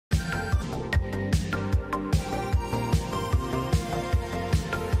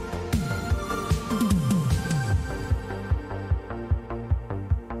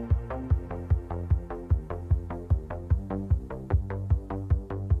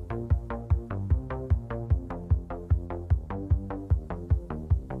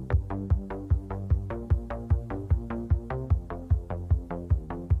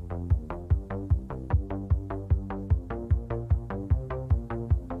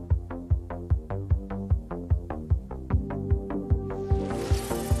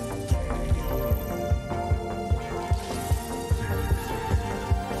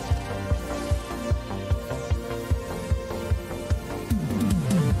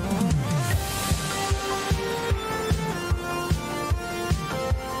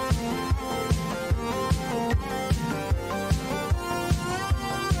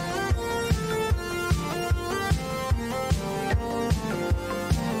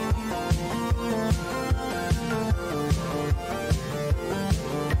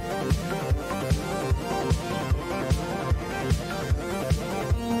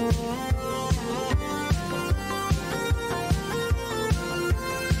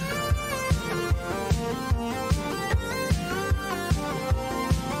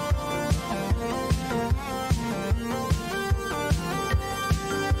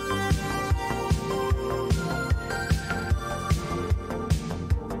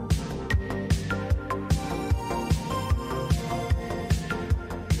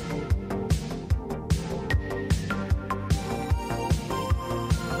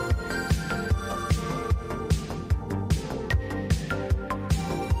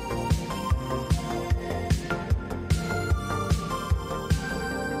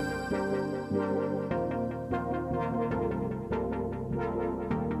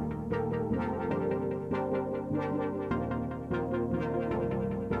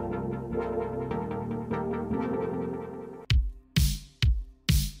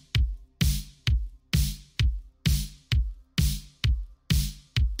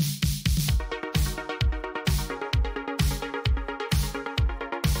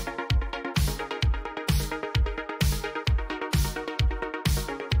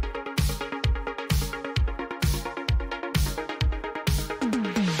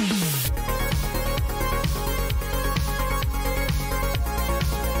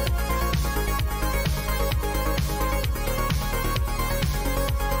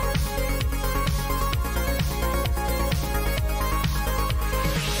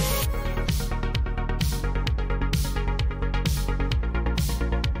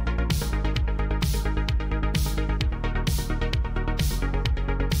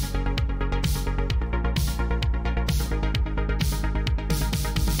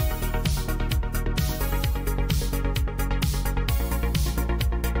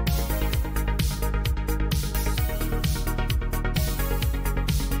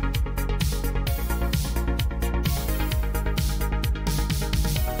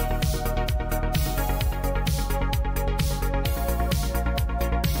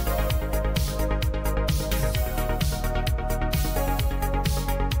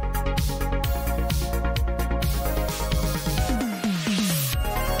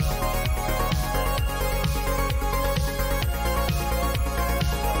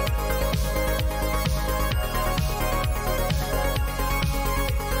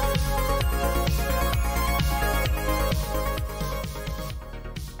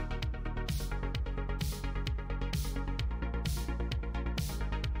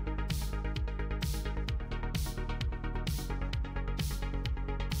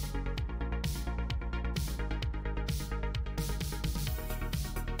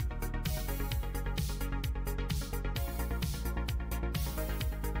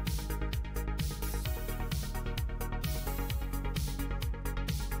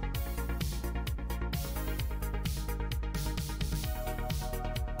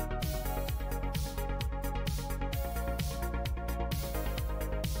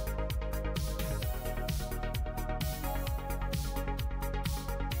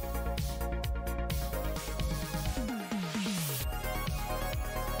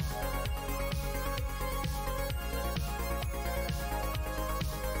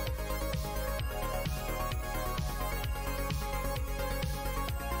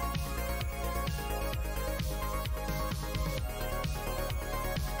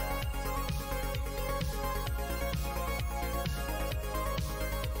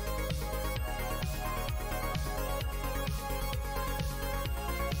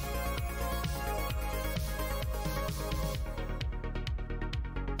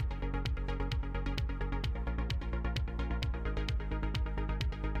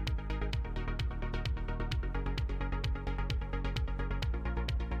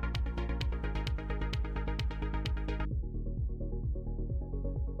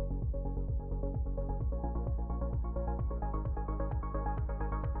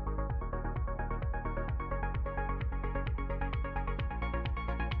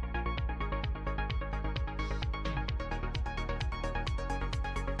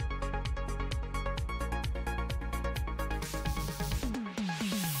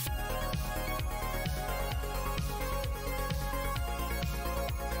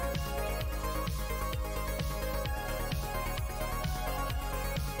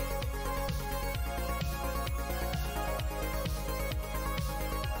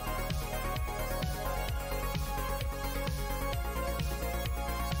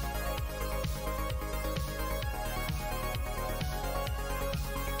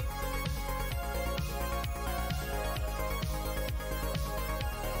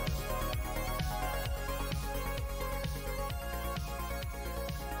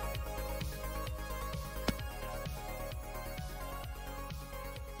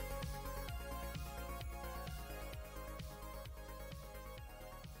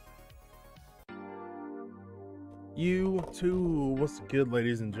You too. What's good,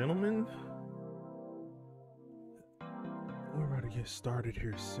 ladies and gentlemen? We're about to get started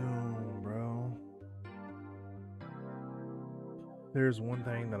here soon, bro. There's one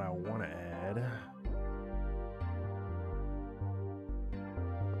thing that I want to add.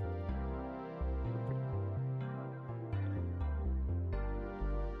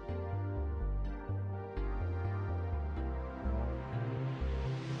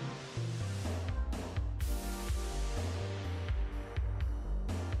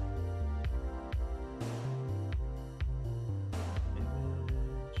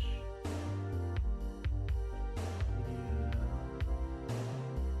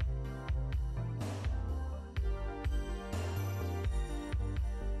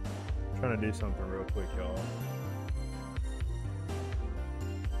 Trying to do something real quick, y'all.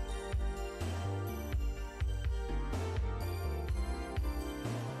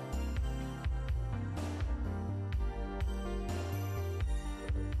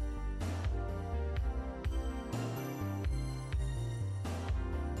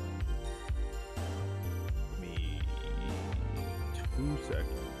 Give me 2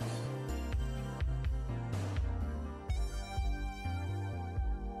 seconds.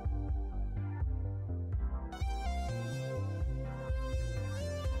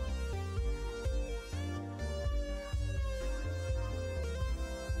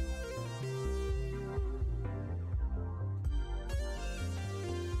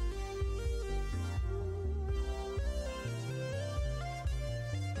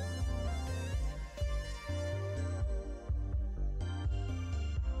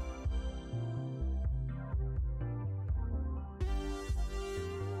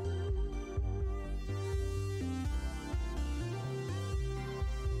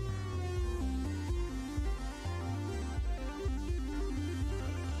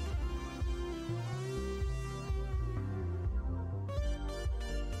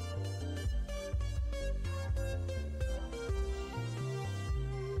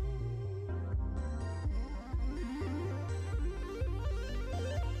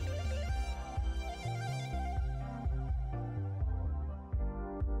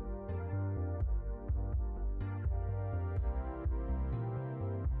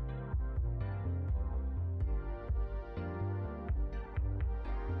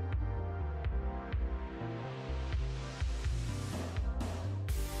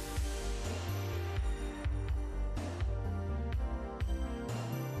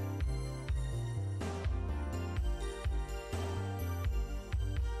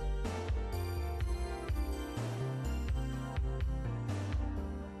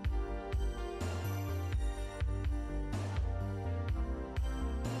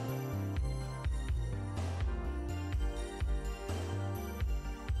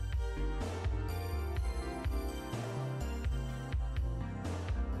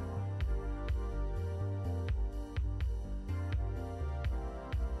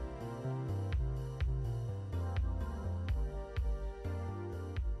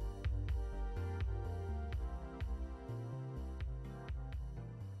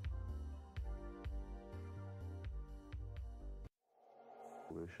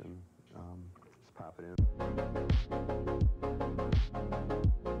 Just pop it in.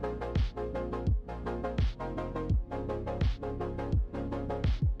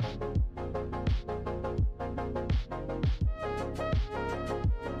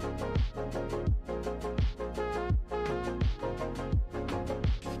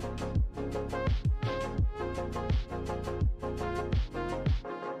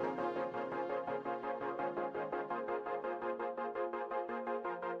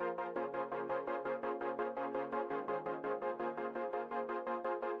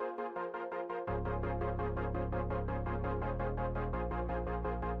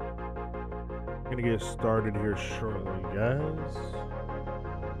 Gonna get started here shortly, guys.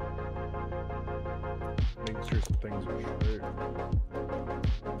 Making sure some things are straight.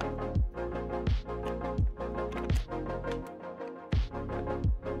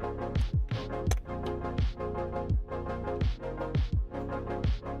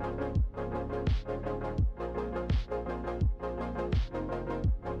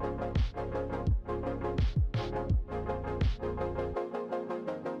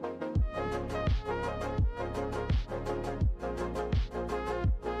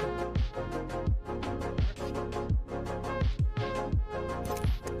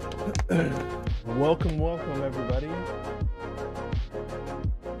 Welcome, everybody.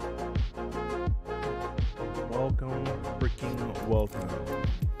 Welcome, freaking welcome.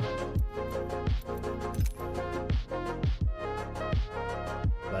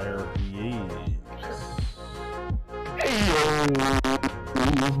 There he is. I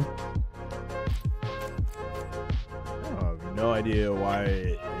have no idea why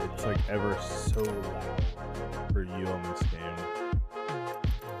it's like ever so loud for you on this game.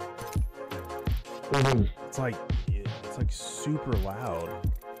 It's like super loud.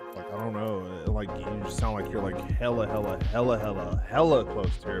 Like I don't know. Like you just sound like you're like hella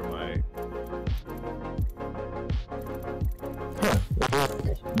close to your mic.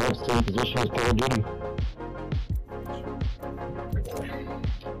 Most in position is Call of Duty.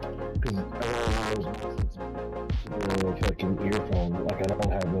 Because I don't have a fucking earphone. Like I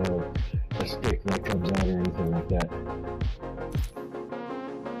don't have a stick that comes out or anything like that.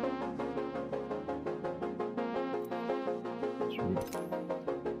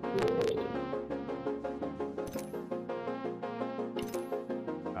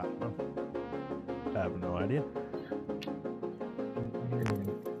 I have no idea.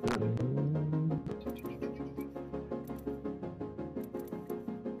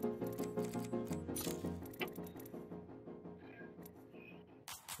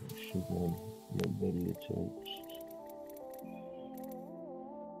 Nobody attached.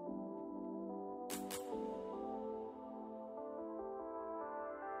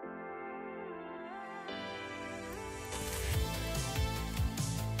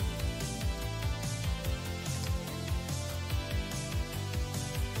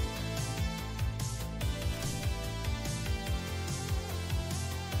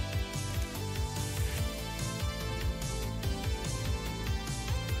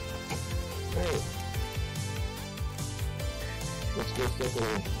 Let's go second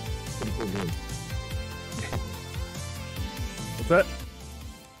one. Pretty cool game. What's that?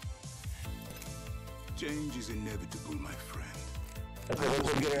 Change is inevitable, my friend. That's what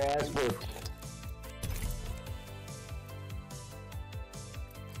we'll get our ass whipped.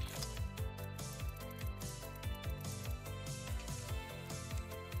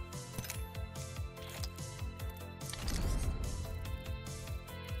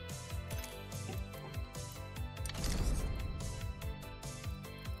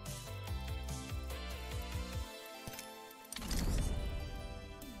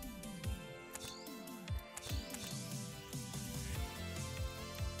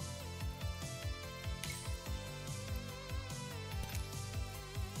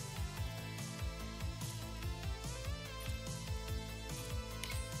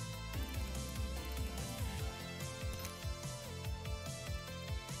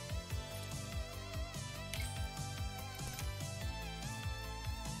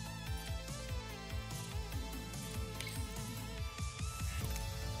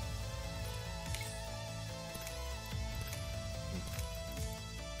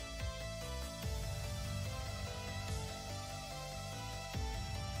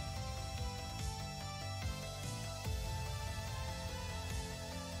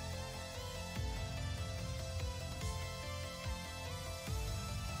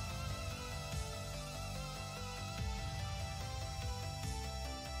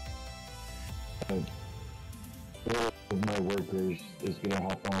 One of my workers is gonna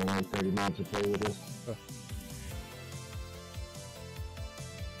hop on in 30 minutes to play with us.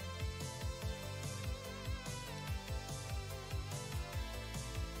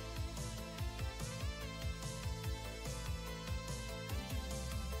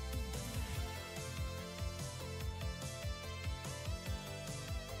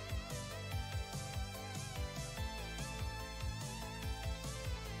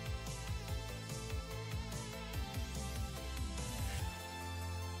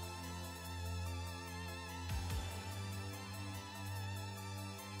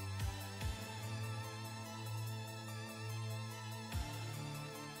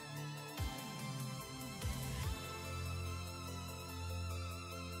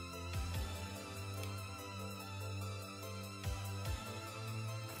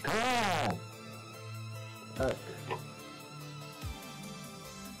 Ah! Fuck.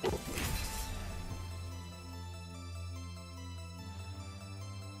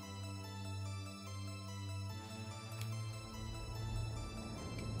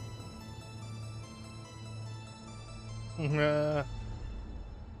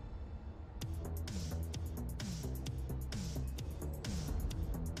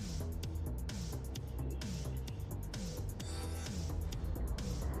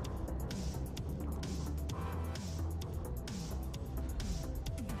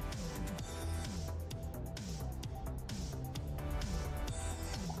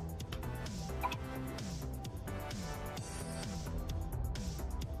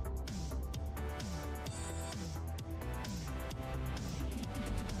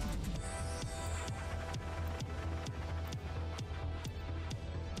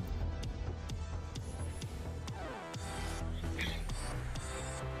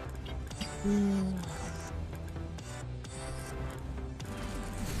 Ally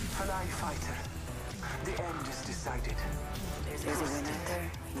fighter. The end is decided. There's a win out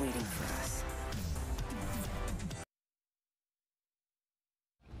there waiting for us.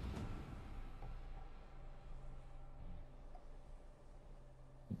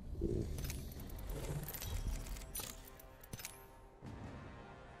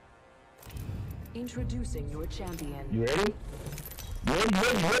 Introducing your champion. You ready?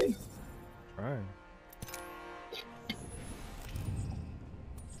 Ready? Trying.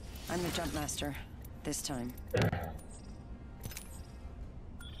 I'm the jump master. This time. I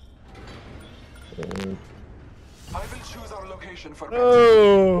will choose our location for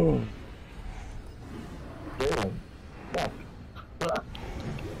Oh! Damn.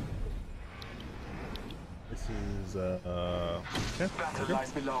 This is, okay. battle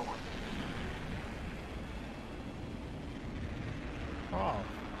lies below. Oh.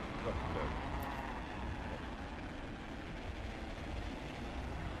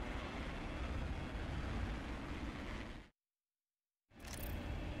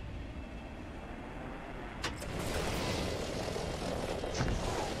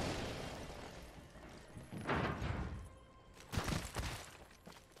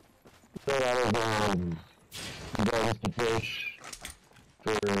 That was the push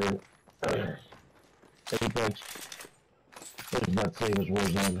for Apex. It's about the same as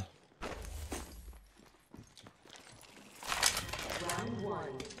Warzone. Round 1.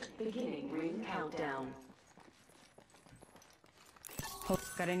 Beginning ring countdown. Oh,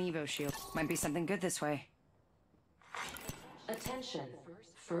 got an Evo shield. Might be something good this way. Attention.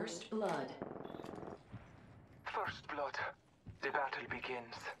 First blood. First blood. The battle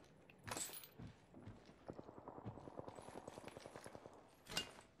begins.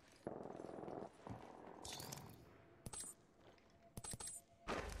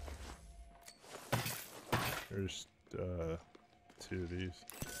 There's, two of these.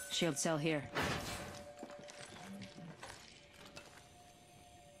 Shield cell here.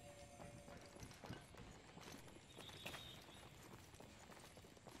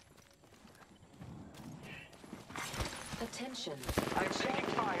 Attention. I'm taking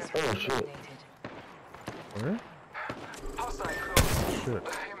fire. Oh shit. Where? Hostile close. Shit.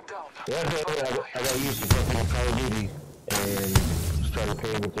 Him down. Yeah, I got used to fucking Call of Duty and started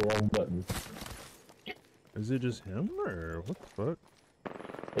playing with the wrong button. Is it just him, or what the fuck?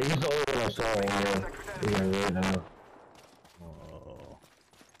 It was the only one I saw, yeah, right now. Oh.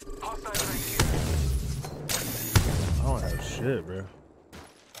 Hostile right here. I don't have shit, bro.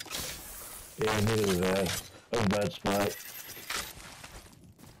 Yeah, I knew it was a bad spot.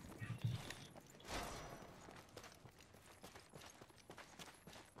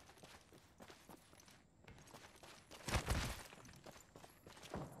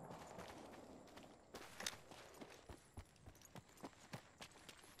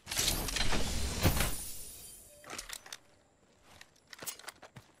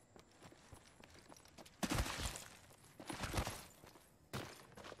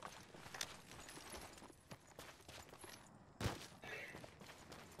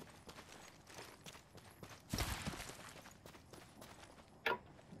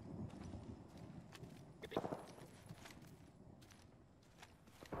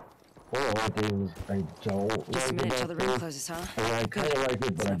 One of the things I don't Just a like minute till about the ring this, closes, huh? I kind of like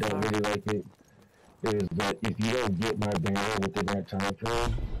it, but I don't really like it, is that if you don't get my banner within that time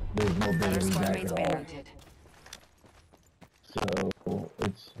frame, there's no Other banner squad back mates at all. banned. So,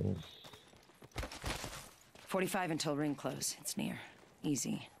 it's 45 until ring close. It's near.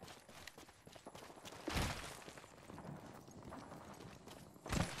 Easy.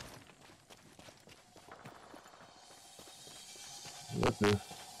 what the...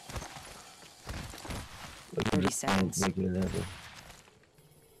 30 seconds. Make it happen.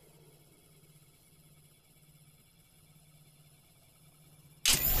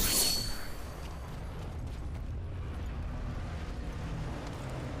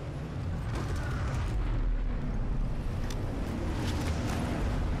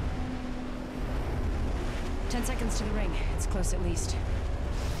 Ten seconds to the ring. It's close at least.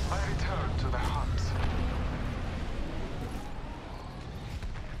 I return to the hunt.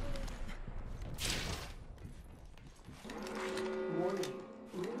 Warning.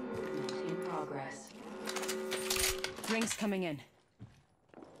 Ring movement in progress. Ring's coming in.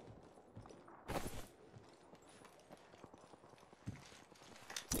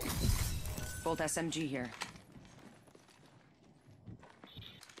 Bolt SMG here.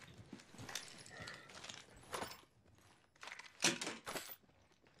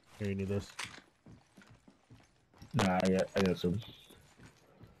 Here, you need this. Nah, I got some.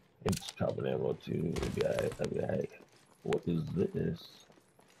 It's dropping ammo too. It'll be alright. I'll be alright. What is this?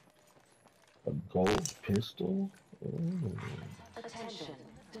 A gold pistol? Ooh. Attention.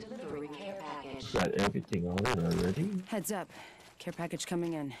 Delivery care package. Got everything on it already? Heads up. Care package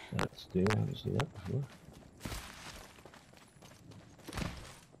coming in. That's still, haven't seen that before.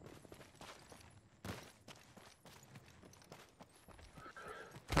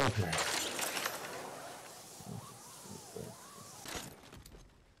 Okay.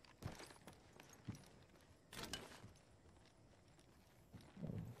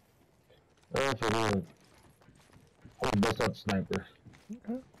 For real, I'll bust out sniper.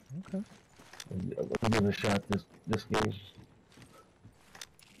 Okay. Okay. I'll give it a shot this game.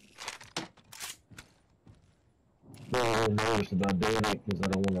 I'm really nervous about doing it because I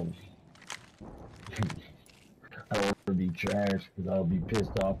don't want to. I don't want to be trash because I'll be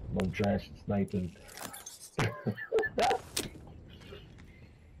pissed off if I'm trash at sniping.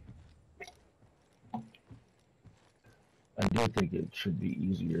 I do think it should be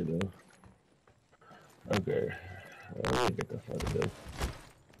easier though. Okay, let me get the fuck out of this.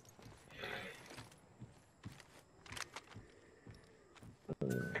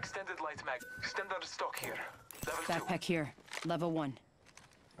 Extended light mag. Standard stock here. Level 2. Backpack here. Level 1.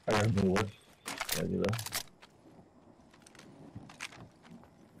 I have no one. I do that.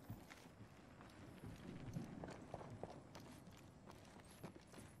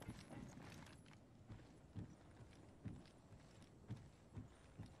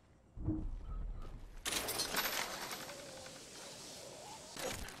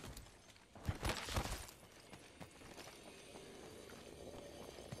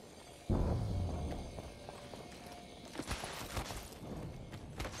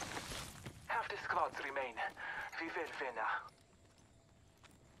 Half the squads remain. We will win.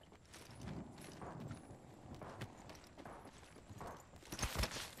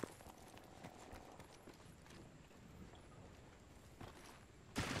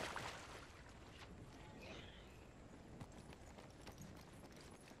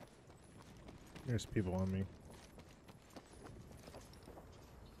 There's people on me.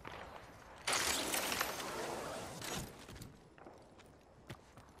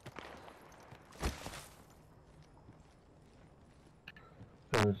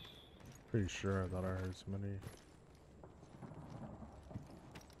 Pretty sure I thought I heard somebody.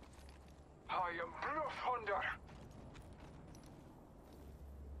 I am Bluff Hunter.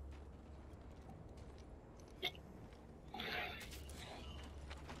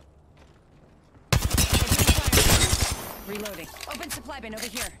 Reloading. Open supply bin over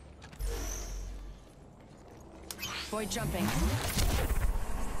here. Boy jumping.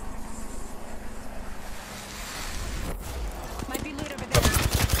 Might be loot over there.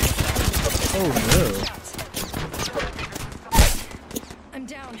 Oh I'm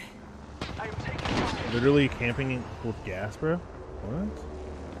down. I am taking fire. no! Literally camping with gas, bro. What?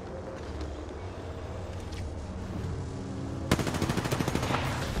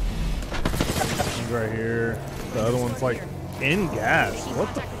 One's right here. The other one's like in gas.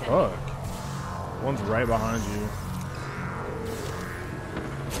 What the fuck? One's right behind you.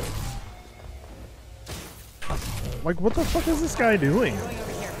 Like, what the fuck is this guy doing? Going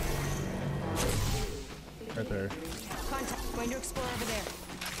over here. Right there. Contact. Going to explore over there.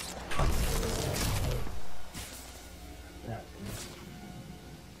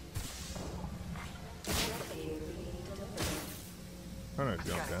 Trying to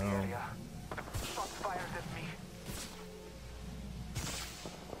jump Scanning the down. area. Shots fired at me.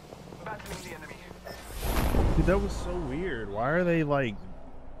 Battling the enemy. Dude, that was so weird. Why are they like...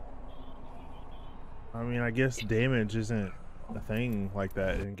 I mean, I guess damage isn't a thing like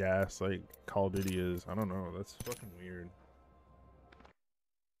that in gas like Call of Duty is. I don't know. That's fucking weird.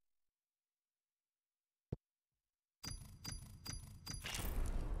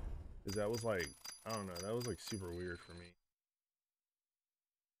 Cause that was like, I don't know, that was like super weird for me.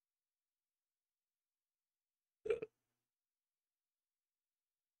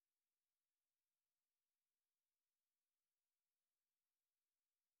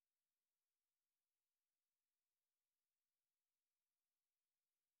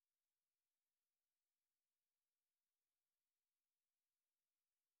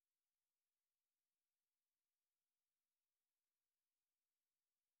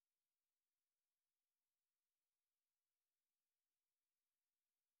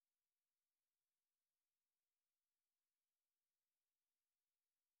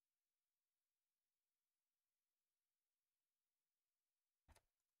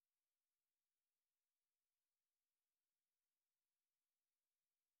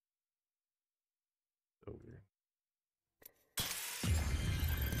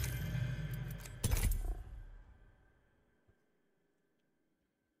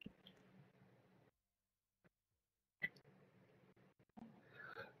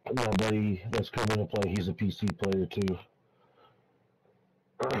 my buddy that's coming to play, he's a PC player too.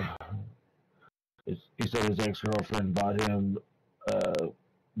 He said his ex-girlfriend bought him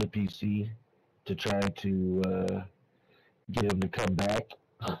the PC to try to get him to come back.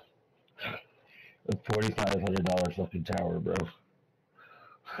 A $4,500 fucking tower, bro.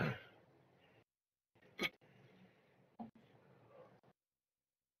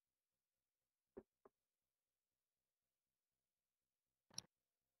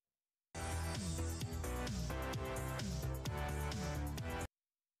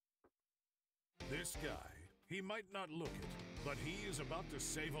 This guy, he might not look it, but he is about to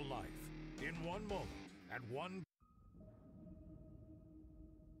save a life. In one moment, at one...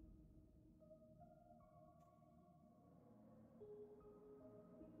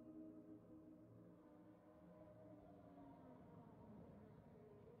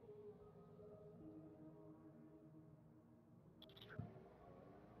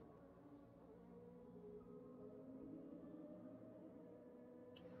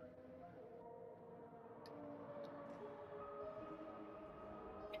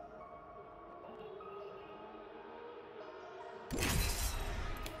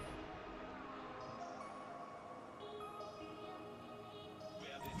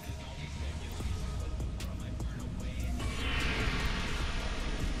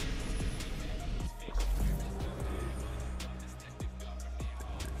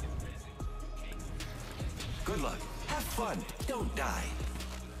 Good luck. Have fun. Don't die.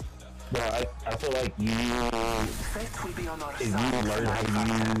 Bro, I feel like if you learn how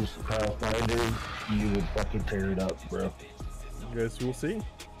to use Pathfinder, you would fucking tear it up, bro. Guess we'll see.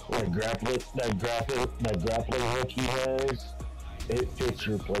 Like that grappling hook he has, it fits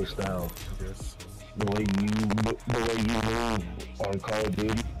your playstyle. Yes. The way you move on Call of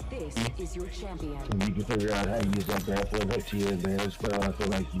Duty. This is your champion. If you can figure out how to use that grappling hook to your advantage, bro, I feel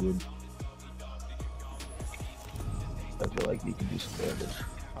like you can do some damage.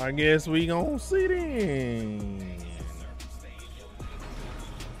 I guess we gon' see then.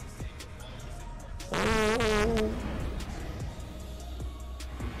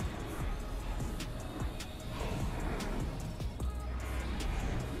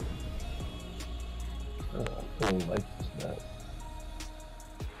 I don't like this map.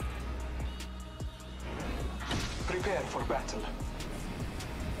 Prepare for battle.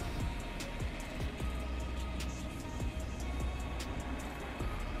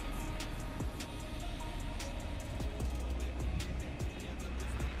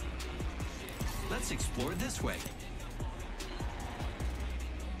 Let's explore this way.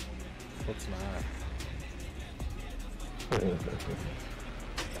 What's not?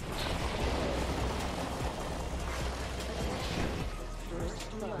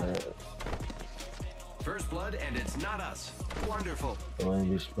 First blood, and it's not us. Wonderful. I want to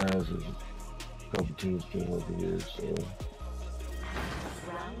be surprised if a couple teams came over here, so.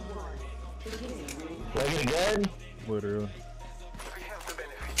 Like it again? Literally. We have the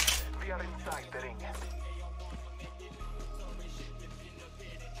benefit. We are inside the ring.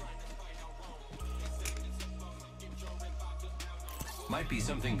 Might be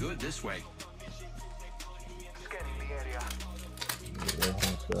something good this way. Scanning the area.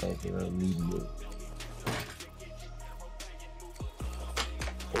 Yeah, immediate.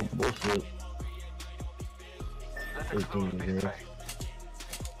 Oh, bullshit. Let's explore this way.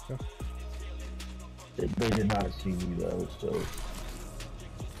 They did not see me though, so.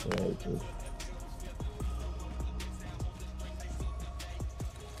 Yeah,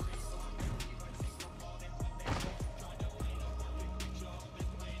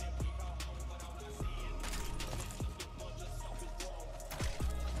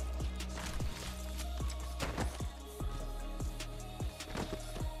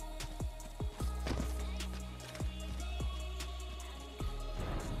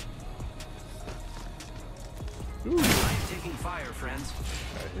 Ooh, I'm taking fire, friends.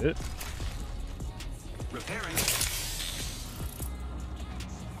 I hit. Repairing.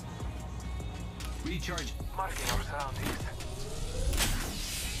 Recharge. Marking our surroundings.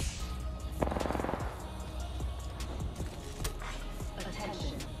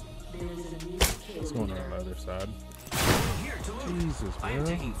 Attention. There is a new kill. What's going on the other side? Here to loot. Jesus, I am bro.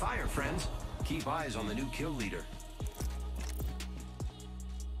 taking fire, friends. Keep eyes on the new kill leader.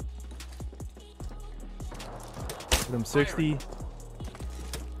 Hit him 60.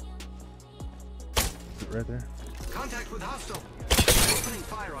 Right there. Contact with hostile. Opening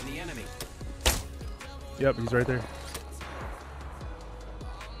fire on the enemy. Yep, he's right there. There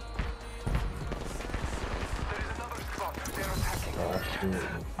is another squad. They're attacking. oh shit,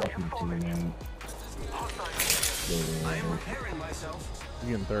 fucking team. Hostile. I am repairing myself.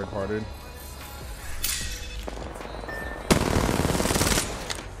 You're getting third-parted.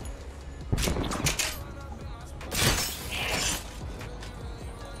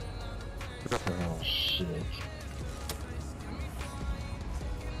 Oh shit.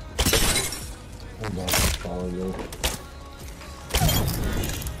 Hold on, I'll follow you.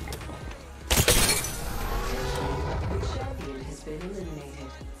 The champion has been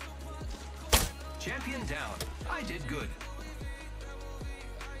eliminated. Champion down. I did good.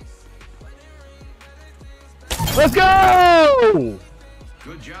 Let's go!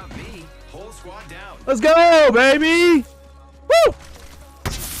 Good job, B. Whole squad down. Let's go, baby! Woo!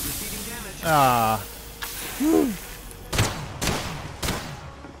 Receiving damage. Ah. You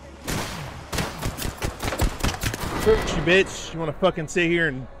bitch. You wanna fucking sit here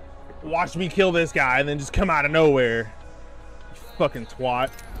and watch me kill this guy and then just come out of nowhere. You fucking twat.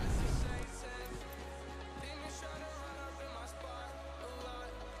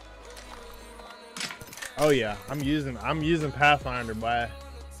 Oh yeah, I'm using Pathfinder, but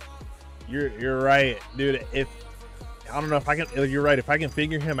you're right, dude. If I don't know if I can, you're right. If I can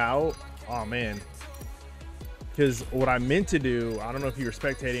figure him out, oh man. Because what I meant to do, I don't know if you were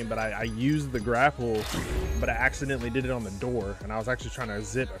spectating, but I used the grapple, but I accidentally did it on the door, and I was actually trying to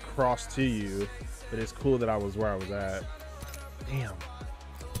zip across to you. But it's cool that I was where I was at. Damn.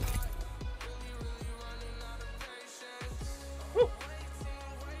 Woo.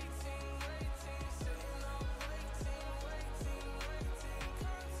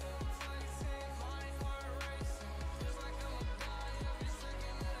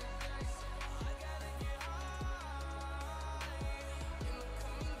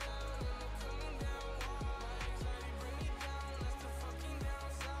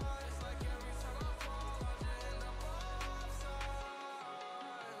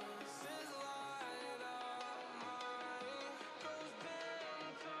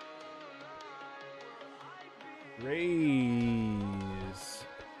 Raise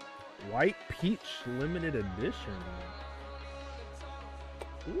White Peach limited edition.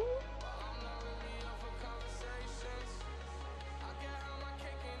 Ooh.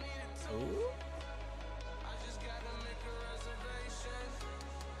 Ooh.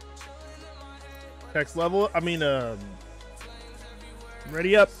 Text level. I mean,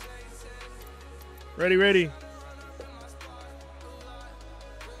 ready up. Ready.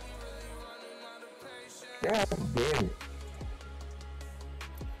 God damn it.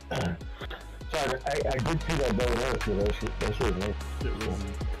 Sorry, I did see that double air too. That shit was nice. I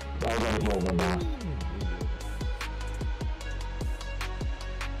was on the roll now.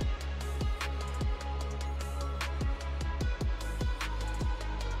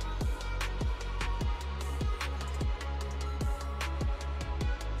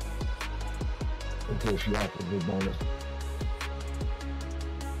 Until she offers me bonus.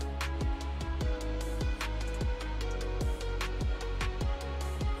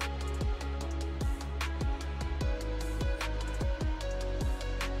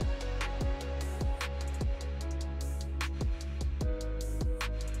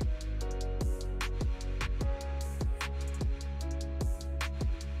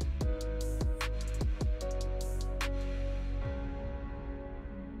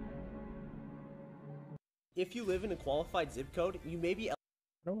 If you live in a qualified zip code, you may be. How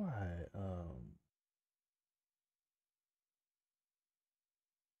do I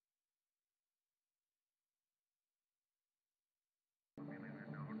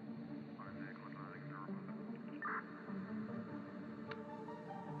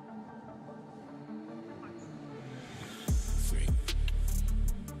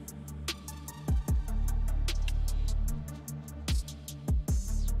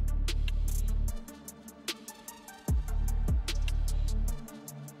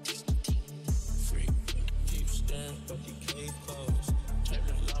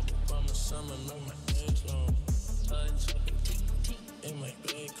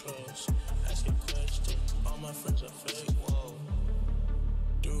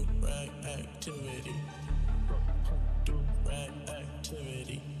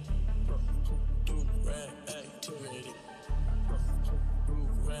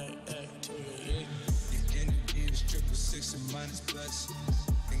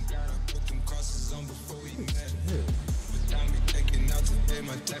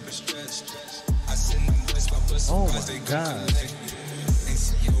Oh my God.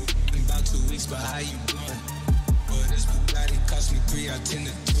 About 2 weeks, but how you doing? Well, this Bugatti cost me 3, I tend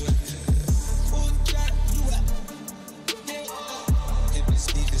to do it. If it's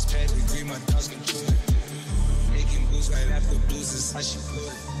Steve, it's pedigree, my dogs can do it. Making blues right after blues is how she put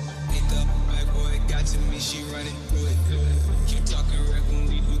it. Ain't the right boy. got to me, she running through it. Keep talking rap when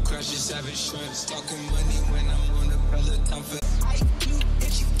we do crush, just having shrimps. Talking money when I'm on the Peloton for IQ,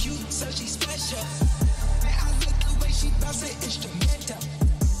 and she cute, so she special. And I like the way she bounce it instrumental.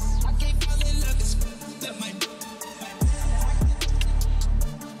 I can't fall in love, it's that my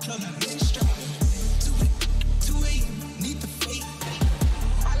club I've been strong. Do it, need the fate.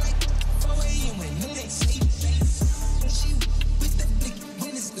 I like 4 a.m. when it ain't safe. And she with the blick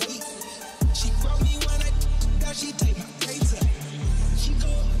when it's late. She grow me when I down, she take my braids up. She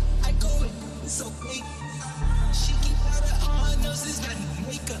go, I go, it's okay. She keep out of all her noses, got no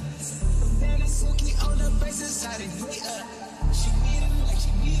makeup. Then it's silky on the braces, how they wait up. She need it like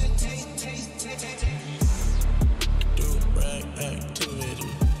she need a taste. Do rag activity.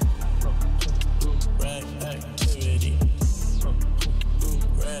 Do rag activity. Do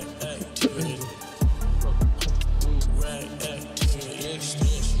rag activity. Do rag activity. Big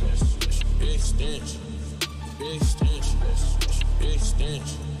stench. Big stench. Big stench. Big stench.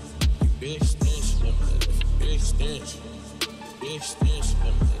 Big stench. Big stench.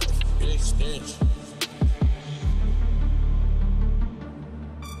 Big stench.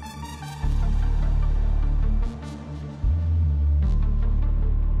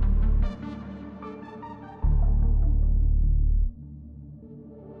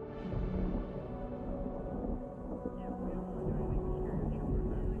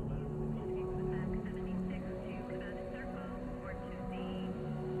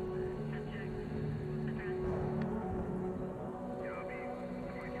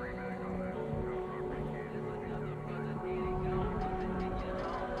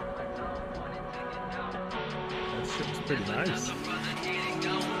 Pretty nice.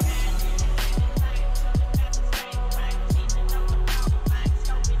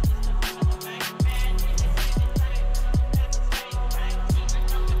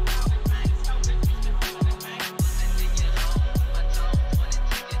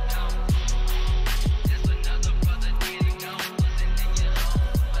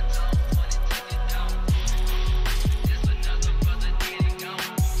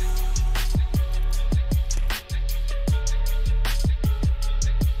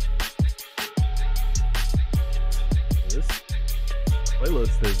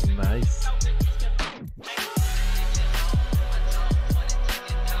 Playlist is nice.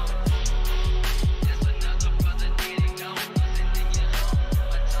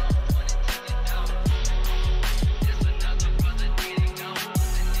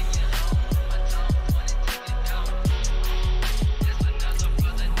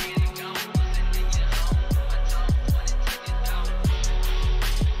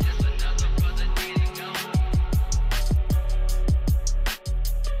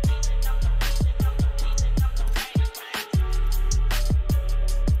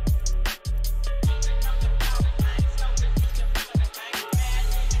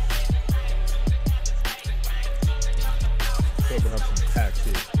 Open up some packs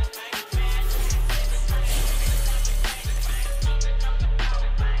here.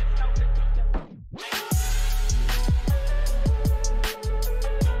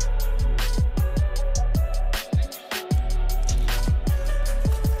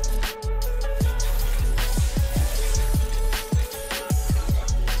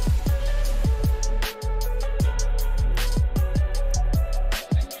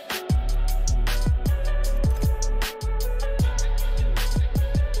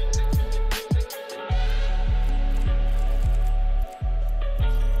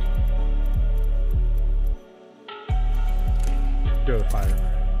 Go to firing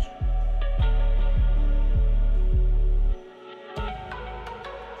range.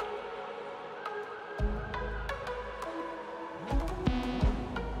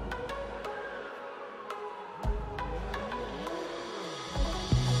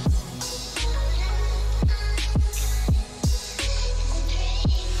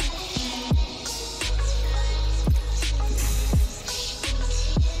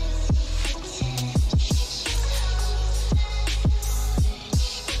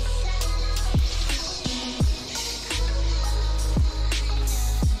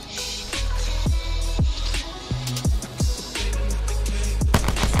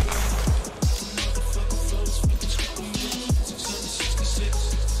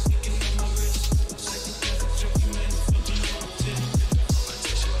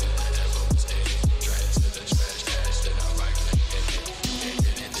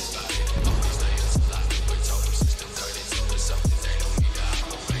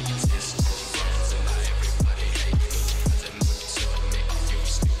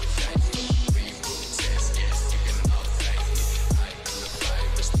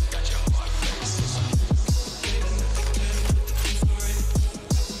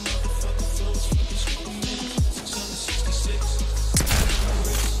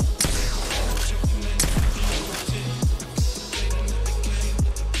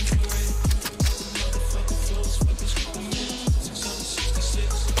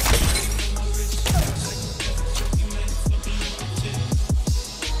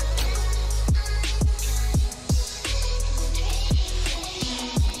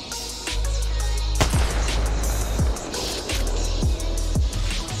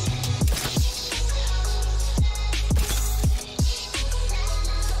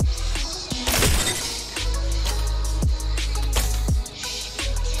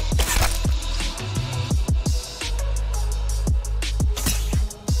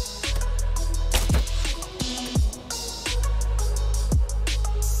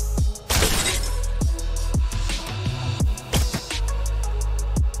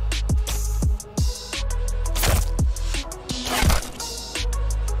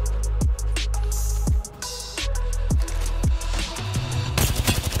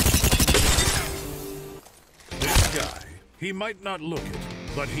 He might not look it,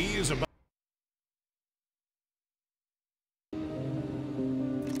 but he is about.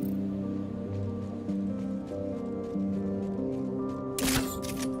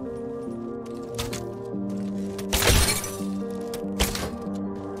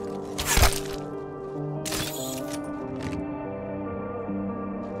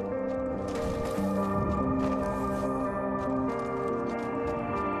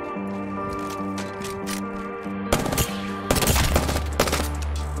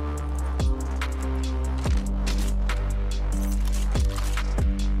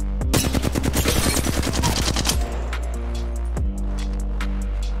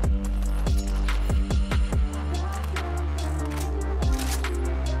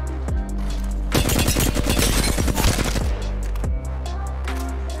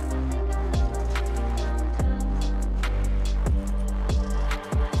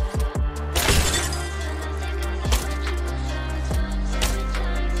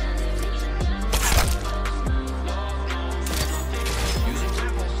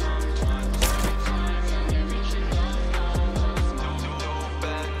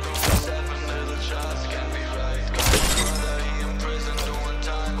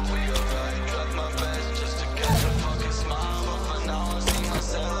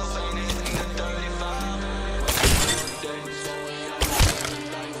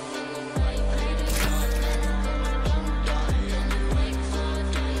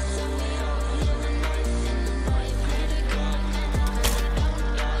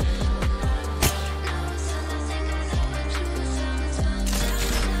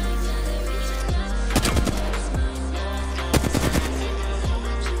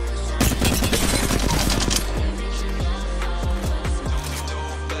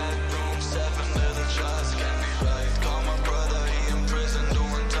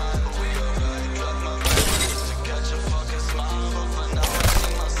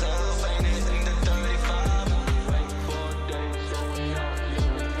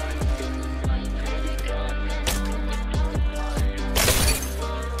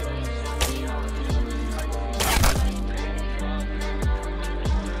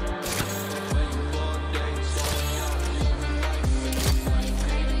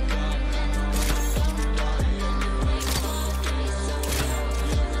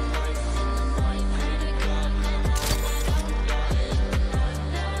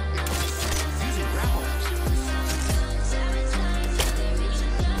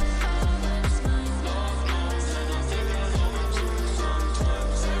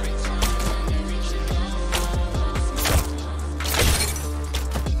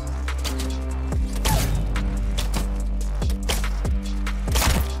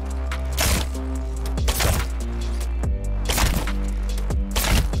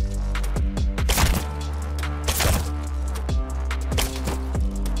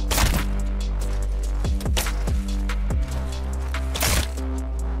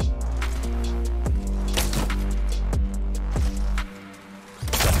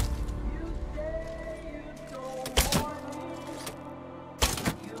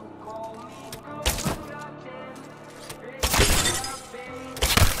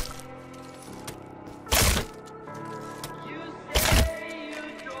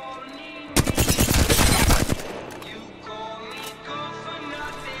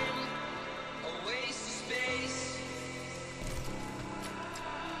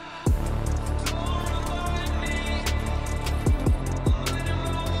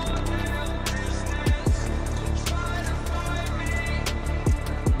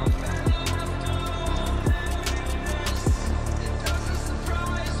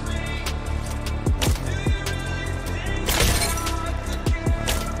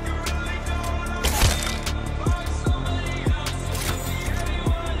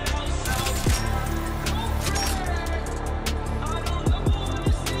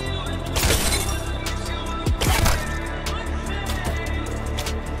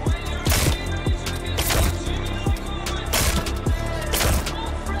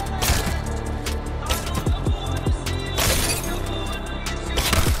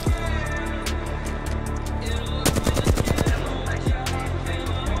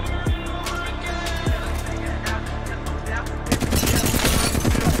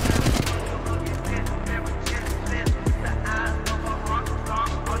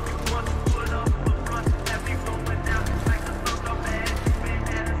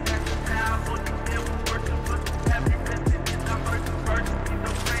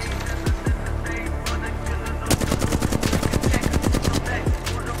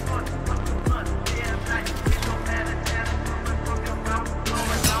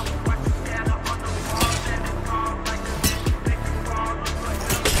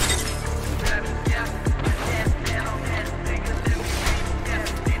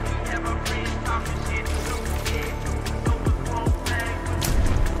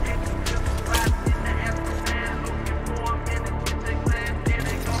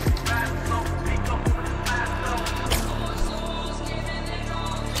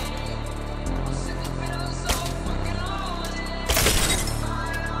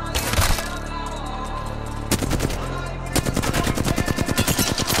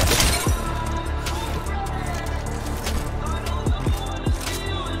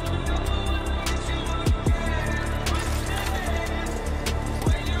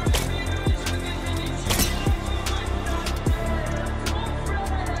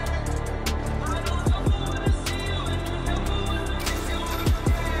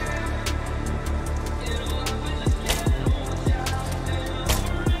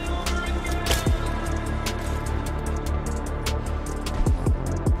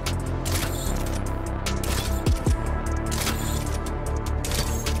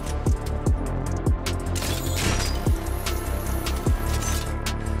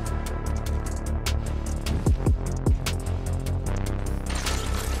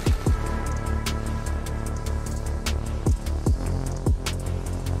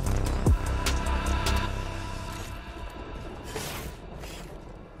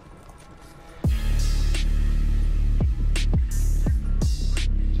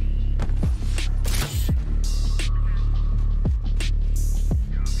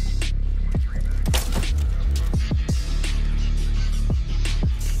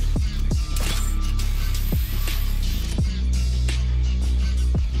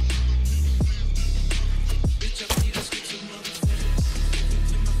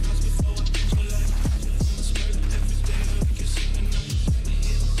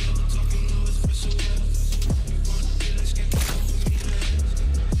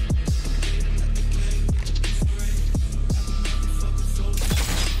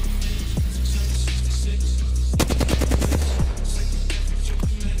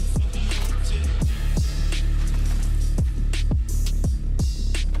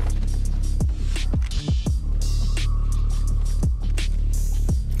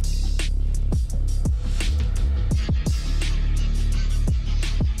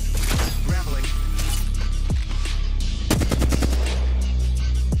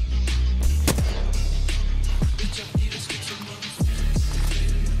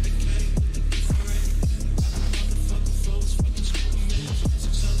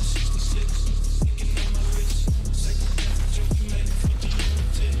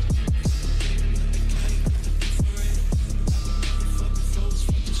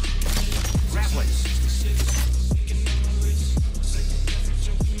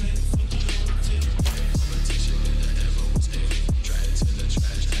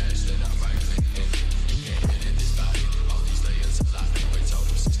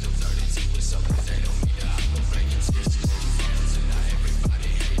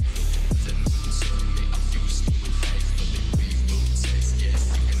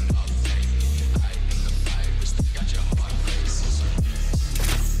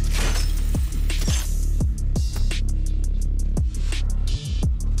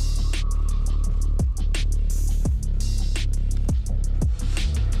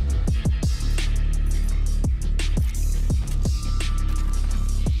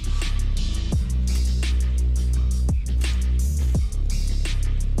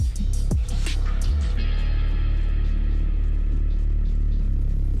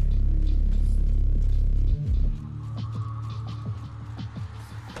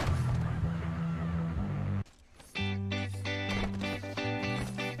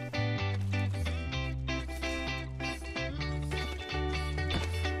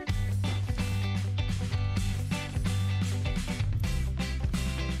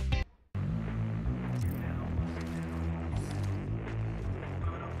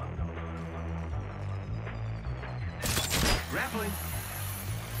 Grappling.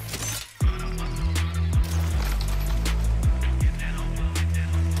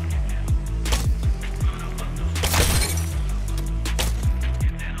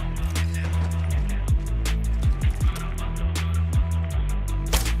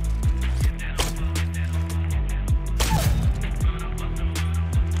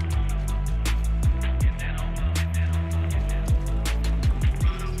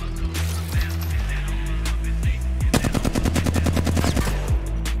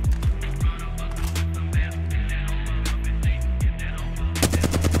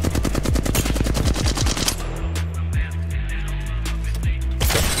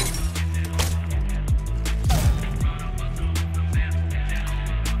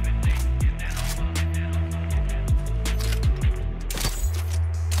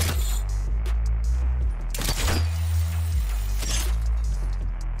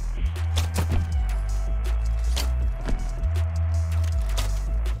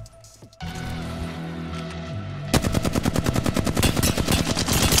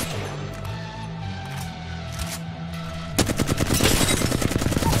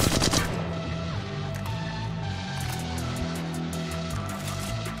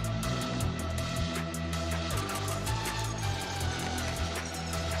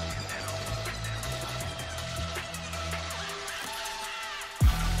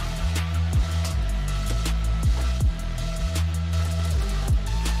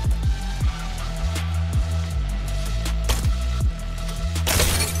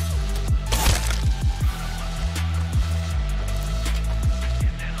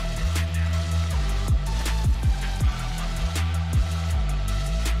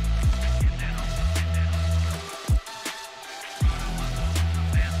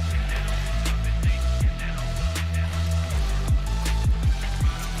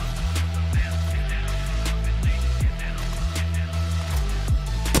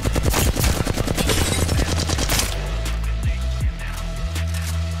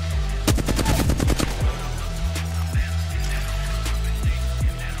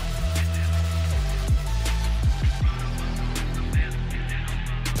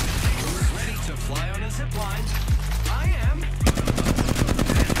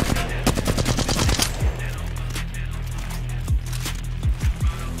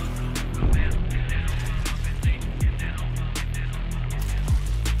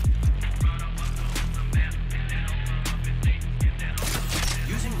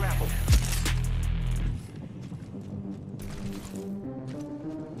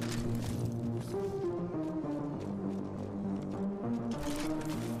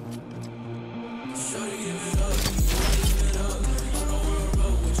 Shawty give it up.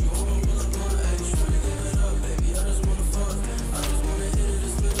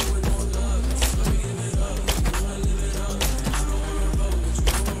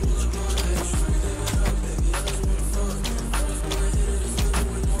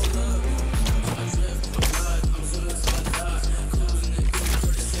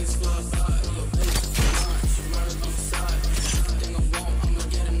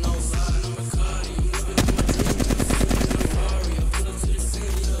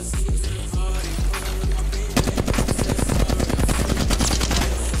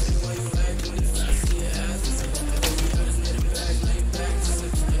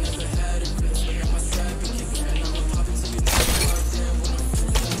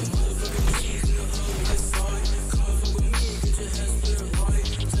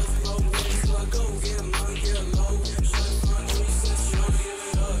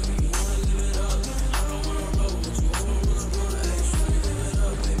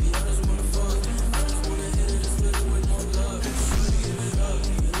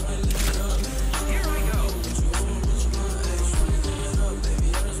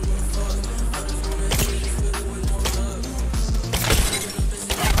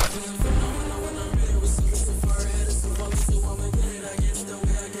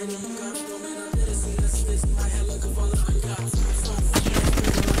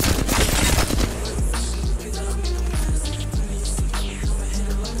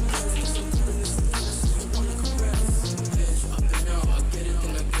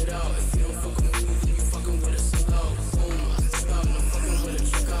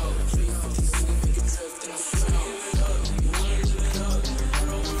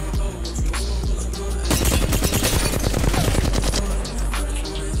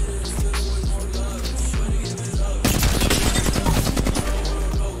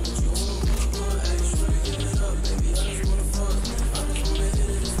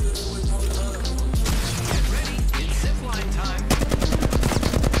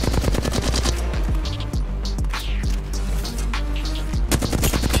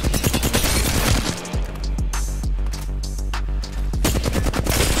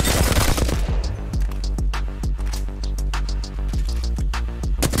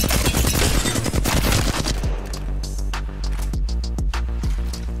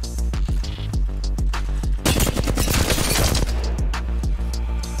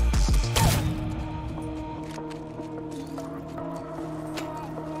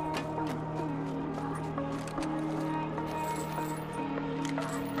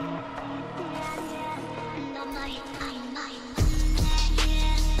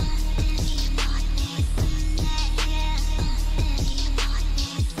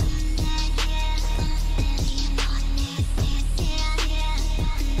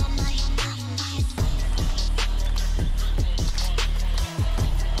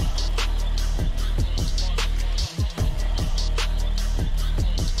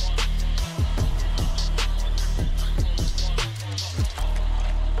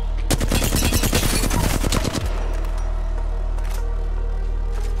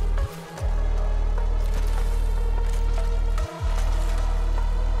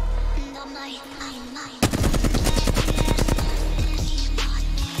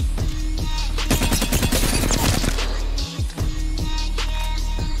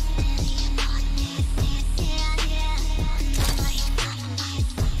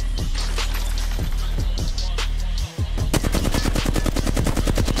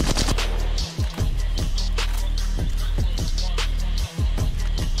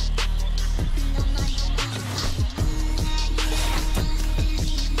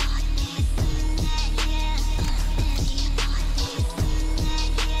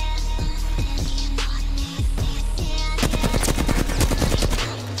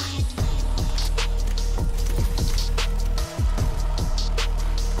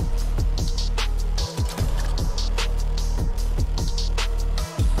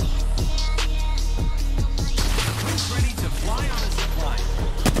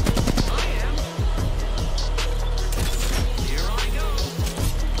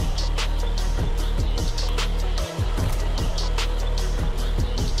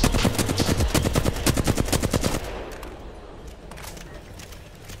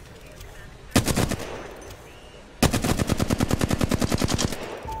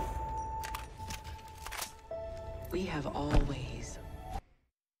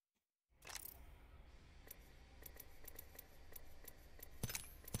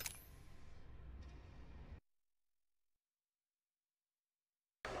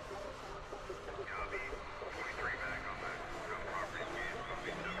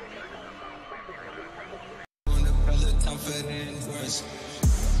 confident words.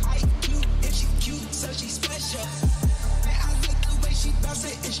 I cute if she cute, so she special. And I like the way she bounce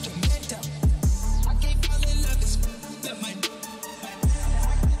it instrumental. I can't fall in love, it's but my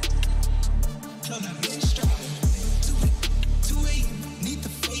clone I'm in struggle. 2 a.m. need the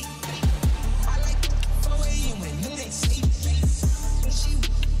fate. I like 4 a.m. when it ain't sleep. When she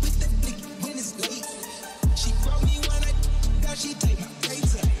with the dick when it's late. She grow me when I now she take my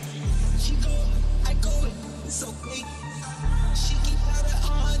plates up. She go, I go, it's so great. She keep powder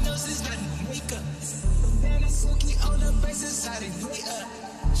on her nose, it's not makeup. Then it's silky on her face, it's how they lay up.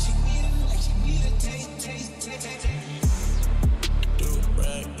 She need it like she need a taste. Do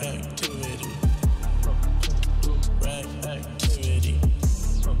rag activity. Do rag activity.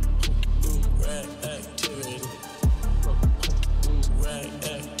 Do rag activity. Do rag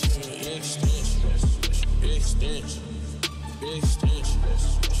activity. Big stench. Big stench.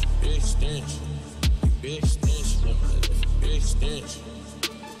 Big stench. Big stench. Big stench.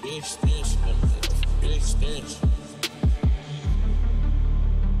 Big stench. Big stench.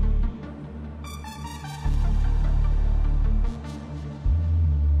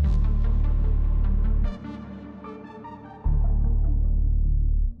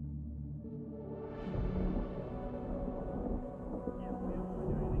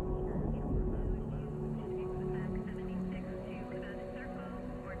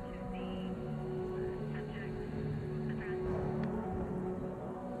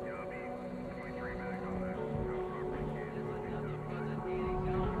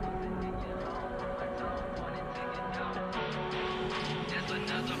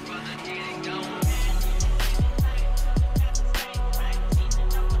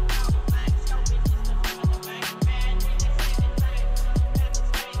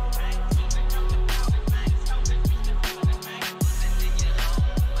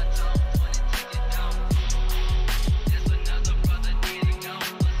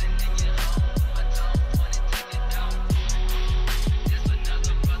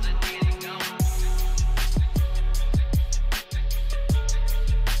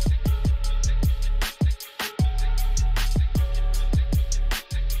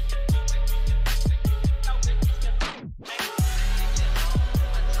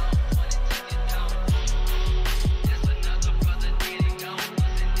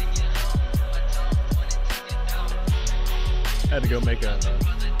 Had to go make a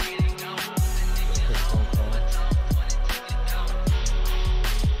phone call.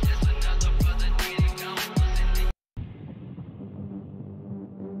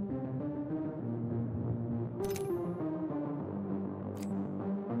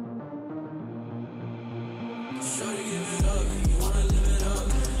 Shorty, give it up, you wanna live it up.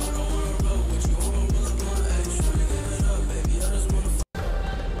 I don't wanna roll with you, I don't wanna go. Hey, shorty, give it up, baby, I just wanna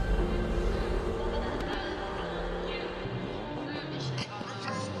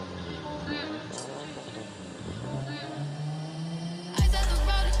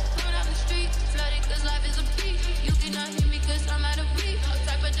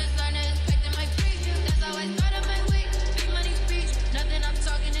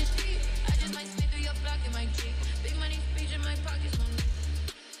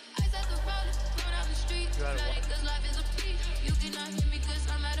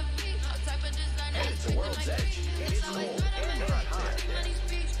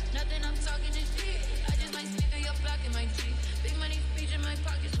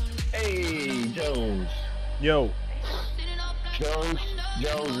Hey, Jones. Yo. Jones,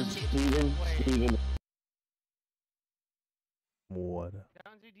 it's Steven. What?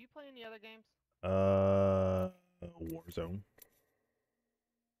 Jonesy, do you play any other games? Warzone.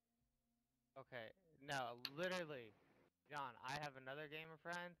 Okay, no, literally, John, I have another gamer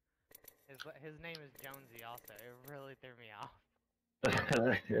friend. His name is Jonesy also. It really threw me off.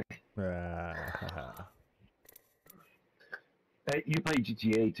 Hey, you play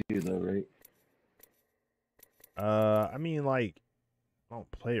GTA too, though, right? I mean, like, I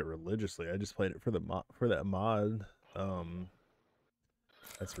don't play it religiously. I just played it for that mod.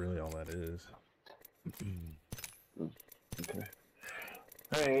 That's really all that is. Okay.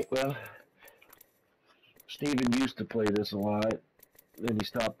 Alright, well, Steven used to play this a lot, then he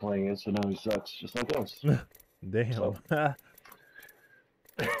stopped playing, so now he sucks, just like us. Damn. So.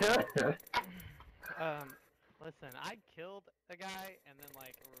 Listen, I killed a guy and then,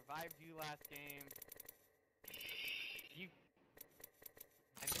 like, revived you last game.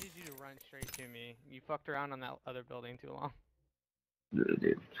 I needed you to run straight to me. You fucked around on that other building too long.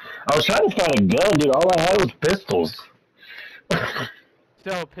 Dude. I was trying to find a gun, dude. All I had was pistols.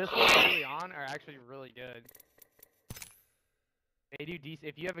 So pistols early on are actually really good. They do decent.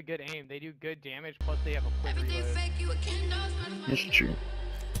 If you have a good aim, they do good damage. Plus, they have a quick reload. It's true.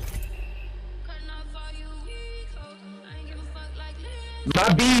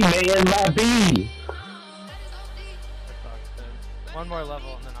 My B, man, my B. One more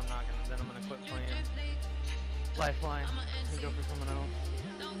level, and then I'm not gonna. Then I'm gonna quit playing Lifeline and go for someone else.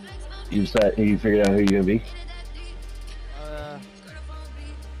 You figured out who you're gonna be?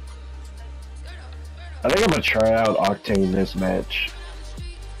 I think I'm gonna try out Octane this match.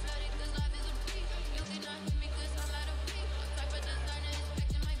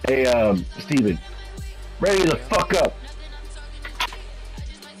 Hey, Steven. Ready the fuck up!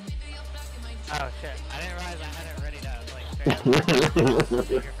 Oh shit, I didn't realize I had it ready to, like,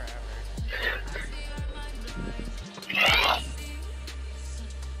 straight up.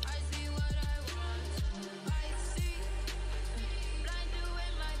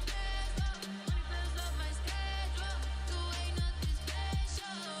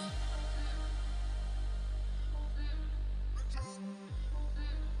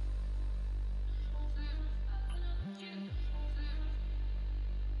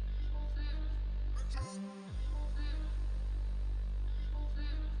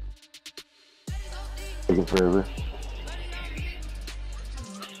 Taking forever.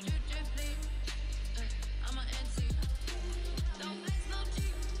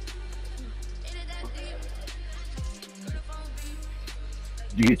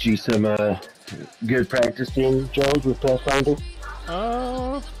 Did you get you some good practice in, Jones, with Pathfinder?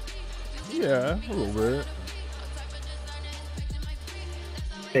 Yeah, a little bit.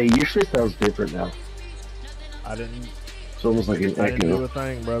 Hey, your shit sounds different now. I didn't. It's almost like an I didn't do echo. a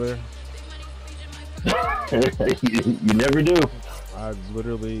thing, brother. you never do. I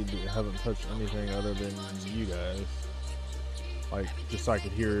literally haven't touched anything other than you guys. Like, just so I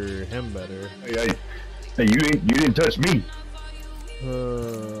could hear him better. Hey, you didn't touch me. Yeah,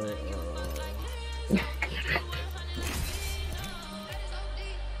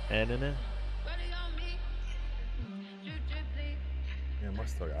 I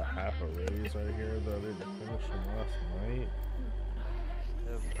still got half a raise right here, though. They finished from last night.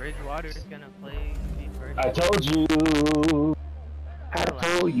 Bridgewater's gonna play the first. I told you. I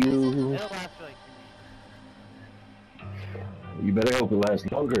told you. It'll last for like 2 weeks. You better hope it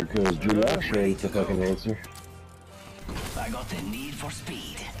lasts longer, because Drew Lock ain't the fucking answer. I got the need for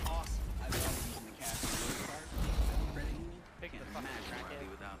speed.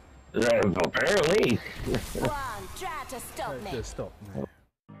 Apparently. Try to stop me. Just stop, man.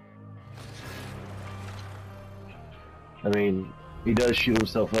 I mean, he does shoot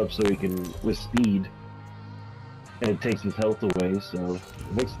himself up so he can, with speed, and it takes his health away, so it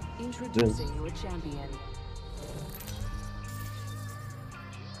makes sense. Introducing your champion.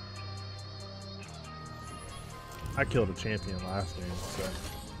 I killed a champion last game, so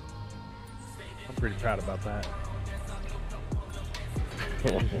I'm pretty proud about that.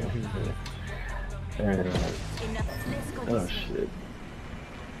 Oh shit.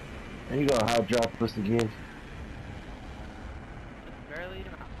 Are you gonna hot drop us again? Barely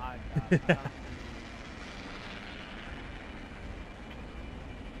even a hot drop.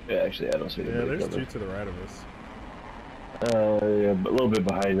 Yeah, actually, I don't see the Yeah, there's cover. two to the right of us. Yeah, but a little bit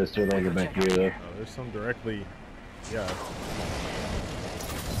behind us, too, longer back here, though. Oh, there's some directly. Yeah.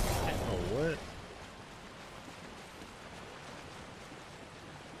 Oh, what?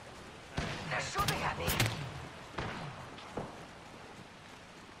 They're shooting at me.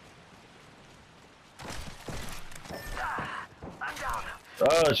 I'm down.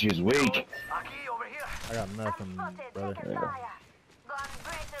 Oh, she's weak. Aki, over here. I got nothing, brother. Gonna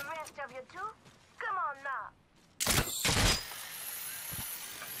break the rest of you too? Come on now.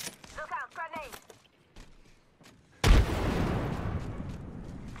 Look out, grenade.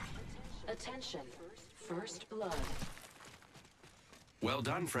 Attention. First blood. Well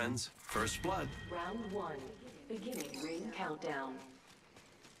done, friends. First blood. Round 1. Beginning ring countdown.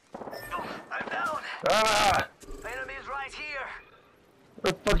 I'm down. Ah! Enemies right here.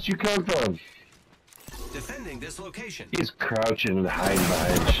 Where the fuck did you come from? Defending this location. He's crouching and hiding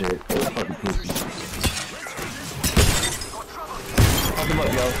behind shit. What a fucking pussy. Fuck him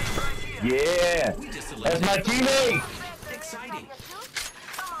up, yo. Yeah! That's my teammate! Exciting.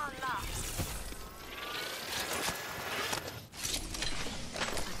 Come on now.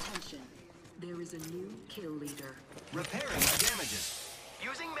 Attention. There is a new kill leader. Repairing my damages.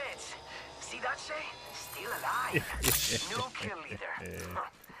 Using meds. See that, Shay? Still alive. New kill leader.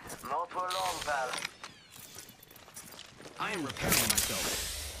 Not for long, pal. I am repairing myself.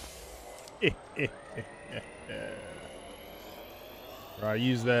 Bro, I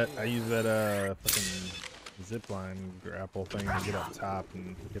use that fucking zipline grapple thing and get up top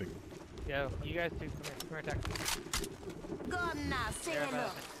and get a. Yo, you guys two, come here, Tex. There,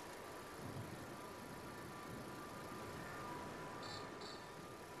 about-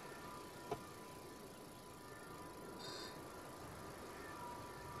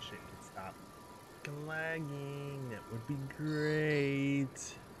 Shit, stop lagging. That would be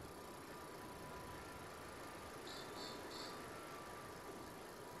great.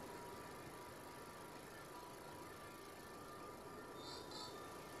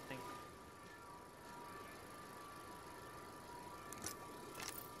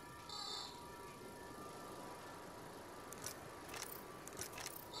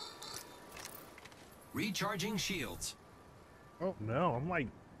 Recharging shields. Oh no, I'm like,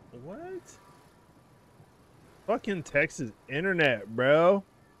 what? Fucking Texas internet, bro.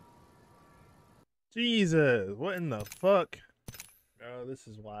 Jesus, what in the fuck? Bro, this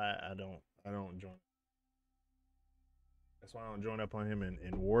is why I don't join. That's why I don't join up on him in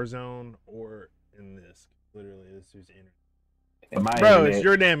Warzone or in this. Literally, this dude's internet. Bro, internet. It's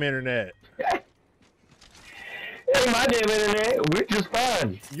your damn internet. Hey, my damn internet, we're just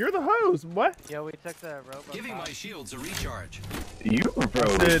fine. You're the host, what? Yo, we took the rope. Giving my shields a recharge. You were pro.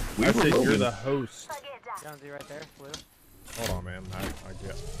 I said you're the host. Jonesy right there, blue. Hold on, man. I gotta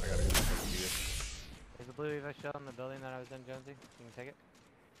get this to you. There's a blue Evo shell in the building that I was in, Jonesy. You can take it.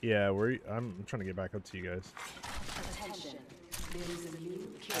 Yeah, I'm trying to get back up to you guys. Attention. There is a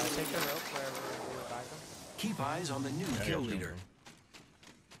new kill. Take the rope wherever we revive them. Keep eyes on the new kill leader.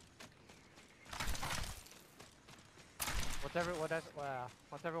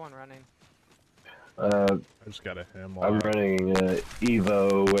 What's everyone running? I just got a hemlock. I'm running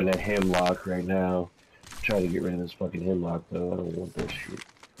Evo and a hemlock right now. Trying to get rid of this fucking hemlock though. I don't want that shit.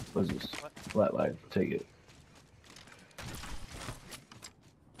 What's this? Flatline. Take it.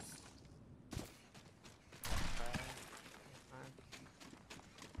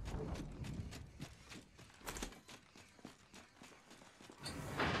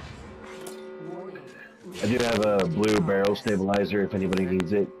 I do have a blue barrel stabilizer if anybody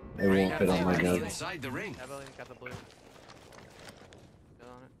needs it. It won't fit on my gun. Inside the ring. I believe got the blue. Still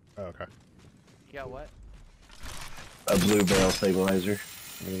on it. Oh, okay. You got what? A blue barrel stabilizer.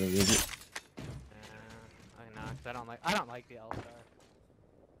 Anybody need it? No, cause I don't like the L-Star.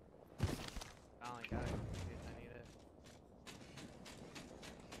 I only got it in case I need it.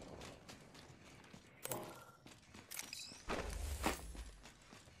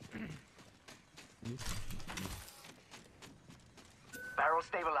 Barrel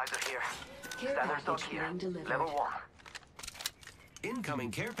stabilizer here. Care Standard stock package here. being delivered. Level 1.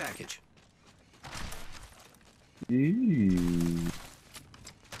 Incoming care package. Ooh.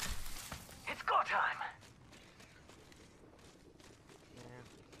 It's go time. Yeah.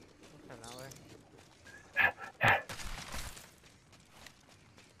 Let's turn that way.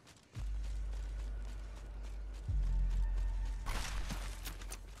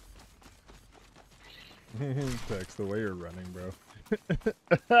 Text the way you're running, bro.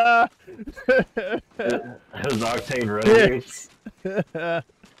 How's Octane running?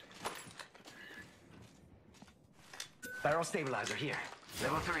 Barrel stabilizer here.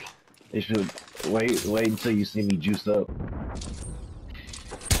 Level 3. You should wait until you see me juice up.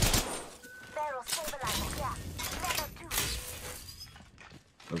 Barrel stabilizer here. Level 2.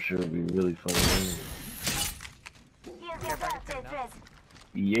 I'm sure it'll be really fun. Here's your birthday present.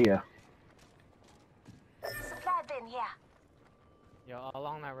 Yeah. Supply bin here. Yo, all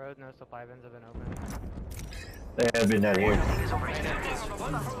along that road, no supply bins have been open. They have been down here. It's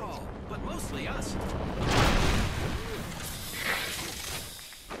fun for all, but mostly us.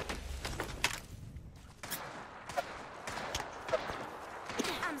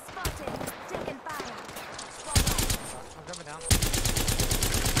 I'm spotted. Taking fire. I'm jumping down.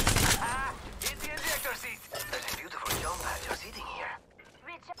 Hit the ejector seat. There's a beautiful jump pad you're sitting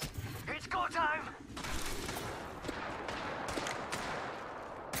here. It's go time.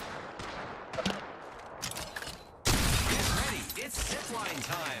 Get ready. It's zipline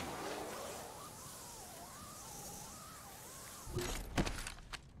time.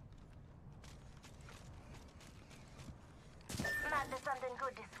 Might be something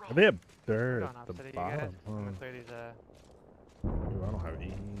good this way. Are they up there Going at up the city, you bottom? guys. I'm Huh. gonna clear these, Ooh, I don't have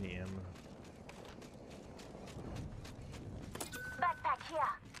any ammo. Backpack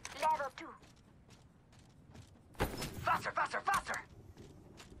here. Level 2. Faster, faster, faster.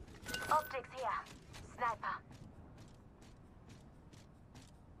 Optics here. Sniper.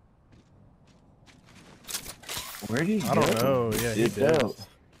 Where did he I don't go? know. Yeah, he It's did. out.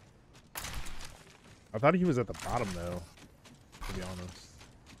 I thought he was at the bottom though, to be honest.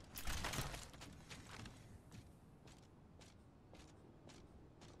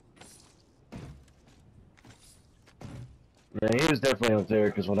 Yeah, he was definitely up there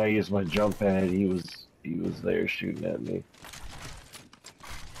because when I used my jump pad, he was there shooting at me.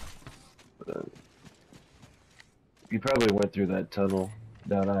 But, he probably went through that tunnel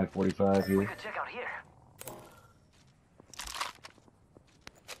down I-45 here. We could check out here.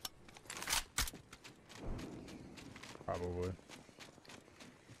 Probably.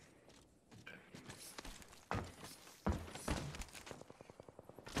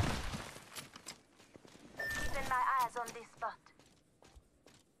 Keeping my eyes on this spot.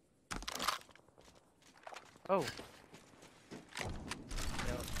 Oh.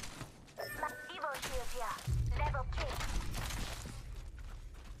 Evo shield here. Level 3.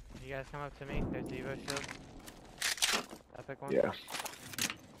 You guys come up to me. There's the Evo shield. Epic one. Yeah.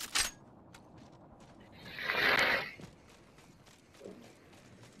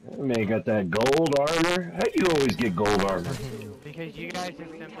 That man got that gold armor. How do you always get gold armor? Because you guys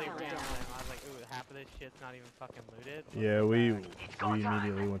just simply ran on him. I was like, ooh, half of this shit's not even fucking looted. Yeah, we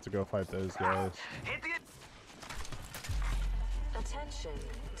immediately went to go fight those guys. Attention.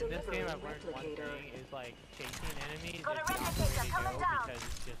 In this game, I've learned one thing is like chasing enemies is not the way to go because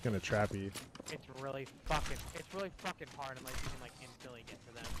it's just Gonna trap you. it's really fucking hard unless you can like instantly get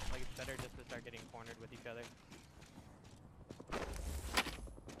to them. Like it's better just to start getting cornered with each other.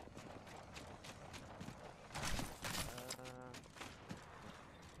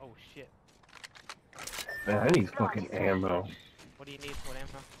 Oh shit. Man, I need fucking ammo. What do you need? What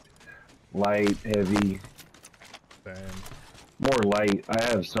ammo? Light, heavy. Damn. More light. I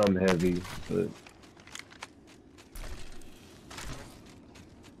have some heavy, but...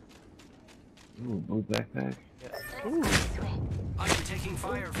 Ooh, blue backpack. Ooh. I'm taking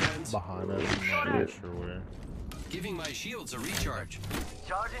fire, friends. Behind us, I'm not sure where. Giving my shields a recharge.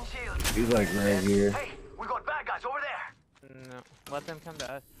 Charging shield. He's like right here. Hey, we got bad guys over there. No. Let them come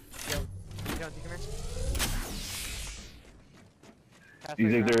to us. Yo, Jones, you come here. Pass Do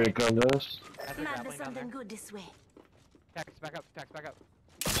you think her they're grappling. gonna come to us? Pass her Might be grappling down something there. good this way. Tax, back up, tax, back up.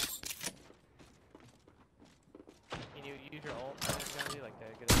 Can you use your ult? Jonesy, like to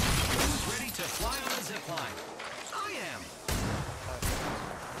get it? Who's ready to fly on a zip line? I am.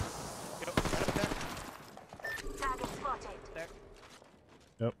 Go, right up there. Target spotted. There.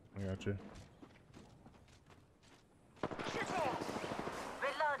 Yep, I got you. Shooting.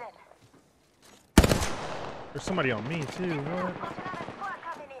 Reloaded. There's somebody on me too. What? Got another squad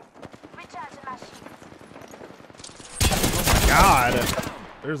coming in. Recharging my shields. God,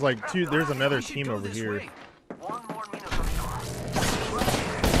 there's like two. There's another team over here. One more minute of the Hostile right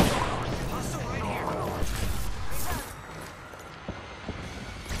here.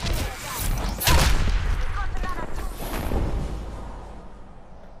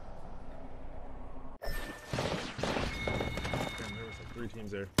 Damn, there was like 3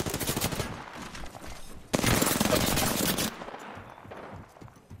 teams there.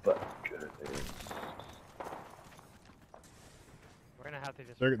 We're gonna have to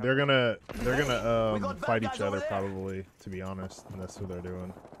just. They're gonna fight each other probably. To be honest, and that's what they're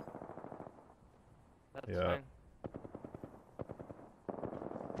doing. That's Yeah. fine.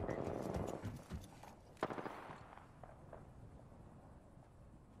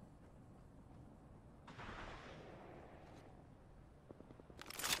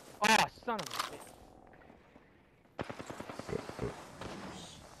 Oh, son of a bitch.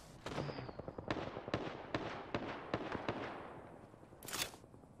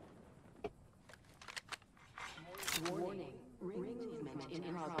 Warning. Ring movement in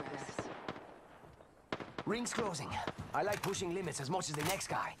progress. Ring's closing. I like pushing limits as much as the next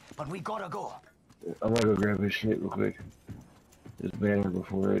guy, but we gotta go. I'm gonna go grab his shit real quick. His banner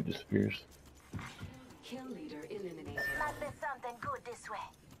before it disappears. Kill leader eliminated. Might be something good this way.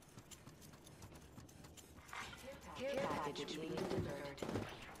 Care package being delivered.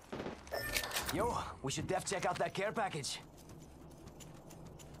 Yo, we should def check out that care package.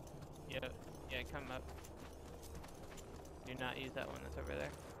 Yeah, come up. Do not use that one that's over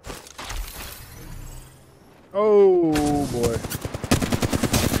there. Oh boy.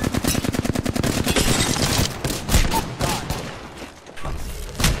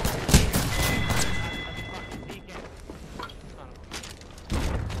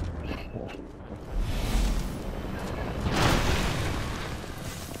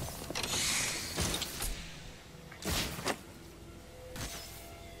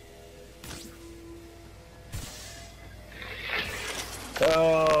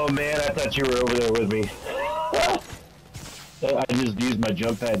 Oh man, I thought you were over there with me. I just used my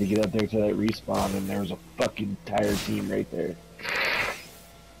jump pad to get up there to that respawn, and there was a fucking entire team right there.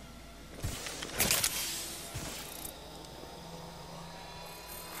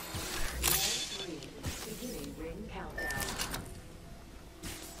 Beginning ring countdown.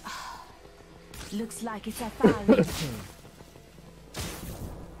 Looks like it's a foul.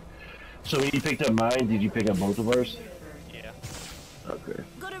 So when you picked up mine, did you pick up both of ours? Yeah. Okay.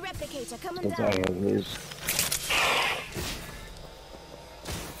 Got a replicator coming Since down. I have his.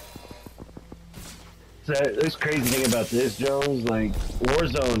 So this crazy thing about this, Jones, like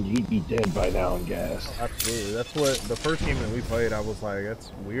Warzone, he'd be dead by now in gas. Oh, absolutely. That's what the first game that we played. I was like,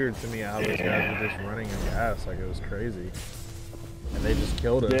 that's weird to me how those guys were just running in gas. Like it was crazy, and they just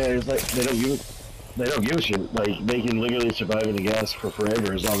killed us. Yeah, it's like they don't give a shit. Like they can literally survive in the gas for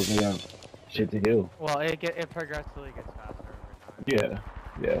forever as long as they have shit to do. Well, it progressively gets faster over time.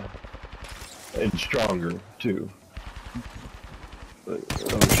 Yeah, and stronger too. But,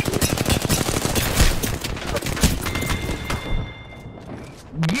 oh shit.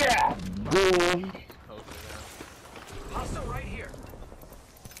 Yeah! Go! Hostile right here.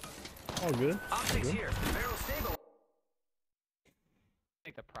 Oh, good. Optics here. Barrel stable. I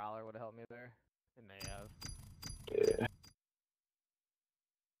think the Prowler would have helped me there. It may have. Yeah.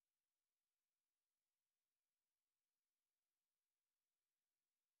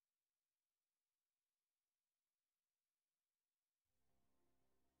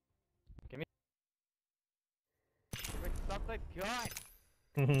 Give me something good.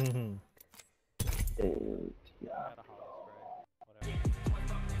 And, yeah. Got a hollow spray.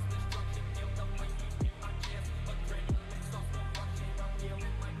 Whatever.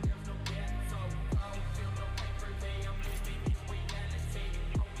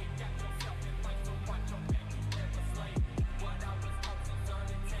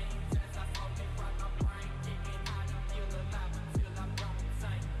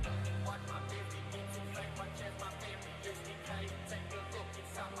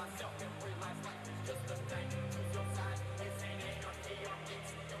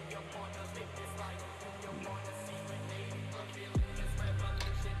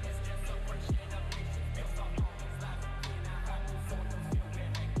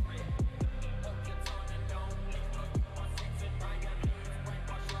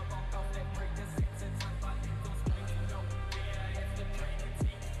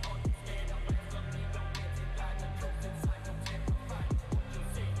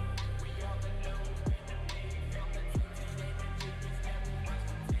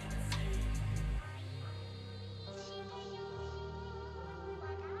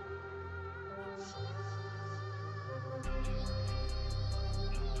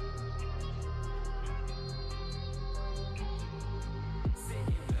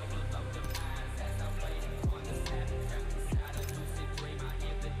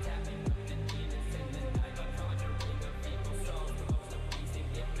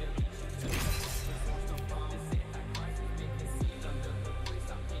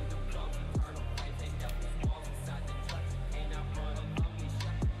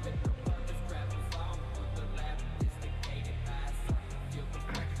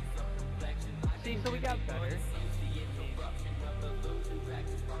 So we got better.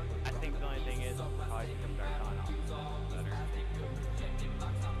 I think the only thing is probably just start on better.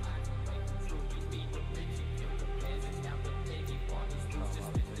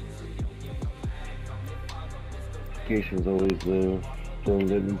 Communication's always the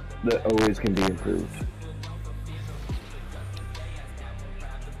thing that always can be improved.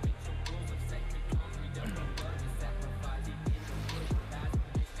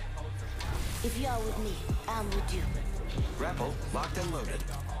 If you're with me, I'm with you. Grapple, locked and loaded.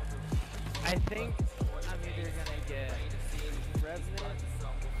 I think I'm either gonna get Revenant.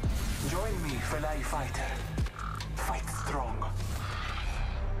 Join me, fellow fighter. Fight strong.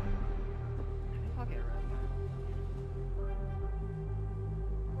 I'll get Revenant.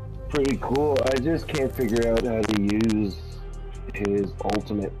 Pretty cool. I just can't figure out how to use his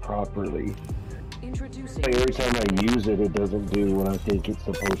ultimate properly. Introducing. Like every time I use it, it doesn't do what I think it's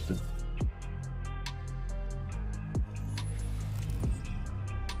supposed to.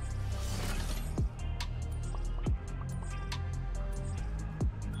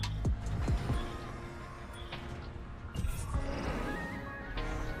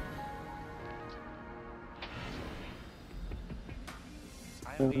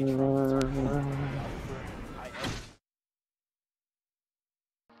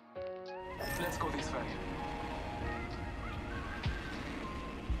 Let's go this way.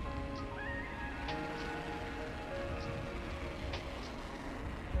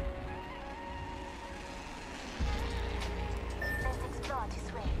 Let's explore this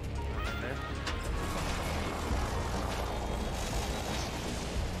way.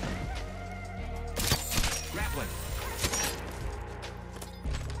 Grappling.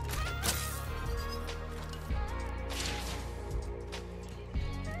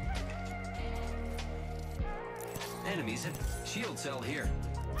 Enemies at shield cell here.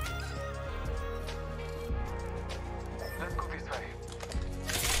 Let's go this way.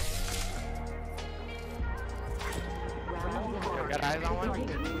 Got eyes on one? We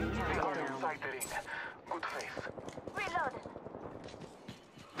are inside the ring. Good faith. Reload.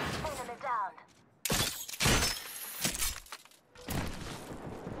 Enemy down.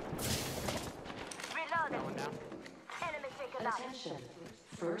 Reloaded. One down. Enemy taken out. Attention.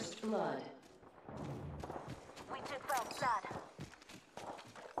 First blood. We took first blood.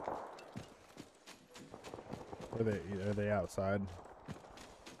 Are they outside?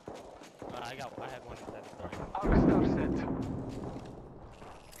 I had one inside the building. Harvester set.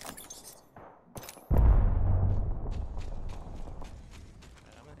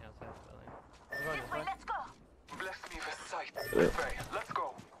 I'm on the outside of the building. We're going This this way, way. let's go. Bless me with sight. This way. Let's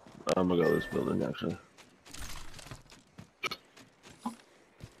go. I'm gonna go this building actually.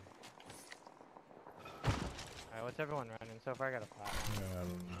 Alright, what's everyone running? So far I got a flat.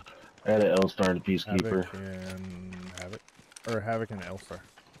 I had an L-Star and a Peacekeeper. Havoc and Havoc, or Havoc and Elsa.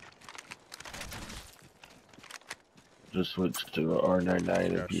 Just switched to a R99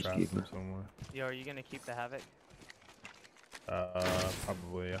 and a Got shot from Peacekeeper. somewhere. Yo, are you gonna keep the Havoc?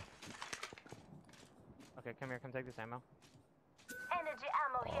 Probably, yeah. Okay, come here, come take this ammo. Energy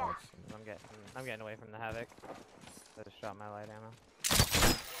ammo here. I'm getting away from the Havoc. I just shot my light ammo.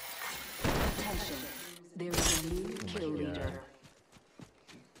 Attention. There is a new kill leader.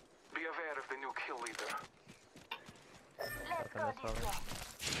 Be aware of the new kill leader. Let's go this way.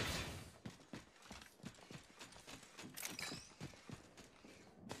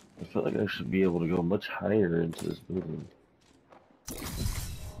 I feel like I should be able to go much higher into this building.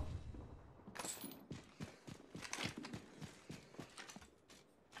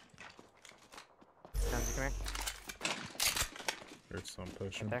 Jonesy, come here. There's some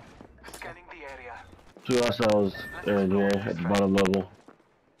pushing. Right Scanning the area. 2 hostiles are in here at the bottom level.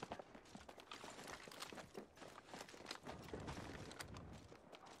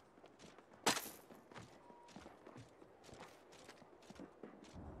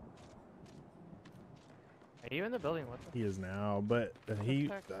 Are you in the building with them? He is now, but he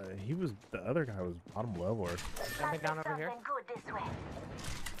was, the other guy was bottom level. Jumping down over here. Something good this way.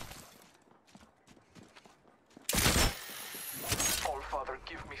 All Father,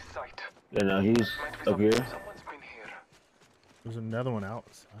 give me sight. Yeah, no, he's up here. Someone's been here. There's another one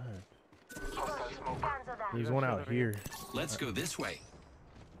outside. Hostile smoke. There's one out here. Let's go this way.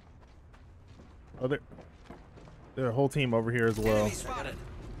 Oh, there's a whole team over here as well. Enemy spotted.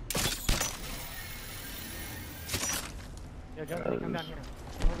 Yo, Jonesy, come down here.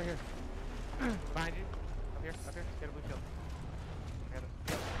 Come over here. Behind you. Up here, up here. Get a blue shield. I got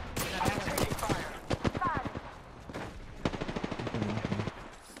him. Taking fire.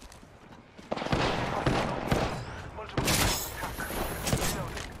 Multiple attack.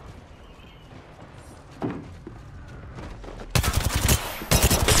 Reloading.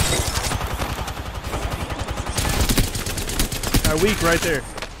 Weak right there.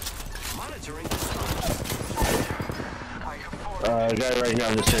 Monitoring. Guy right here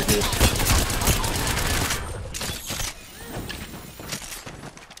on the staircase.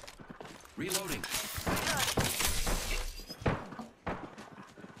 Reloading.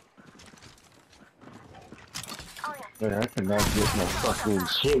 Man, I cannot get my fucking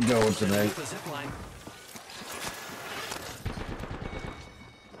shit going tonight. The zip line.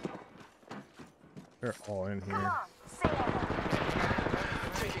 They're all in here.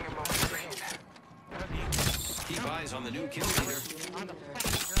 Taking a moment to breathe. Keep eyes on the new kill leader.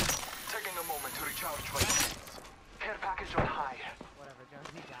 Taking a moment to recharge my shields. Care package on high. Whatever,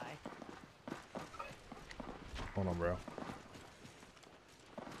 Jonesy, die. Hold on, bro.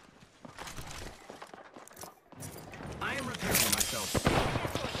 I am repairing myself.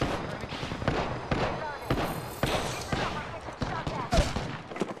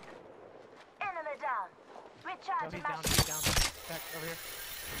 Enemy down. Recharge Jonesy's my down, he's down. Back over here.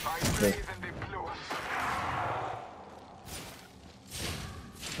 I breathe in the blues.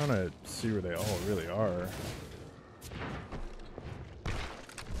 Trying to see where they all really are.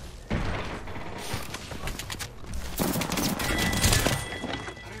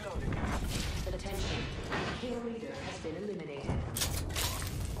 Attention. Kill leader has been eliminated.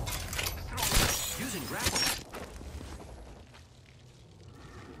 Using grapple.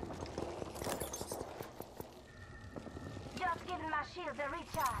 Just giving my shields a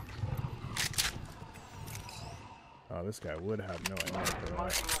recharge. Oh, this guy would have no ammo for that.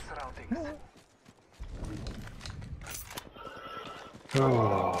 Marking our surroundings.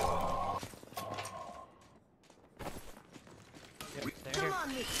 Oh. Yep, they're Come here. on,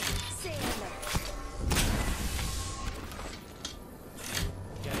 Mitchell. Say hello.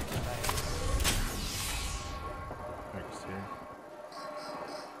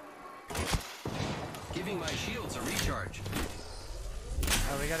 Giving my shields a recharge.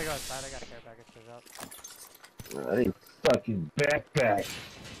 Oh, we gotta go outside. I got a care package to up. I need fucking backpack.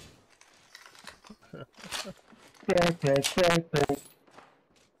 Backpack.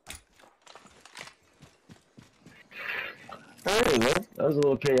 Alright, well, that was a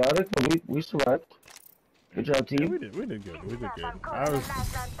little chaotic, but we survived. Good job, team. Yeah, we did good. We did good. I was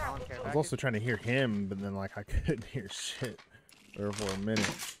also trying to hear him, but then like I couldn't hear shit there for a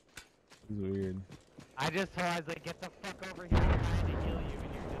minute. It was weird. I just told I was like, get the fuck over here, I'm trying to heal you,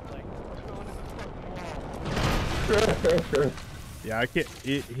 and you're just like, I'm going in the fucking wall. Yeah, I can't.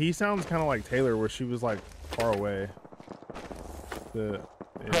 He sounds kind of like Taylor, where she was like far away. It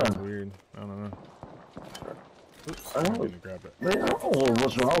was weird. I don't know. Oops, I I'm don't, gonna grab it. man, I don't know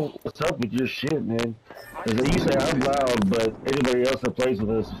what's wrong. What's up with your shit, man? Because you say I'm loud, but anybody else that plays with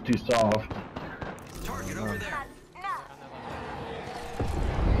us is too soft. Target over there.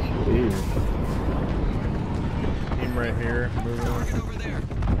 Weird. Team right here,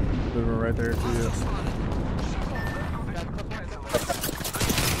 moving right there to you.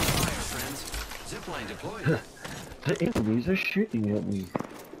 Zipline deployed. The enemies are shooting at me.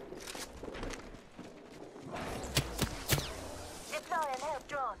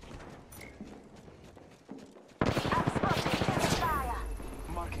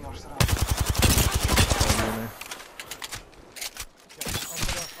 Marking our surroundings.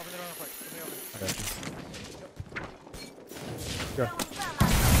 I got you. Go.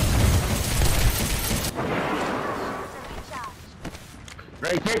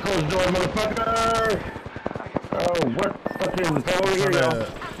 Right, can't close the door, motherfucker! Oh, what fucking come over here, y'all?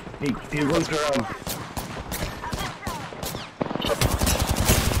 He runs around.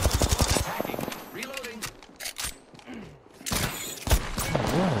 Reloading.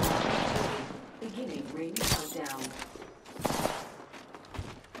 Beginning ring countdown.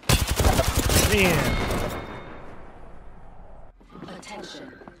 Man,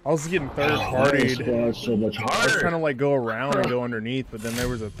 Attention. I was getting third-partied. So much harder. I was trying to like go around and go underneath, but then there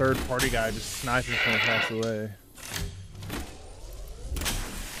was a third-party guy just sniping from across the way.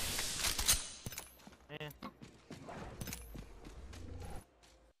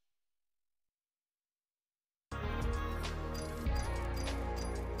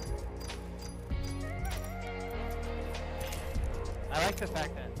 I like the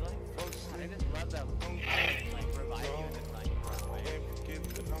fact that, like, I just love that like revive you and then like run away.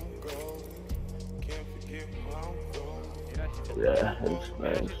 Yeah, it's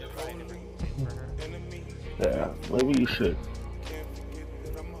nice. Yeah, maybe you should.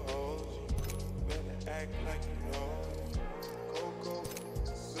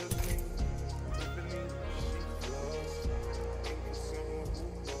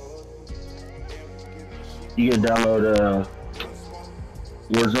 You can download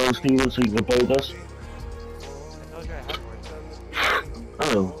Warzone Steven so you can play with us.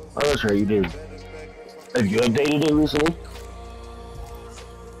 Oh, that's right, you did. Have you updated it recently?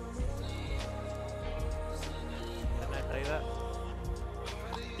 Can I tell you that?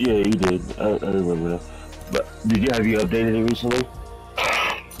 Yeah, you did. I remember that. But have you updated it recently?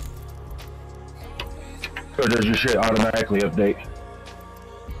 Or does your shit automatically update?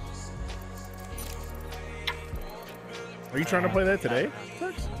 Are you trying to play that today,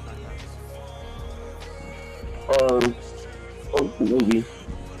 Tex? Maybe.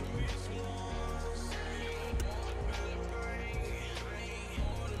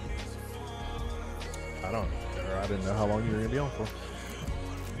 I didn't know how long you were gonna be on for.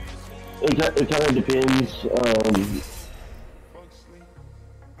 It kind of depends. I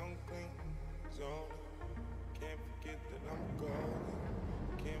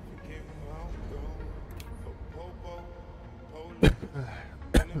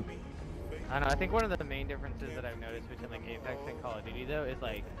don't know, I think one of the main differences that I've noticed between like Apex and Call of Duty though is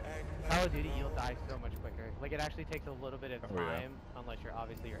like Call of Duty you'll die so much quicker. Like it actually takes a little bit of time, unless you're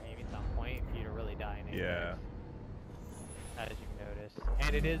aiming's on point, for you to really die in Apex. Yeah. As you've noticed.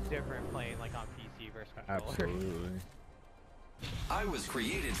 And it is different playing like on PC versus controller. Absolutely. I was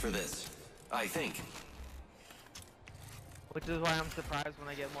created for this, I think. Which is why I'm surprised when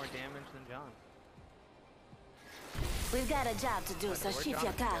I get more damage than John. We've got a job to do, so shift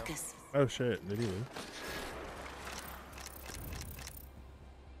your carcass. Oh shit, did he leave?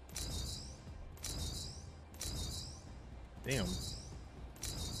 Damn.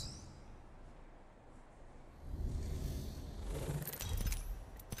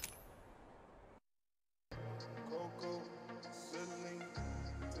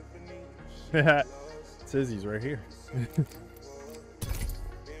 Sizzy's right here.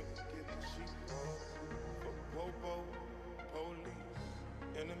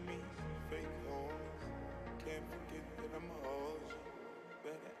 can't forget that I'm a hoe.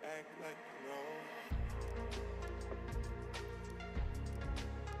 Better act like you know.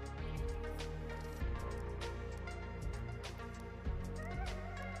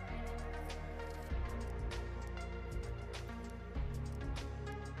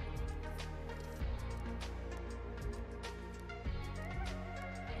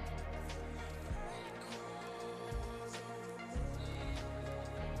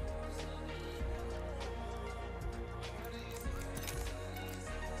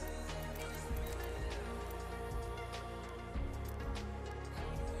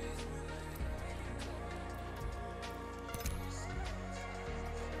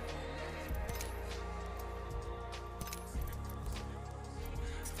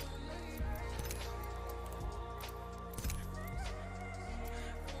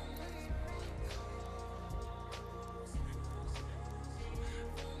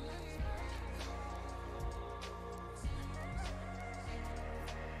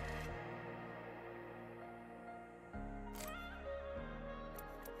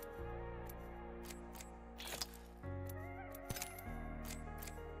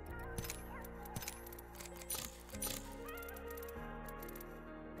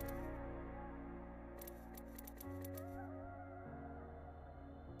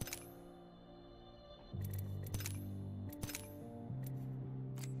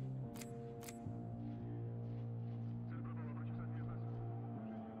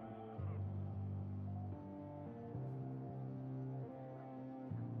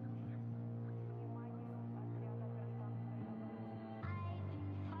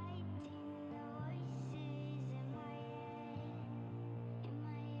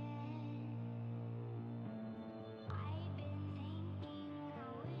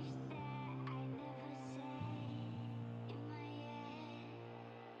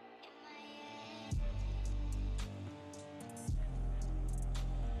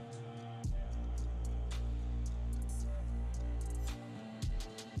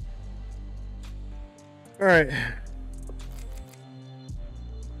 All right.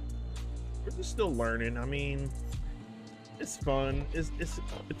 We're just still learning. I mean, it's fun. It's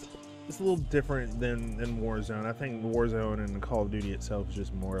a little different than Warzone. I think Warzone and Call of Duty itself is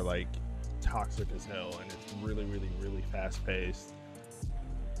just more like toxic as hell, and it's really, really, really fast paced.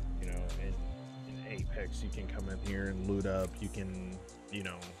 You know, in Apex, you can come in here and loot up. You can, you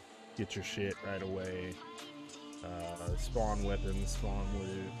know, get your shit right away. Spawn weapons, spawn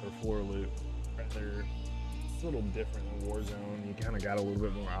loot, or floor loot. Rather, it's a little different than Warzone. You kind of got a little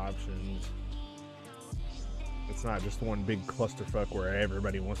bit more options. It's not just one big clusterfuck where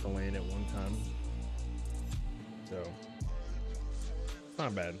everybody wants to land at one time. So, it's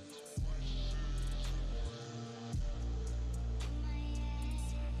not bad.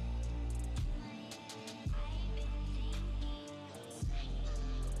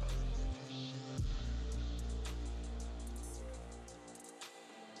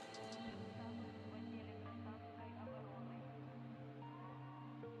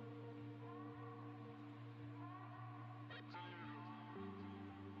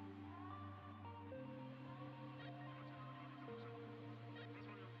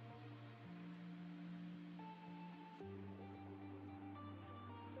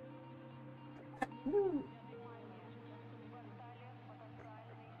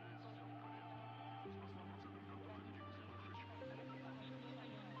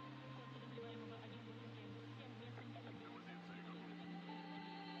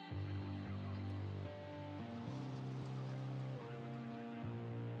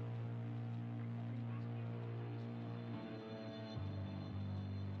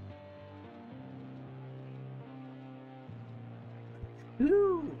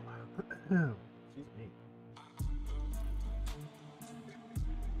 Ooh. Excuse me.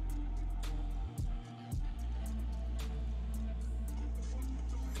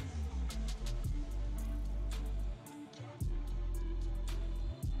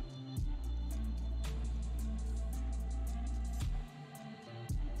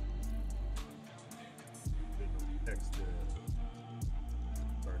 Next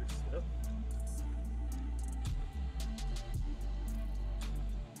started stuff.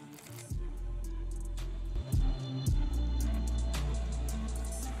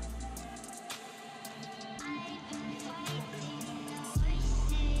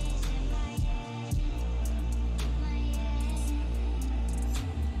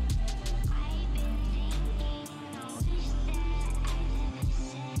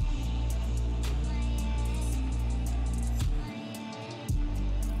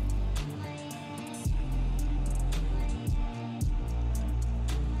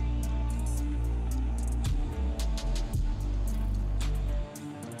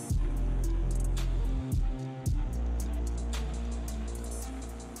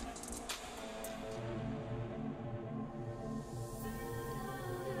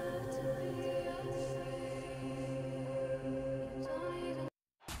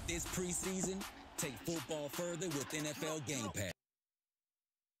 preseason? Take football further with NFL Game Pass.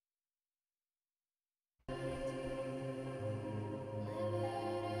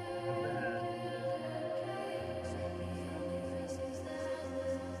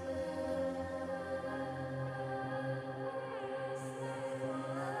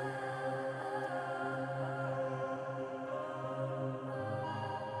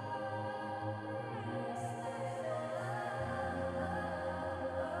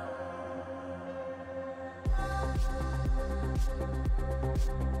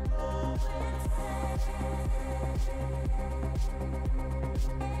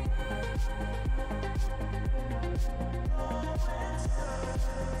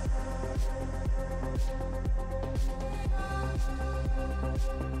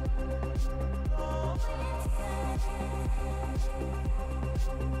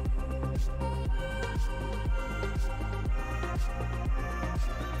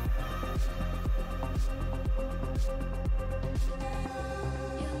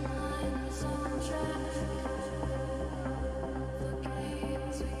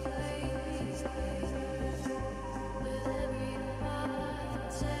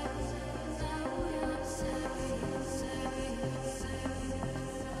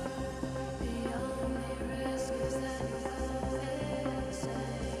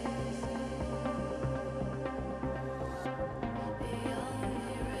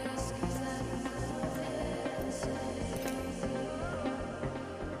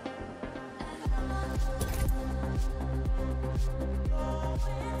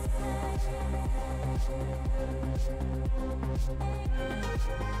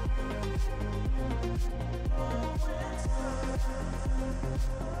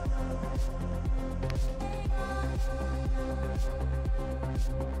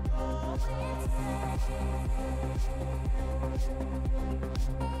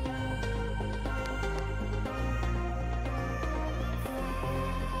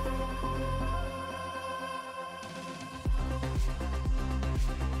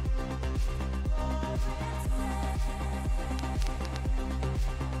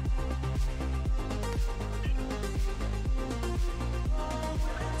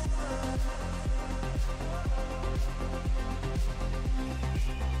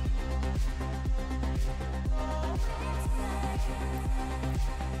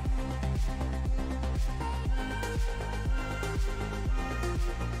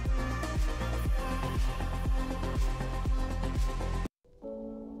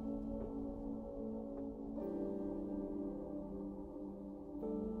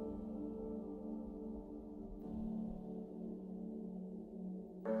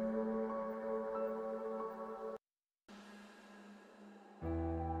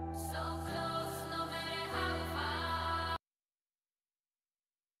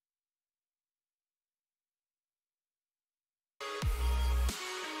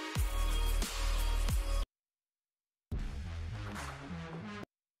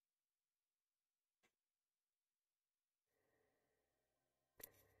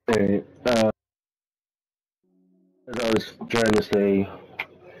 Hey, as I was trying to say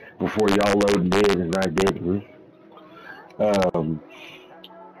before y'all loaded in and I didn't,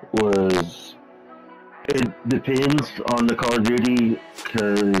 was it depends on the Call of Duty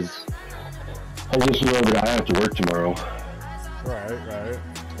because I just know that I have to work tomorrow. Right.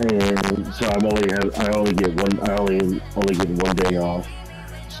 And so I only get one day off.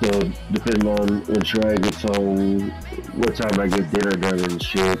 So depending on when Shrai gets home, what time I get dinner done and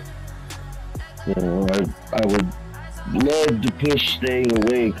shit, you know, I would love to push staying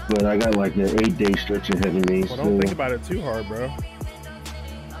awake, but I got like an 8-day stretch ahead of me. Well, don't think about it too hard, bro.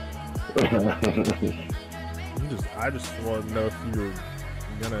 I just want to know if you're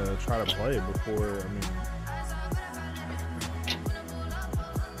gonna try to play before. I mean.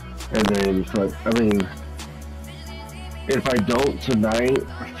 And then, if I don't tonight,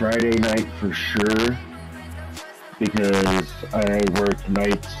 Friday night for sure, because I work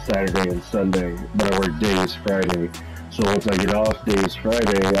nights Saturday and Sunday, but I work days Friday. So once I get off days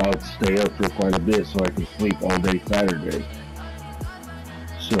Friday, I'll stay up for quite a bit so I can sleep all day Saturday.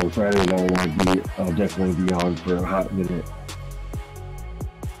 So Friday night I'll definitely be on for a hot minute.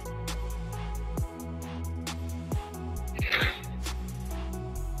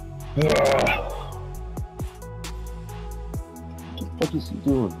 What the fuck is he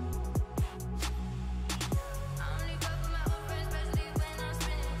doing?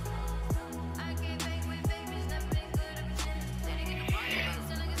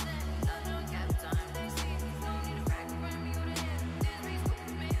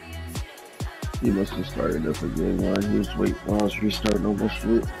 He must have started up again while I was restarting all my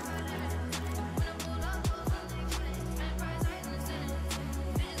shit.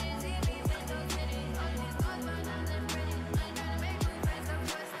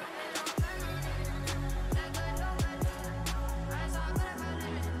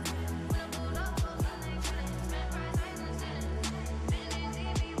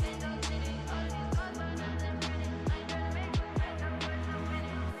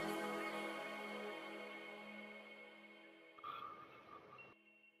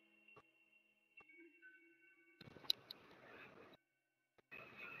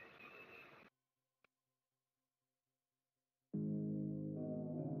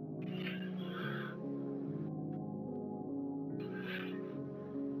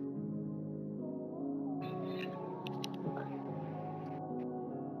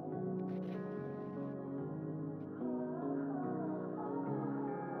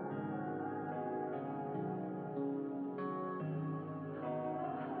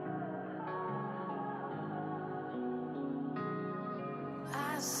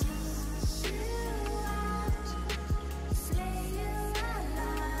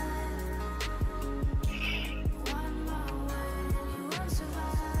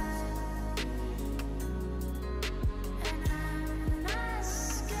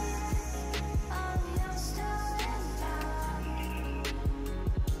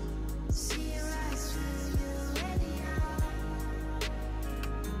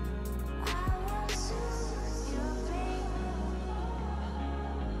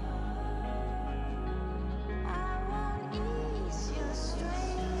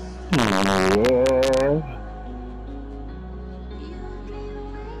 Yeah.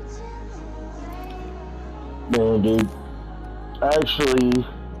 Man, dude. Actually,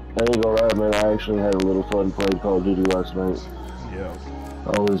 I ain't gonna lie, man. I actually had a little fun playing Call of Duty last night. Yeah.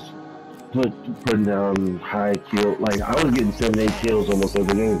 I was putting down high kill. Like, I was getting 7, 8 kills almost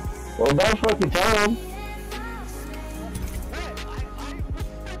every game. Well, about fucking time.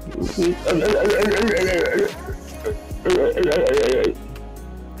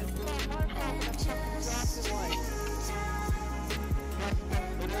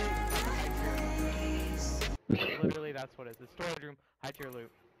 Literally, that's what it is. The storage room, hide your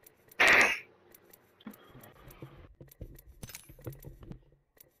loot.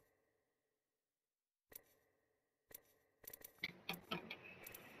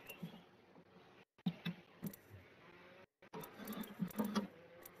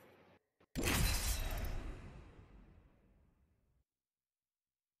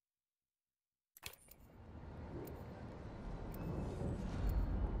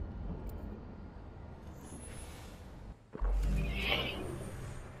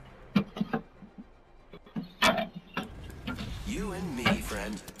 You and me,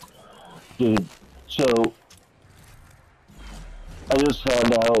 friend. Dude, so I just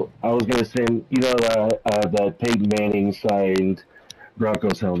found out I was gonna send that Peyton Manning signed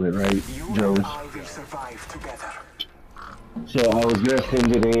Broncos helmet, right, Jones? I will survive together. So I was gonna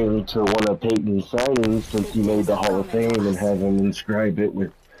send it in to one of Peyton's signings since he made the Hall of Fame and have him inscribe it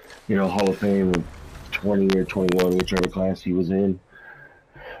with, Hall of Fame of 20 or 21, whichever class he was in.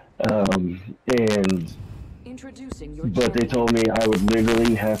 But they told me I would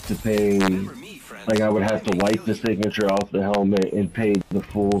literally have to pay, like I would have to wipe the signature off the helmet and pay the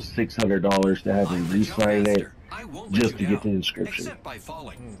full $600 to have him re-sign it just to get the inscription.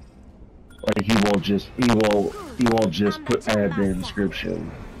 Like he won't just add the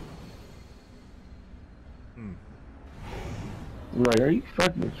inscription. I'm like, are you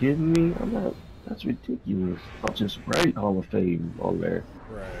fucking kidding me? I'm not. That's ridiculous. I'll just write Hall of Fame on there.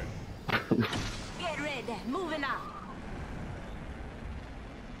 Right. Get ready, moving on.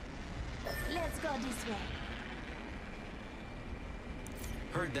 Let's go this way.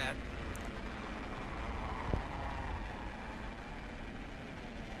 Heard that.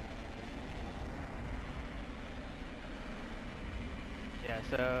 Yeah,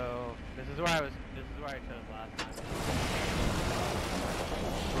 so this is where I chose last time.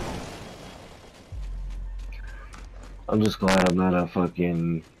 I'm just glad I'm not a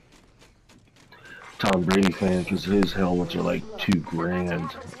fucking Tom Brady fan because his helmets are like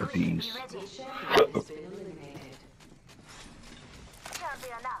 $2,000 a piece.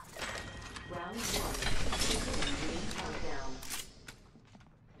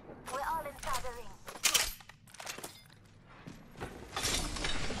 We're all inside the ring.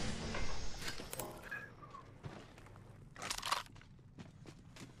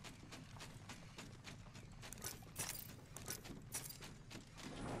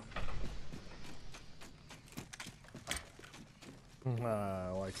 I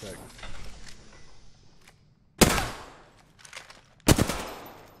like that.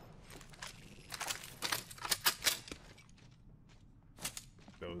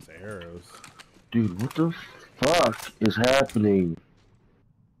 Those arrows. Dude, what the fuck is happening?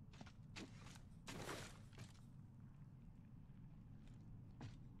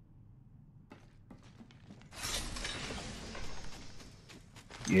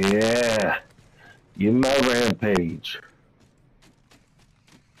 Yeah. Give me my rampage.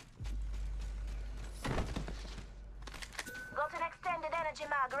 Got an extended energy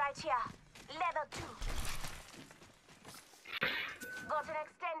mag right here. Level 2. Got an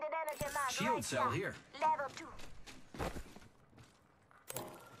extended energy mag Shield right cell here. Level 2.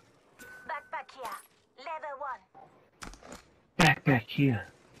 Backpack here. Level 1. Backpack here.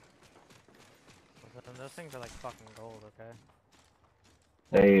 Listen, those things are like fucking gold, okay?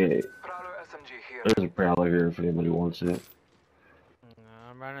 Hey, Prowler SMG here. there's a Prowler here if anybody wants it. No,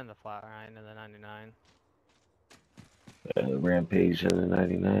 I'm running the flatline and the 99. Rampage and the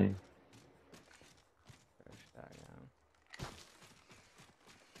 99.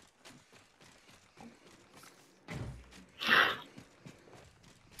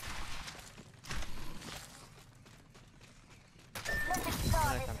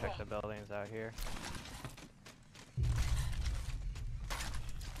 I'm gonna come check the buildings out here.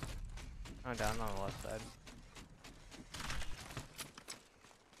 Oh, down on the left side.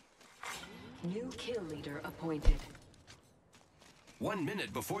 New kill leader appointed. 1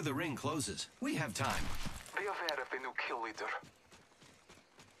 minute before the ring closes. We have time. Be aware of the new kill leader.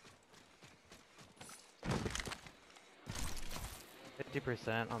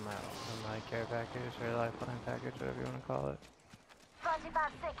 50% on my care package or lifeline package, whatever you want to call it.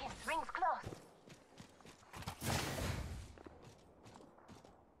 45 seconds. Rings close.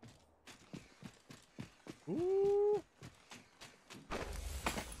 Ooh.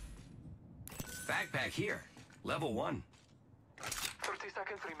 Backpack here. Level 1. 30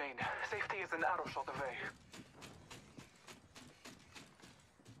 seconds remain. Safety is an arrow shot away.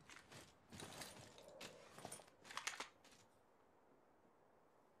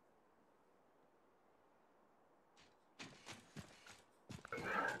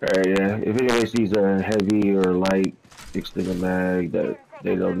 Alright, yeah. If anybody sees a heavy or light extended mag that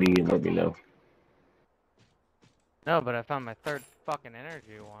they don't need, let me know. No, but I found my third fucking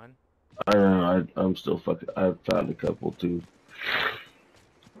energy one. I don't know, I'm still fucking. I found a couple too.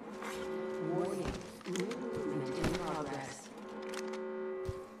 Warning. Movement in progress.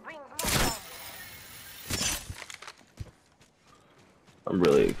 I'm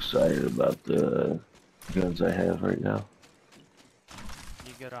really excited about the guns I have right now.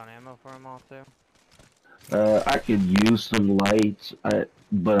 You good on ammo for them all too? I could use some lights,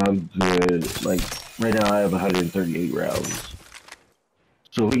 but I'm good. Like, right now I have 138 rounds.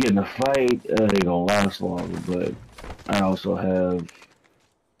 So if we get in a fight, it ain't gonna last long, but I also have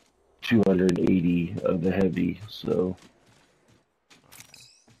 280 of the heavy, so...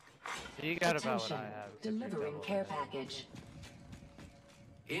 You got about what I have. Delivering care package.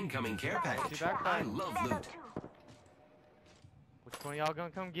 Incoming care package. I love loot. Which one of y'all gonna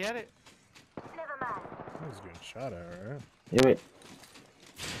come get it? I was getting shot at, right? Damn it.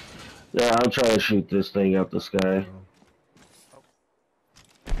 Yeah, I'm trying to shoot this thing out the sky.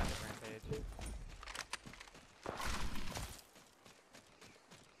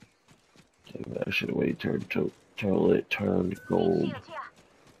 I should have waited till it turned gold.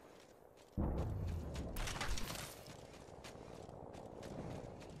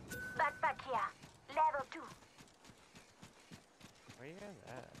 Backpack here. Level 2. Where you guys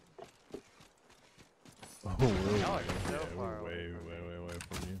at? Oh, way, Y'all are so far way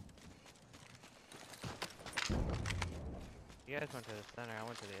from you. You guys went to the center, I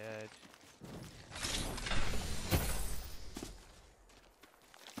went to the edge.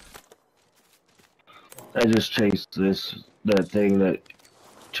 I just chased that thing that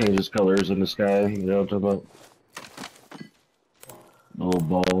changes colors in the sky, you know what I'm talking about? The little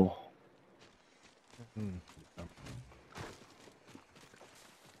ball.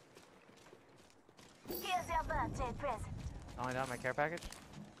 Here's your birthday present. Only down my care package?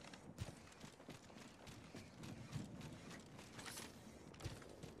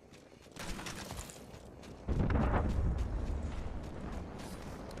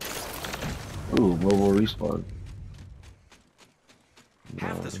 Ooh, mobile respawn.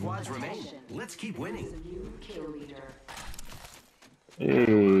 Half the squads remain. Let's keep winning.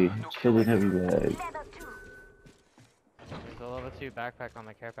 Hey, killing heavy mag. There's a level 2 backpack on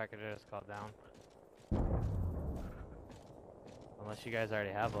the care package I just called down. Unless you guys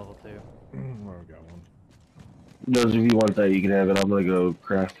already have level 2. I've got one. Those of you want that, you can have it. I'm gonna go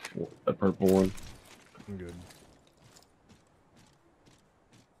craft a purple one. I'm good.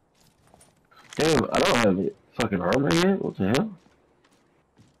 Damn, I don't have it. Fucking armor yet? What the hell?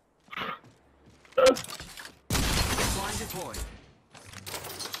 Line deployed.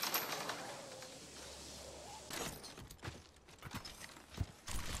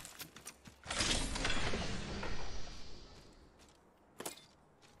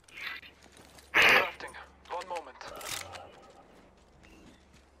 Crafting. One moment.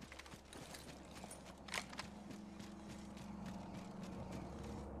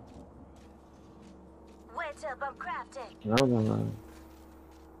 Wait up, I'm crafting. No.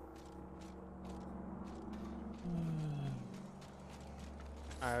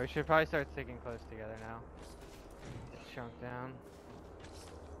 Alright, we should probably start sticking close together now. Get shrunk down.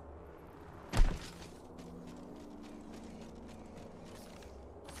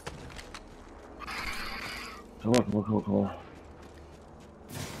 Come on.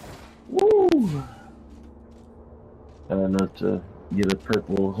 Woo! Not to get a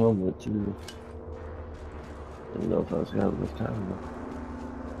purple helmet too. I don't know if I was gonna have enough time though.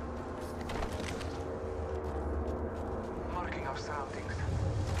 Marking our surroundings.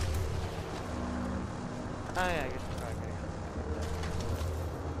 Oh yeah, I guess we're probably getting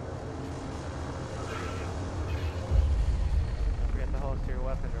Don't forget to holster your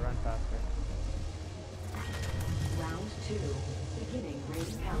weapon to run faster. Round 2. Beginning ring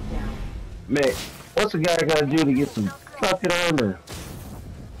countdown. Man, what's a guy gotta do to get some fucking armor?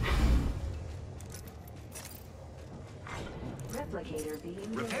 Replicator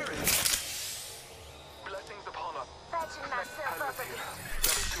being Repair it. Blessings upon us. Patching myself up a bit.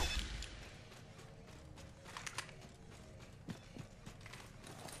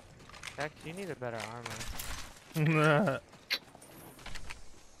 Dex, you need a better armor.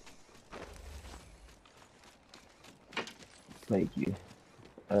 Thank you.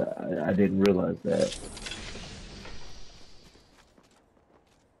 I didn't realize that.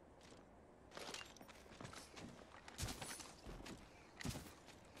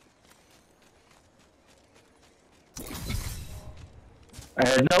 I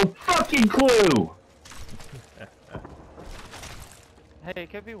had no fucking clue! Hey,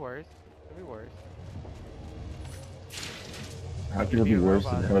 it could be worse. Could be worse. How can it be worse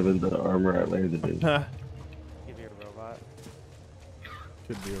than having the armor I landed in? Give you a robot.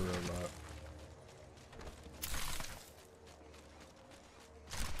 Could be a robot.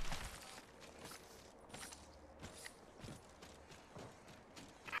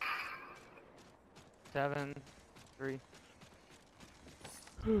 Seven, 3,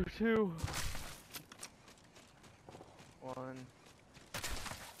 2, 1.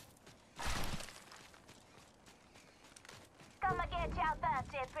 Come and get your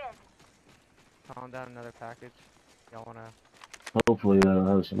birthday present. Calling down another package. Y'all wanna? Hopefully that'll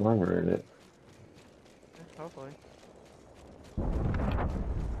have some armor in it. Yeah, hopefully.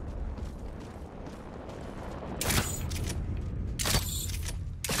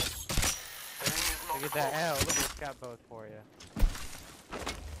 Look at that L. Look, it's got both for you.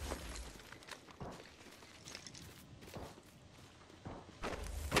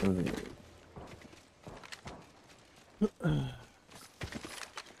 The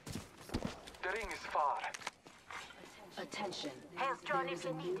ring is far. Attention. Hands drawn There is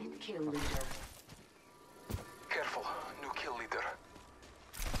if a you need new it. kill leader. Careful, new kill leader.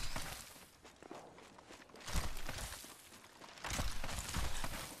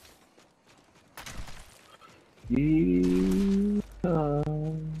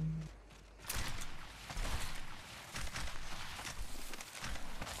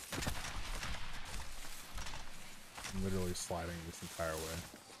 I'm literally sliding this entire way.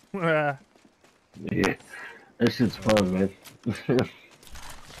 Yeah, that shit's fun, man. 10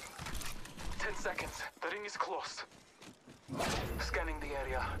 seconds. The ring is close. Scanning the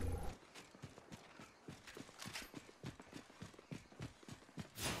area.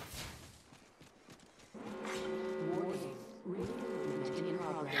 Warning. Ring movement in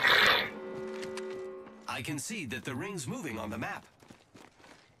progress. I can see that the ring's moving on the map.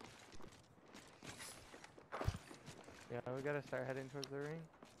 Yeah, we gotta start heading towards the ring.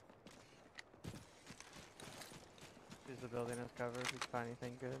 Use the building as cover if you find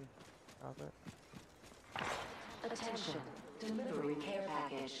anything good. Drop it. Attention. Delivery care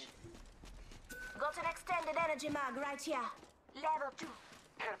package. Got an extended energy mag right here. Level 2.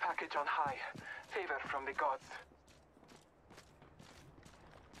 Care package on high. Favor from the gods.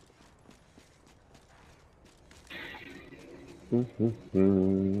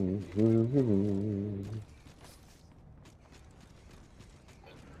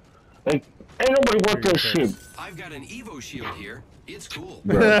 Like, ain't nobody want that shit. I've got an Evo shield here. It's cool.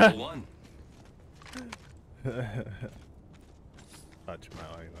 Bro. Level 1. Touch my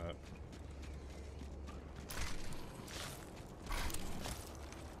like that.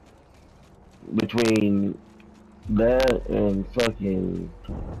 Between that and fucking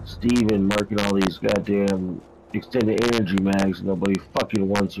Steven marking all these goddamn extended energy mags nobody fucking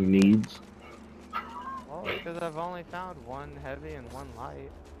wants or needs. Well, because I've only found one heavy and one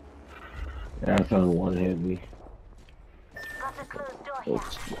light. Yeah, I found one heavy. Got a closed door here.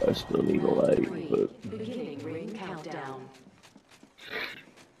 I still need a light, but Beginning ring countdown.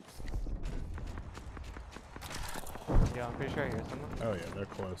 Yeah, I'm pretty sure I hear someone. Oh yeah, they're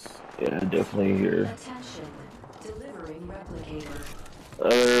close. yeah, definitely here. Attention. Delivering replicator.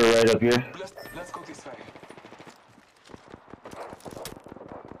 Right up here. Let's go this way.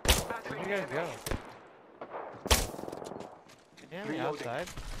 Where'd you guys go? Yeah, on the outside.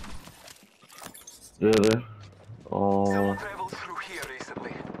 Yeah, there. Oh. Someone traveled through here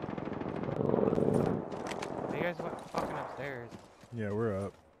recently. You guys went fucking upstairs. Yeah, we're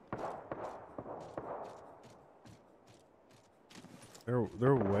up.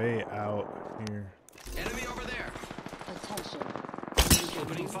 They're way out here. Enemy over there. Attention.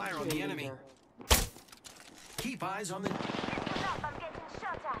 Opening fire on the enemy. Keep eyes on the... Listen up, I'm getting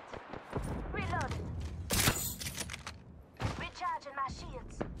shot at. Reload. Recharging my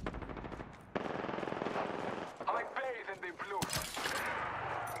shields. I'm like bathed in the blue.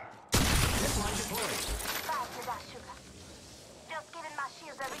 Zipline deployed. Fire to that sugar. Just giving my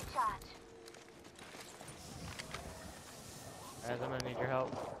shields a recharge. Guys, I'm gonna need your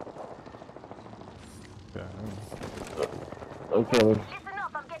help. Okay. Listen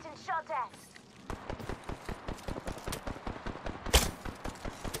up, I'm getting shot at.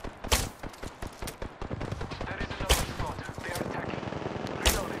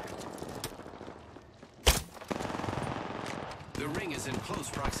 is in close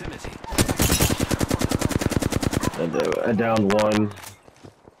proximity. I downed one.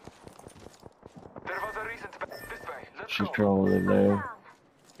 There was a reason to this way. Let's She's go. trolling in there.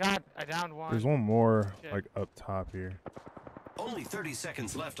 God, I downed one. There's one more, Shit. like, up top here. Only 30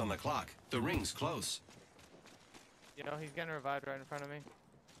 seconds left on the clock. The ring's close. You know, he's getting revived right in front of me.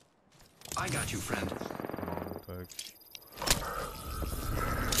 I got you, friend.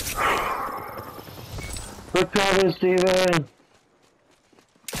 Good cover, Steven.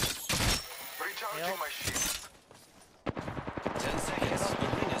 Recharging my shield. 10 seconds. The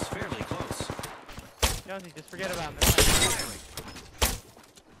ring is fairly close. Jonesy, just forget about him.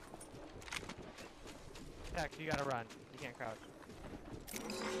 Jack, you gotta run. You can't crouch.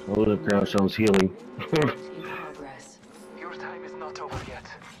 Oh, the crouch, I was healing. Your time is not over yet.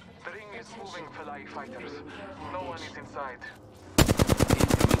 The ring is moving for live fighters. No one is inside.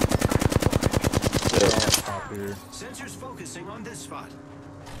 Top here. Sensors focusing on this spot.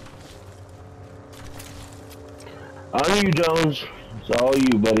 On you, Jones. It's all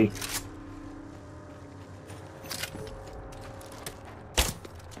you, buddy.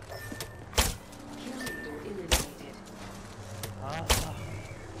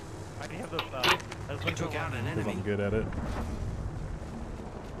 Why do you have those You took out an Because enemy. I'm good at it.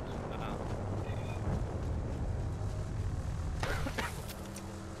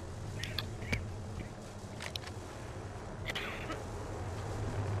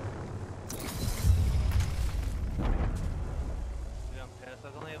 I'm pissed. I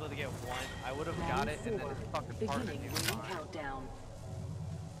was only able to get one. I would have got it, and then this fucking partner knew Countdown.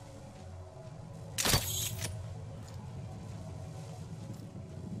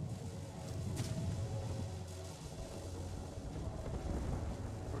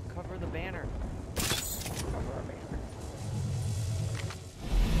 Recover the banner. Recover our banner.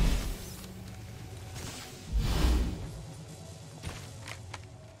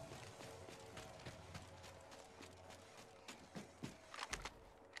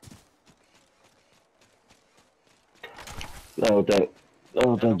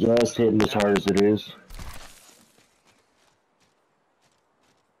 Oh, that gas hitting as hard as it is.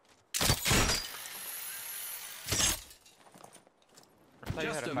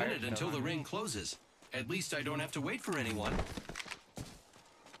 Just a minute until the ring closes. At least I don't have to wait for anyone.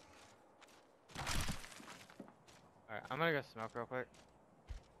 Alright, I'm gonna go smoke real quick.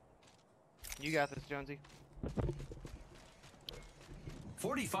 You got this, Jonesy.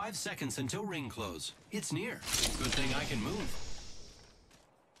 45 seconds until ring close. It's near. Good thing I can move.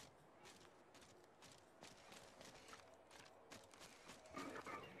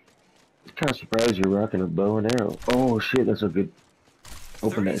 I'm kind of surprised you're rocking a bow and arrow. Oh shit, that's a good.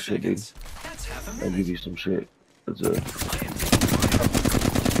 Open that shit, dude. That's half a I'll minute. give you some shit. That's a.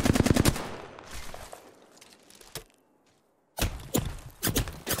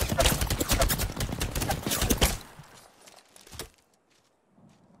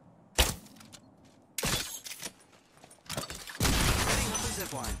 Setting up a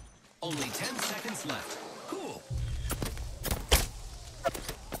zip line. Only 10 seconds left. Cool.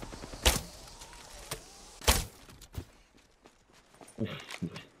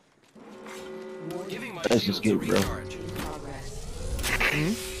 Giving my Nice shields a escape, bro. recharge.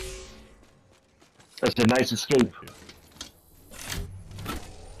 That's a nice escape.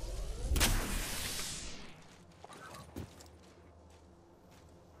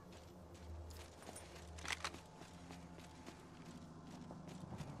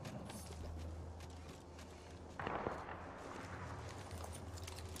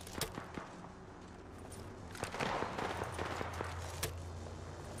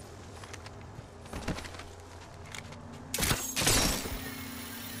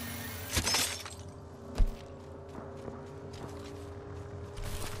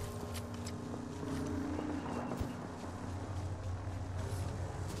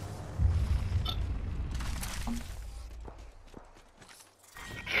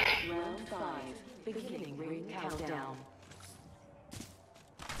 Round 5. Beginning ring countdown.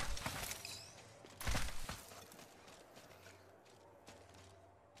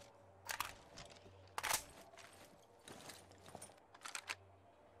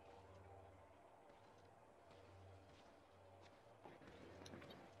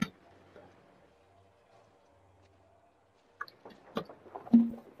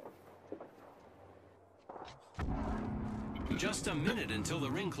 Just a minute until the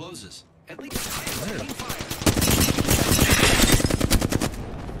ring closes. At least I am taking fire.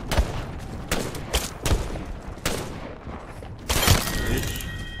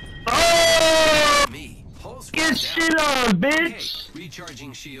 Oh! Me. Whole squad Get down. shit on, bitch! Okay,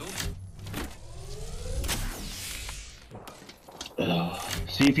 recharging shield. Oh,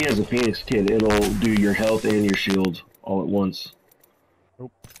 See if he has a Phoenix kit. It'll do your health and your shield all at once.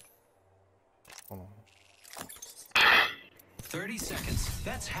 Nope. Hold on. 30 seconds.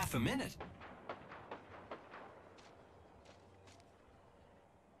 That's half a minute.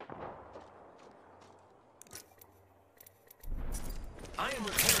 I am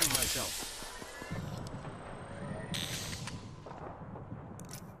repairing myself.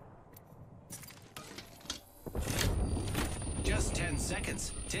 Just 10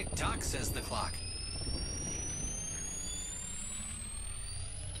 seconds. Tick-tock, says the clock.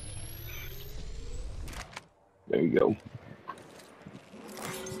 There you go.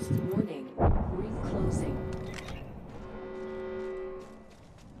 Warning. Ring closing.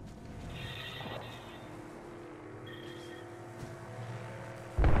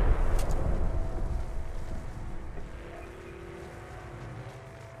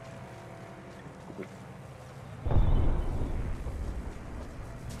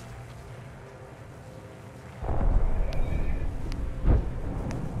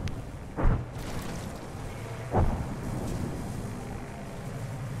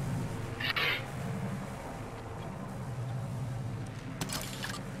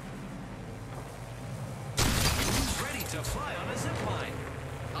 To fly on a zip line.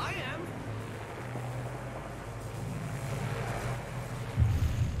 I am.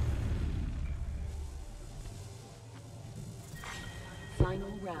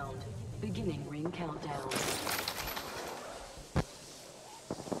 Final round. Beginning ring countdown.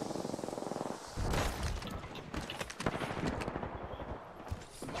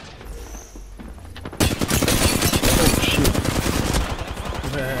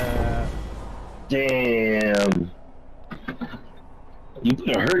 Damn. You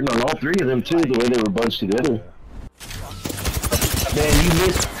put a hurting on all three of them too, the way they were bunched together. Man, you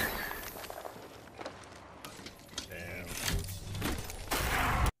missed. Damn.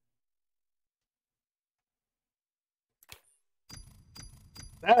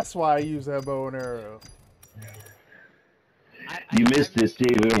 That's why I use that bow and arrow. You missed this,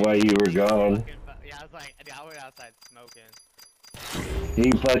 Steven, while you were gone. Yeah, I was like, I went outside smoking. He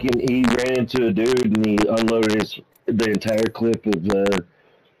ran into a dude and he unloaded the entire clip of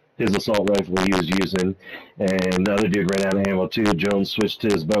his assault rifle he was using, and the other dude ran out of ammo too. Jones switched to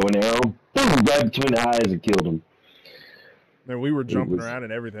his bow and arrow, boom, right between the eyes and killed him. Man, we were jumping around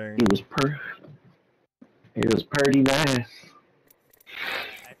and everything. It was pretty nice.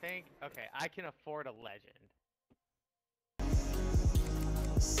 I think, okay, I can afford a legend.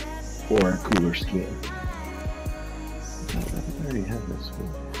 Or a cooler skin. I already have this skin.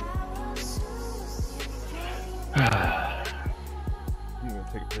 You gonna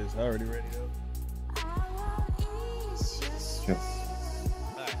take a piss? I already ready to go. Yep.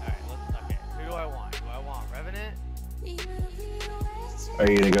 Alright, okay. Who do I want? Do I want Revenant? Are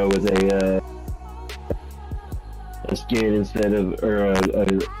you gonna go with a skin instead of, or a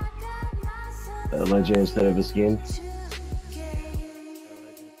legend instead of a skin?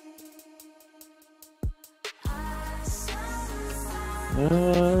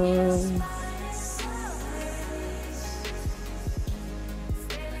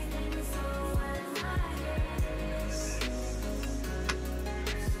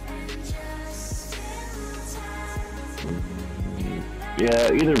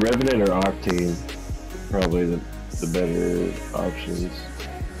 Yeah, either Revenant or Octane, probably the better options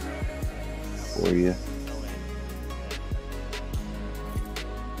for you.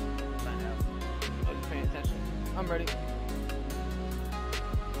 Just paying attention. I'm ready.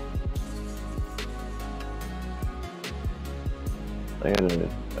 I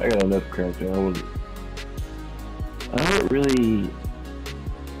got enough crackdown. I don't really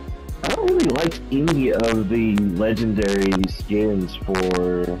like any of the legendary skins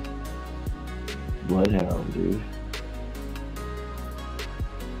for Bloodhound, dude.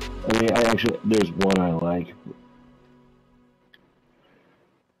 I mean, there's one I like,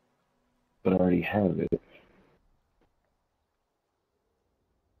 but I already have it.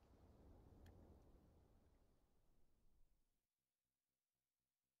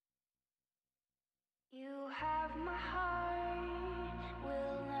 You have my heart,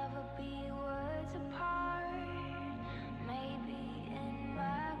 we'll never be words apart. Maybe in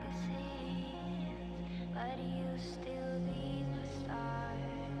magazines, but you still be my star,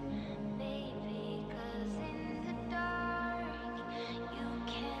 baby. 'Cause in the dark, you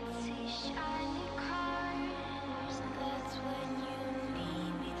can't see shiny cars. That's when you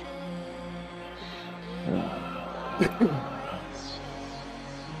need me there.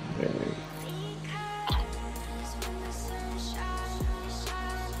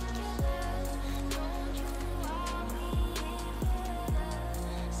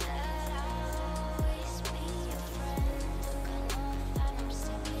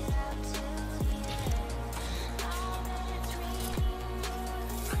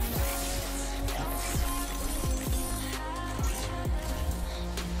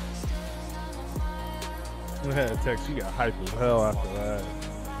 Tex, you got hype as hell after that.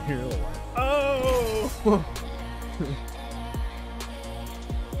 You're like, oh!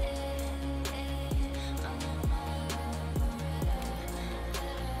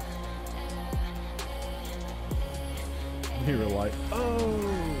 You were like,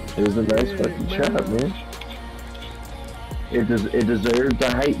 oh! It was a nice fucking shot, man. It deserved the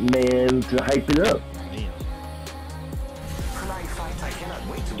hype man to hype it up. I cannot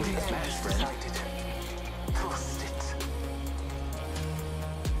wait to win this match, friend. Trust it.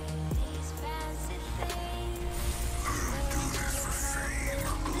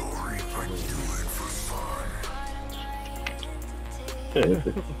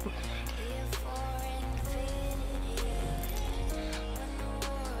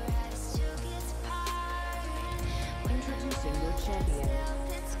 Introducing your champion.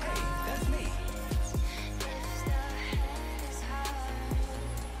 Hey, that's me.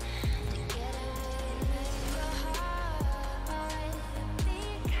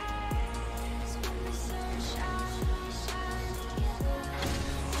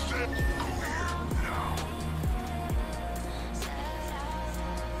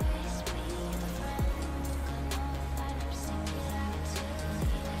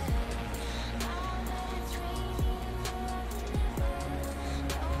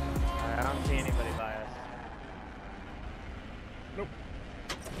 I don't see anybody by us. Nope.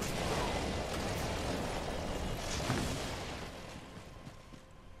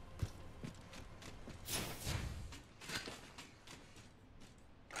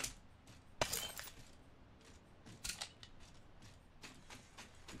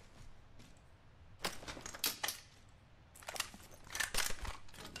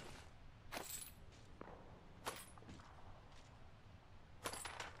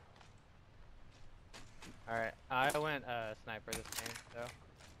 Alright, I went sniper this game, so.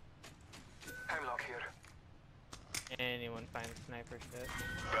 Hemlock here. Anyone find sniper shit?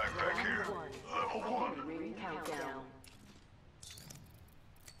 Backpack here. Level 1. Ring countdown.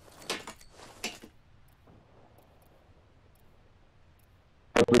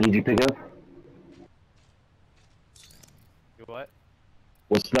 What did you pick up? You what?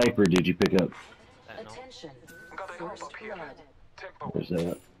 What sniper did you pick up? Attention. Got a help First up here. blood. Tempo. Where's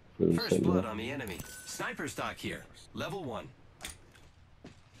that? For the First Sentinel? blood on the enemy. Sniper stock here. Level 1.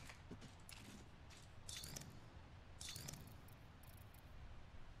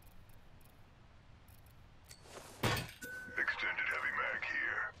 Extended heavy mag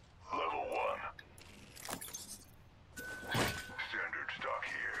here. Level 1. Standard stock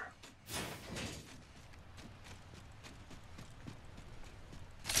here.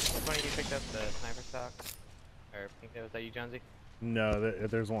 Which one of you picked up the sniper stock? Or was that you, Jonesy? No,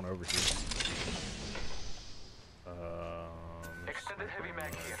 there's one over here. Extended heavy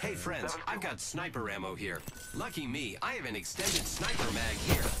mag here. Hey friends, I've got sniper ammo here. Lucky me, I have an extended sniper mag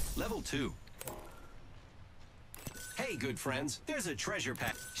here. Level 2. Hey good friends, there's a treasure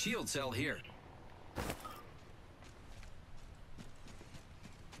pack. Shield cell here.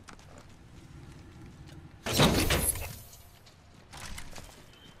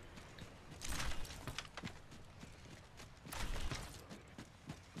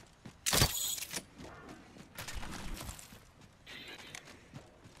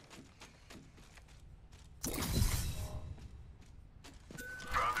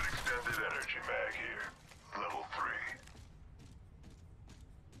 Found an extended energy mag here. Level 3.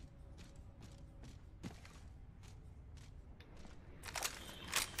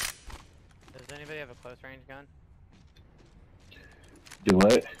 Does anybody have a close range gun? Do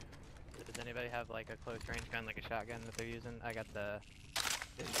what? Does anybody have like a close range gun, like a shotgun that they're using? I got the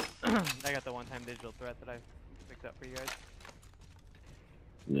I got the one-time digital threat that I picked up for you guys.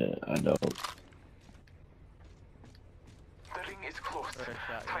 Yeah, I don't. The ring is close. Or a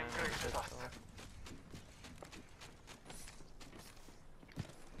shotgun. Time or a races us. pistol.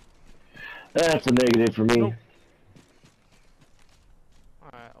 That's a negative for me. Nope.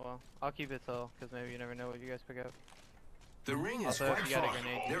 Alright, well, I'll keep it till, because maybe you never know what you guys pick up. The ring is Also, if quite you got a far.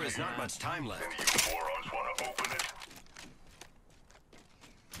 grenade, There you is can, not much time left. Any you morons want to open it?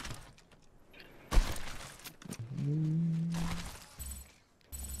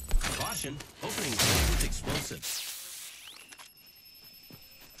 Caution, opening with explosives.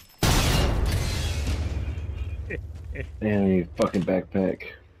 Damn, you fucking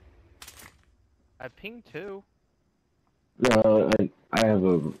backpack. I pinged 2. No, I have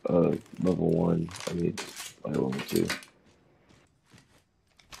a level 1. I need a level 2.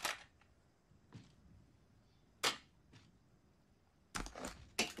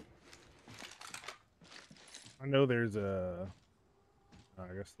 I know there's a.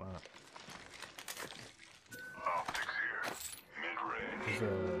 I guess not.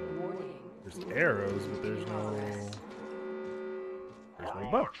 There's arrows, but there's no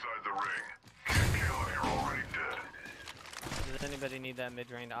bow. Does anybody need that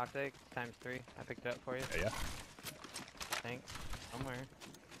mid-range optic ×3? I picked it up for you. Yeah. Thanks. Somewhere.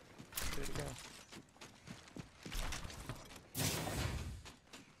 Where'd it go?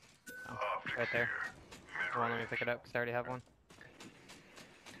 Oh, right there. Come on, let me pick it up because I already have one.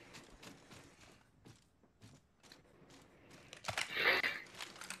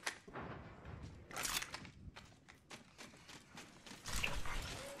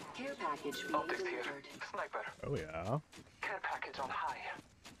 Care package being Optics here. delivered. Sniper. Oh yeah. Care package on high.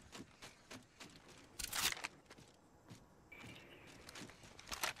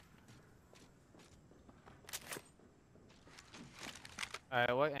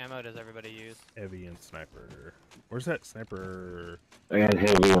 Alright, what ammo does everybody use? Heavy and sniper. Where's that sniper? I got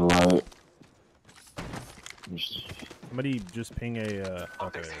heavy and light. Somebody just ping a.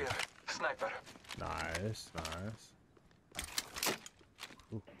 Optics Okay. here. Sniper. Nice, nice.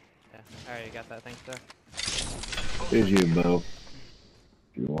 Ooh. Yeah, I already got that, thanks, sir. Here's your bow.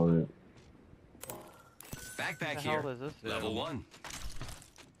 If you want it. Backpack What the here. hell does this do? Level 1.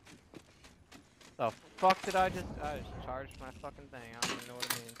 The fuck did I just charged my fucking thing. I don't even know what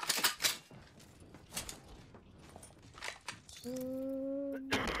it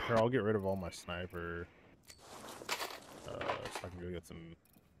means. Here, I'll get rid of all my sniper. So I can go get some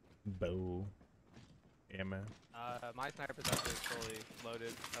bow ammo. My sniper's actually fully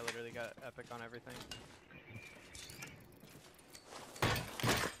loaded. I literally got epic on everything.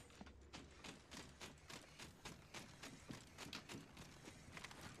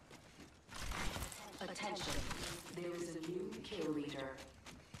 Attention. There is a new kill leader.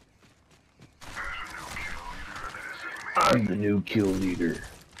 I'm the new kill leader.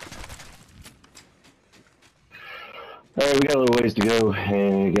 Alright, we got a little ways to go,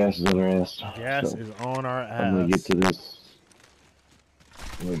 and gas is on our ass. Gas is on our ass. I'm gonna get to this.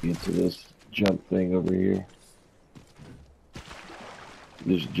 I'm gonna get to this jump thing over here.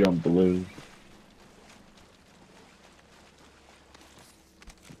 This jump balloon.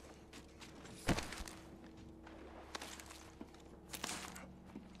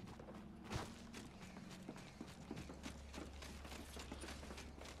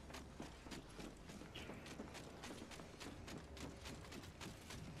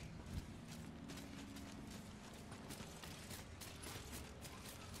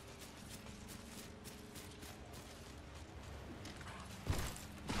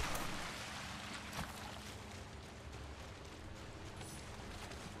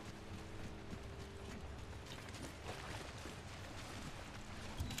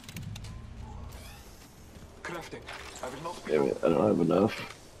 Crafting. I will not be Damn it, I don't have enough.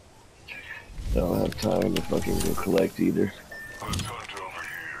 I don't have time to fucking go collect either.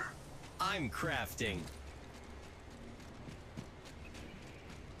 I'm crafting.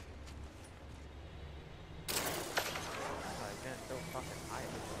 I can't go fucking high.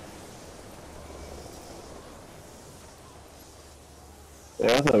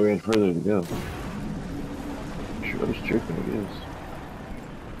 Yeah, I thought we had further to go. Sure, I was tripping, I guess.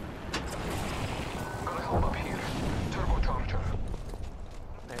 Gonna help up here. Turbocharger.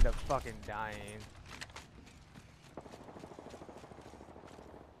 I end up fucking dying.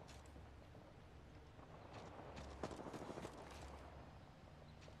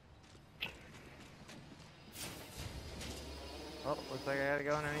 Oh, looks like I gotta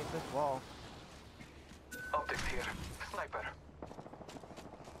go underneath this wall. Optics here. Sniper.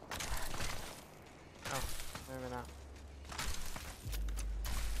 Oh, maybe not.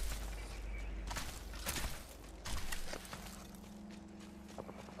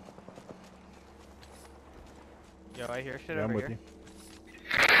 Yo, I hear shit Yeah, I'm over with here. you.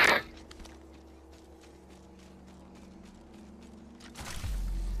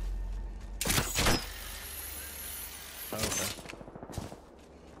 Oh, okay.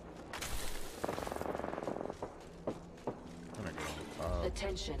 I'm gonna go on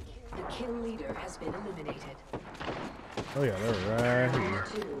Attention. The kill leader has been eliminated. Oh yeah, they're right here.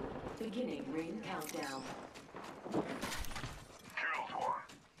 2. Beginning ring countdown.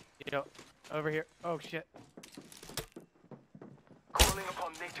 Yo, over here. Oh shit. Calling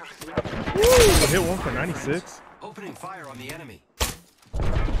upon nature's I hit one for 96. Opening fire on the enemy.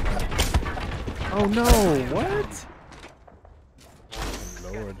 Oh no, what?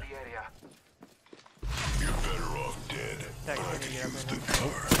 Lord. the area. You're better off dead. Tag it, let me get up in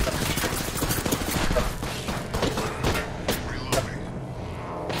here.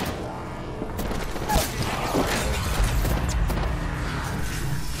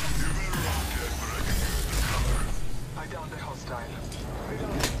 I downed a hostile.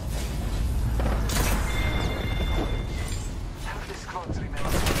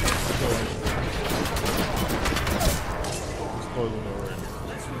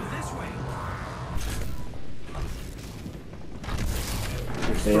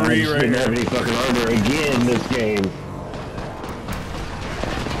 And I Three just right didn't here. have any fucking armor again this game.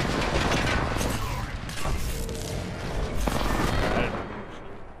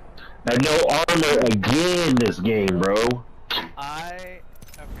 I had no armor again this game, bro. Okay.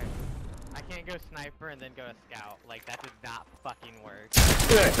 I can't go sniper and then go a scout. Like, that did not fucking work.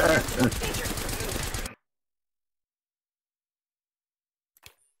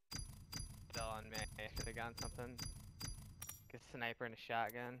 Still on me. I should have gotten something. Get a sniper and a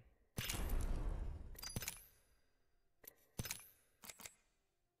shotgun.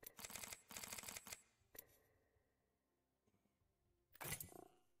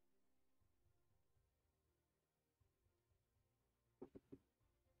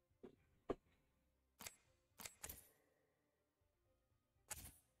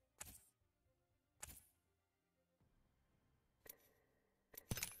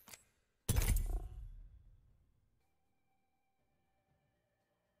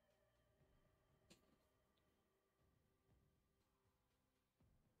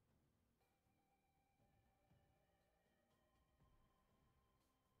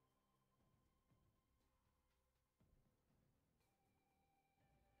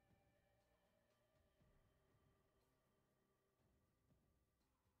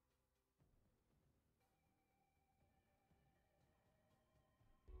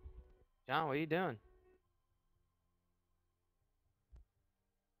 John, what are you doing?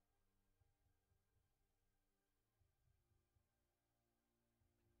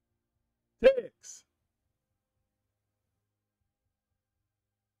 Six.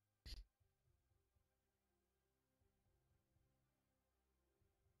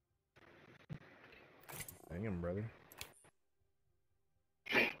 Dang him, brother.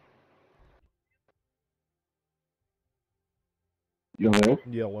 You there?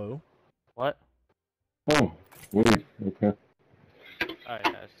 Yellow. What? Oh, weird. Okay. Oh yeah, I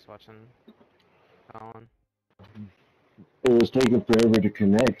was just watching Colin. It was taking forever to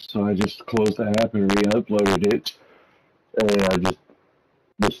connect, so I just closed the app and re-uploaded it. And I just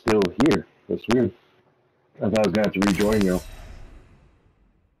was still here. That's weird. I thought I was gonna have to rejoin you.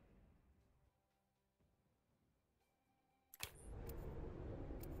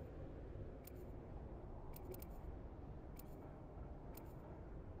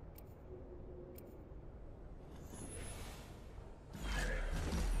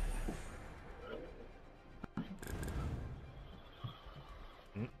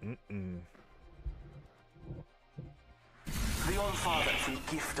 The All-Father will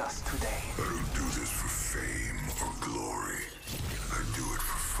gift us today. I don't do this for fame or glory. I do it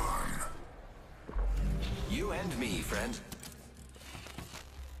for fun. You and me, friend.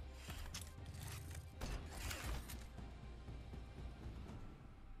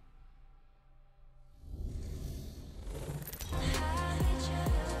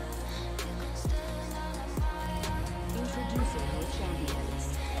 Introducing your champions.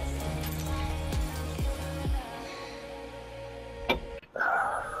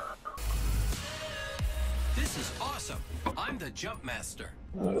 This is awesome. I'm the jump master.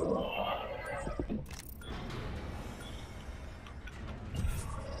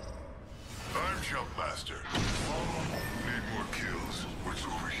 I'm Jump Master. Need more kills. What's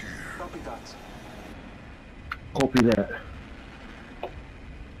over here? Copy that. Copy that.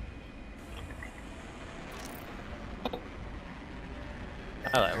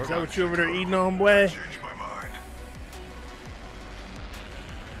 Is that what you over there eating on, boy?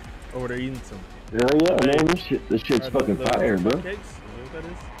 Over there eating some. Hell yeah, man. This shit's fucking fire, bro. Cupcakes? Is that what that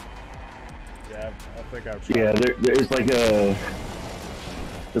is? Yeah, I think I've tried. Yeah, there's like a...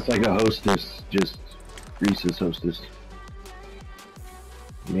 It's like a hostess, just Reese's hostess.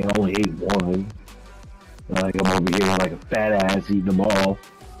 I mean, I only ate one. Like, I'm over here like a fat ass eating them all.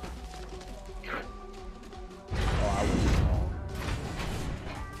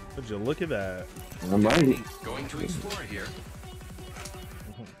 Would you look at that? I might. Going to explore here.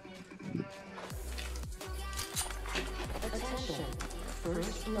 Attention.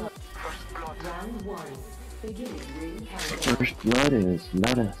 First blood. Round one. Beginning ring countdown. First blood is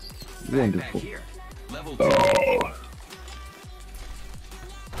not as wonderful. Here. Level 2. Oh.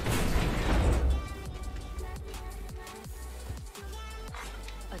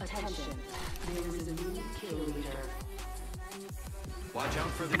 Attention. There is a new kill leader. Watch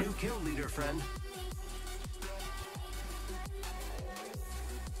out for the new kill leader, friend.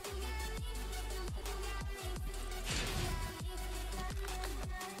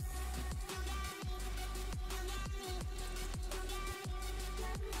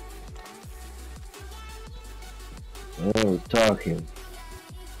 Oh, talking.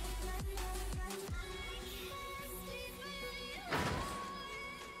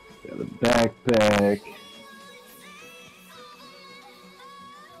 Got a backpack.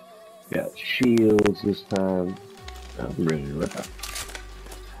 Got shields this time. I'm ready to rock.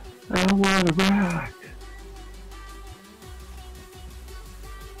 I wanna rock.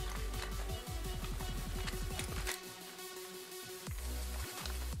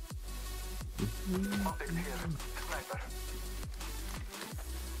 Object here. Sniper.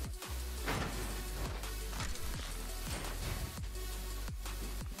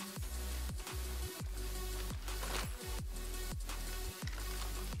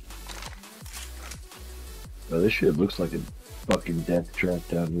 Oh, this shit looks like a fucking death trap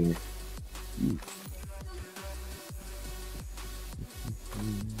down here.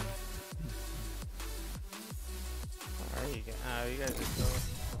 You guys are still...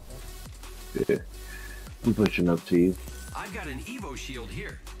 Yeah. I'm pushing up to you. I've got an Evo shield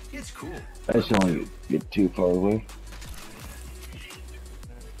here. It's cool. I just don't want to get too far away.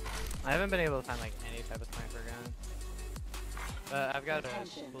 I haven't been able to find like any type of sniper gun. But I've got a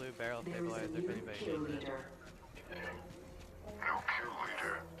blue barrel stabilizer if anybody needs it. No kill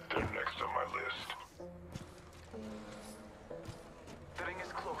leader. They're next on my list. The ring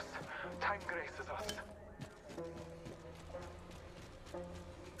is close. Time graces us.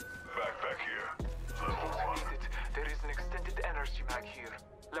 Backpack here. Level 1. There is an extended energy mag here.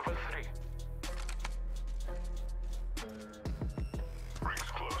 Level 3.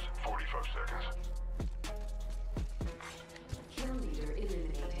 Rings close. 45 seconds. Kill leader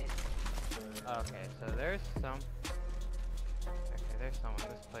eliminated. Okay, so there's some... Okay, there's someone.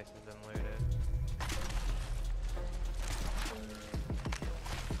 This place has been looted.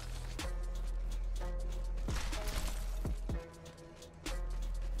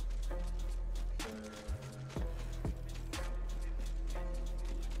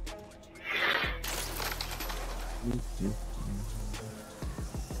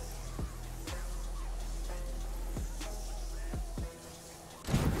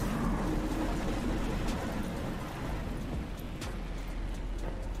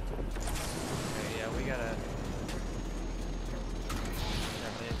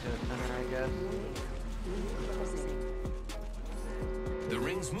 The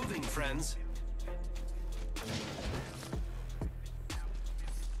ring's moving, friends.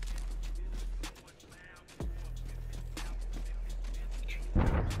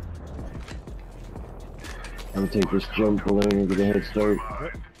 I'm gonna take this jump balloon and get a head start.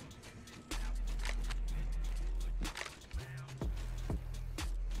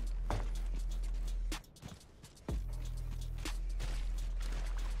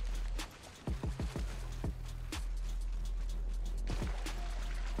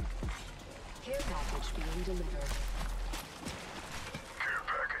 Care package being delivered. Care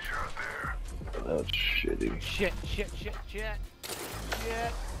package out there. That's shitty. Shit.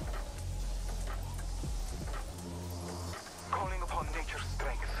 Calling upon nature's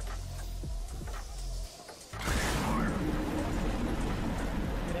strength.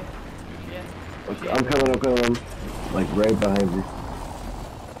 Okay, I'm coming. Like right behind you.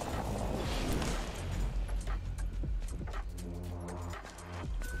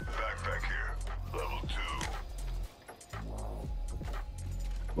 Backpack here. Level 2.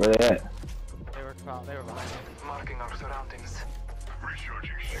 Where they at? They were behind me. Marking our surroundings.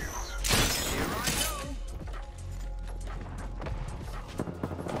 Recharging shields. Here I go.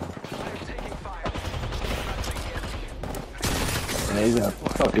 I'm taking fire. Yeah, he's got a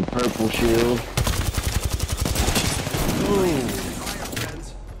fucking purple shield.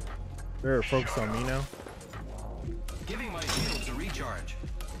 They're focused on me now. Giving my shields a recharge.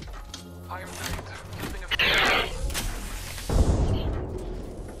 I am tight. Using a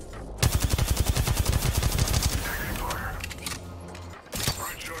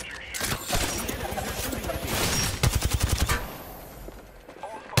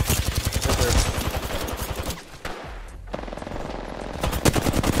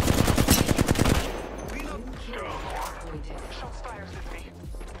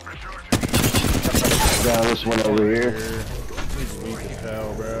Got this one over here. He's weak as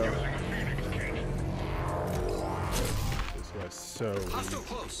hell, bro. This guy's so Hostile weak.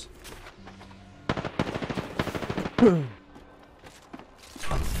 close.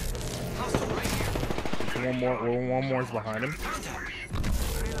 Hostile right here. One more is behind him.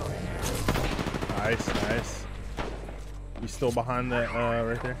 Nice. He's still behind that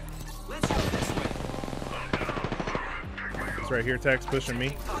right there. Let's go this way. He's right here, Tex, pushing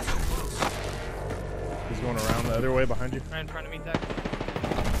me. He's going around the other way behind you. Right in front of me, Tex.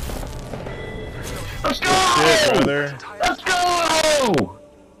 Let's go! Shit, brother. Let's go!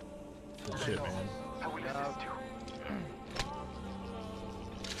 Good shit, man.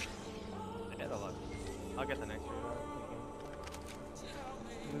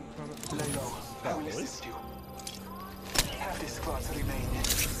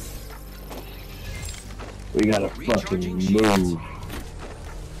 We gotta fucking move.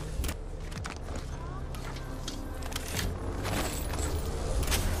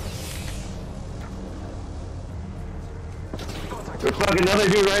 There's fucking another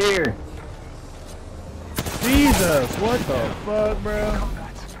dude right here. Jesus, what the fuck, bro?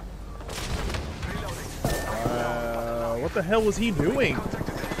 What the hell was he doing?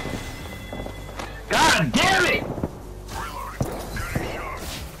 God damn it!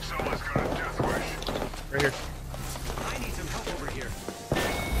 Right here. I need some help over here.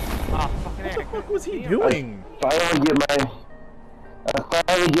 What the fuck was he doing? I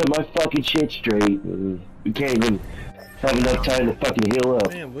finally get my fucking shit straight. We can't even have enough time to fucking heal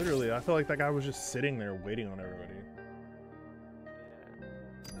up. Man, literally, I feel like that guy was just sitting there waiting on everybody.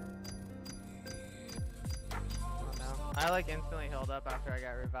 I like instantly healed up after I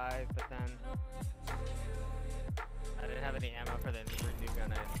got revived, but then I didn't have any ammo for the new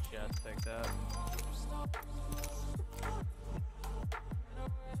gun I just picked up.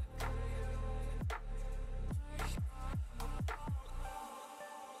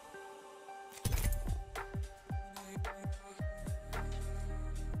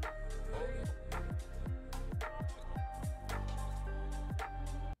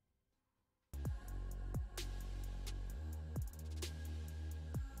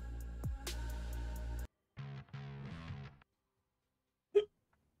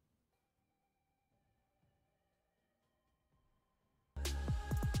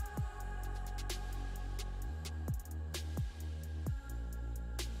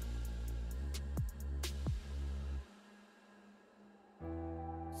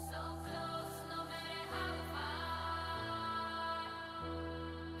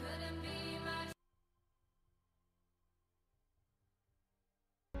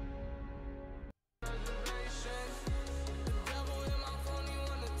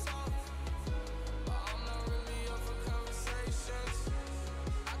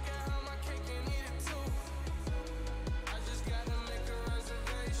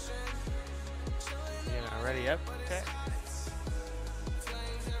 Ready up? Okay.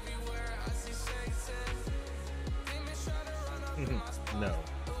 No.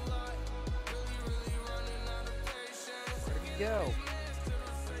 Where'd you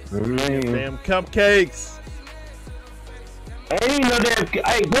go? Damn cupcakes! I ain't no damn.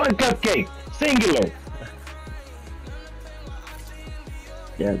 Hey, one cupcake, singular.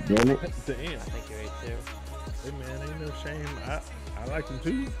 God damn it! Damn. I think you ate two. Hey man, ain't no shame. I like them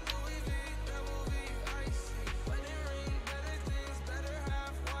too.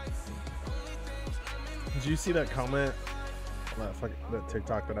 Did you see that comment? That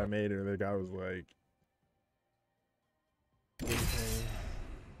TikTok that I made, and the guy was like,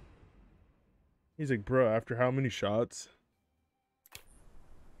 he's like, bro, after how many shots?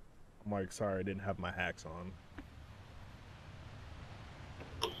 I'm like, sorry, I didn't have my hacks on.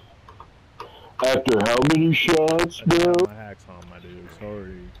 After how many shots, I didn't bro? have my hacks on, my dude.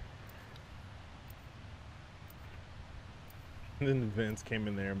 Sorry. And then Vince came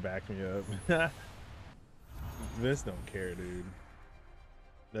in there and backed me up. Vince don't care, dude.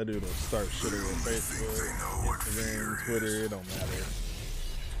 That dude will start shitting on Facebook, Instagram, Twitter, it don't matter.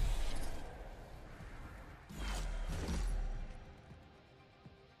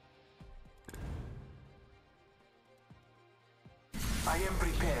 I am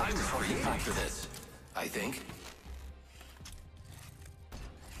prepared. I'm created for this, I think.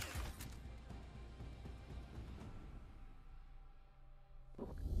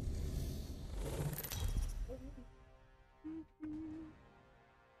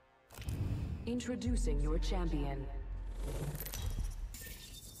 Introducing your champion.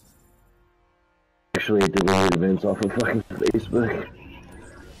 Actually, deleted events off of fucking Facebook.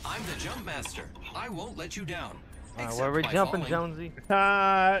 I'm the jump master. I won't let you down. Where we jumping, Jonesy?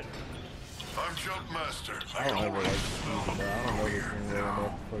 Hot. I'm jump master. I don't ever like this music, bro. I don't know this thing well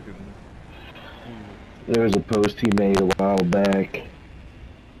enough to fucking... There was a post he made a while back,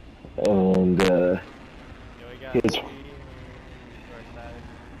 and his.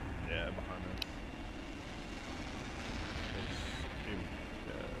 Yeah, behind us.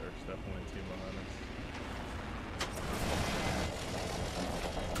 There's definitely a team behind us.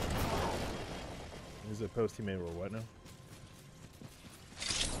 Is it a post he made or what now?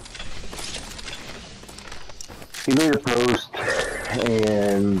 He made a post,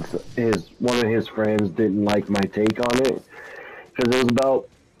 and one of his friends didn't like my take on it because it was about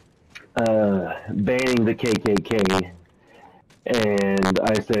banning the KKK, and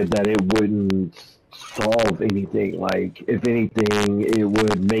I said that it wouldn't solve anything. Like, if anything, it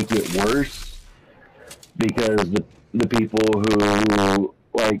would make it worse because the people who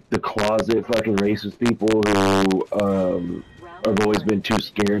like the closet fucking racist people who have always been too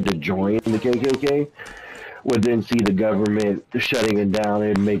scared to join the KKK would then see the government shutting it down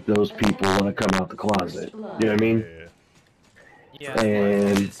and make those people want to come out the closet. You know what I mean? Yeah.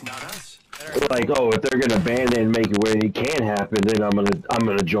 And It's not us. like, oh, if they're gonna ban it and make it where it can't happen, then I'm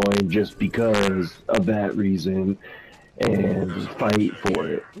gonna join just because of that reason and fight for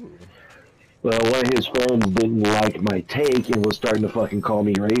it. Well, one of his friends didn't like my take and was starting to fucking call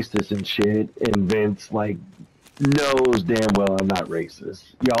me racist and shit. And Vince, like, knows damn well I'm not racist.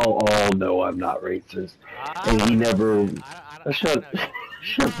 Y'all all know I'm not racist. And he never... Shut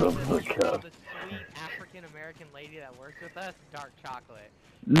the fuck up. The sweet African American lady that works with us, dark chocolate.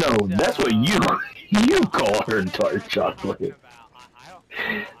 No, that's what you call her, dark chocolate.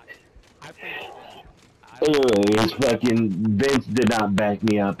 Anyways, fucking Vince did not back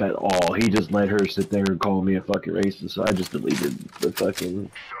me up at all. He just let her sit there and call me a fucking racist, so I just deleted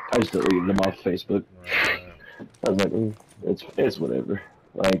I just deleted him off Facebook. I was like, it's whatever.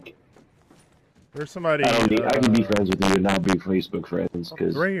 Like, there's somebody. I can be friends with you and not be Facebook friends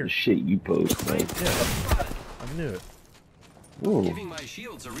because the shit you post, man. Yeah, I knew it. Ooh. Giving my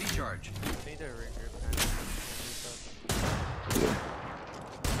shields a recharge.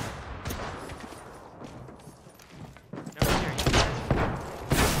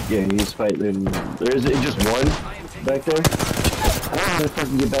 Yeah, he's fighting. There's just one back there. I don't know how to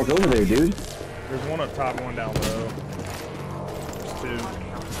fucking get back over there, dude. There's one up top, one down low. There's two.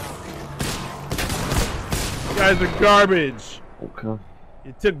 You guys are garbage. Okay.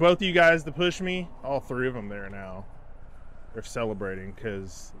 It took both of you guys to push me. All three of them there now. They're celebrating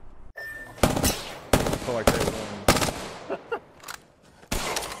because I feel like they won.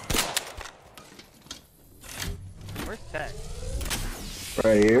 Where's Tech?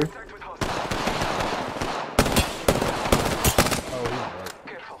 Right here. Oh, he's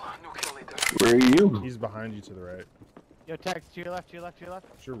right. Where are you? He's behind you to the right. Yo, Tech, to your left, to your left, to your left.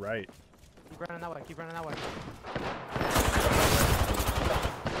 It's your right. Keep running that way, keep running that way.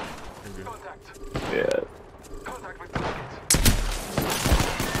 Yeah.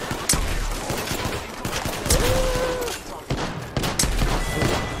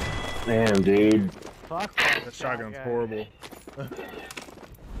 Damn, dude. Fuck. That shotgun's horrible.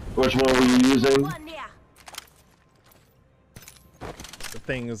 Which one were you using? The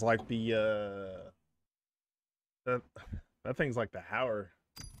thing is like the that thing's like the Howler.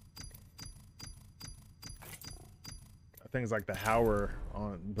 That thing's like the Howler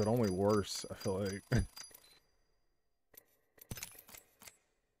but only worse, I feel like.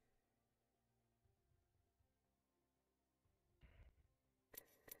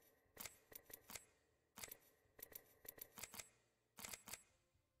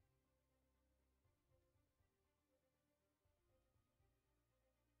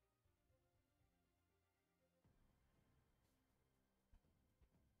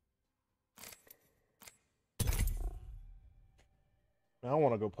 I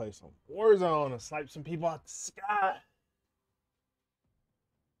want to go play some Warzone and snipe some people out the sky.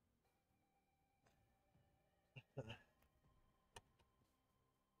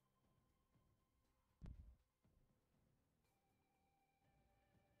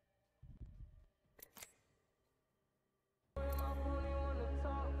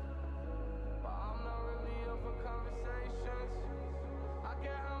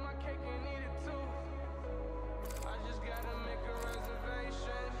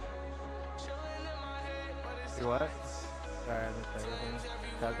 You what? Sorry, I missed everything.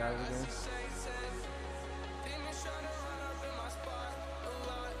 That guy again.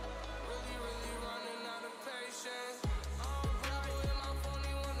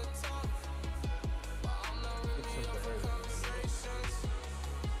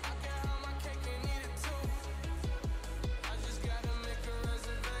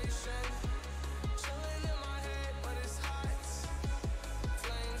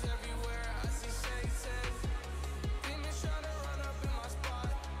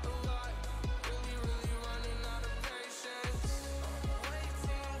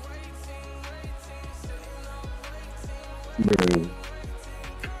 Bro.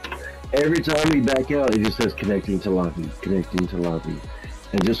 Every time we back out, it just says connecting to lobby, connecting to lobby.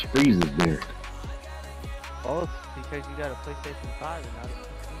 And it just freezes there. Oh, it's because you got a PlayStation 5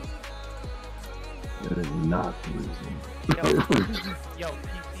 and not a PC. That is not freezing. Yo,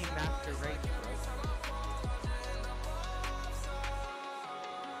 PC Master Race, bro.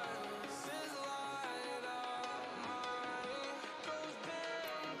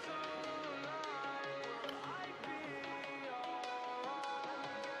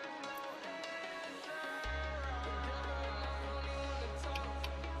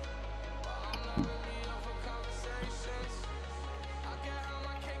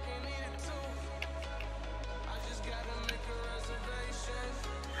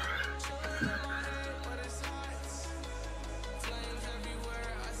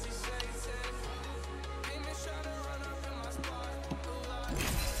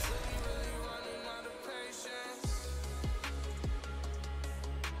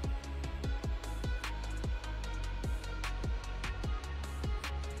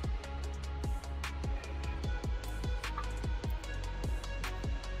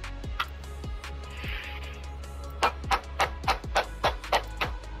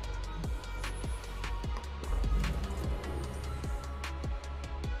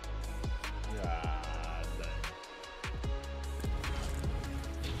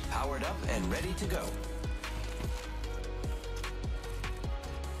 and ready to go.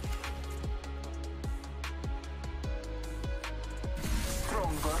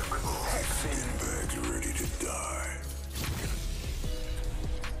 Sandbags ready to die.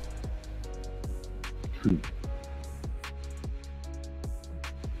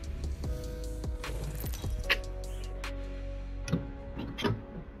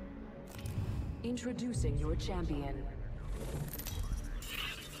 Introducing your champion.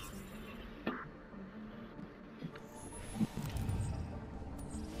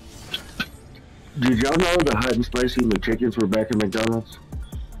 Did y'all know the hot and spicy McChickens were back in McDonald's?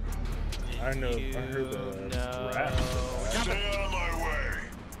 I know. I heard the rap. Stay out of my way.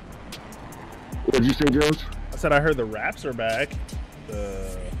 What'd you say, Jones? I said I heard the raps are back.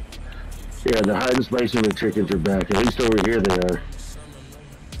 Yeah, the hot and spicy McChickens are back. At least over here they are.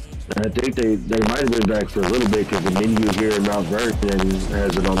 And I think they might have been back for a little bit because the menu here in Mount Vernon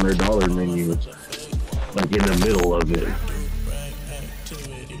has it on their dollar menu, like in the middle of it.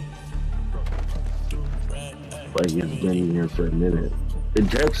 Like it's been here for a minute. In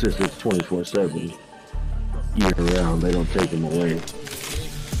Texas, it's 24/7, year round. They don't take them away.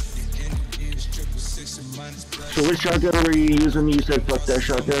 So which shotgun were you using? You said fuck that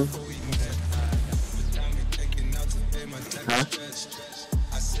shotgun? Huh?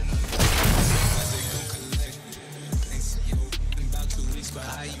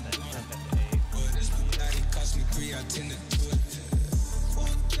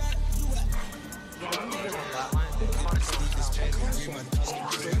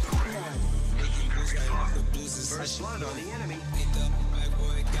 First blood on the enemy.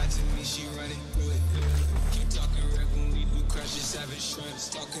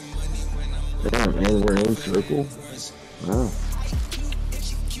 Damn, and we're in circle. Wow.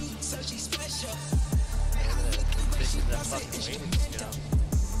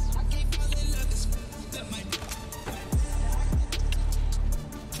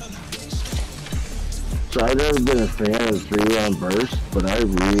 So I've never been a fan of 3-round burst, but I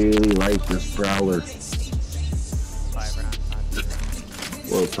really like this Prowler. 5 rounds.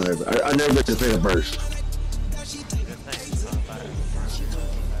 Well, 5. I never been a fan of burst.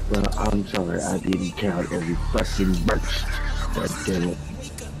 Well, I'm sorry, I didn't count every fucking burst. God damn it.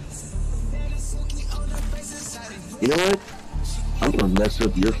 You know what? I'm gonna mess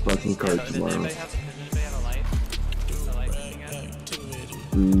up your fucking card tomorrow.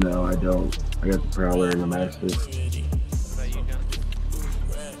 No, I don't. I got the Prowler and the Master.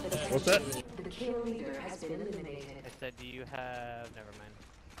 What's that? The kill leader has been eliminated. I said, do you have... Never mind.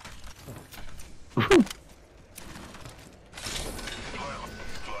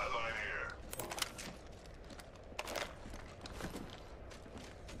 Flatline here.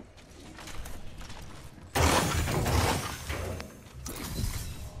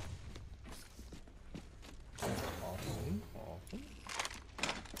 Awesome. Awesome.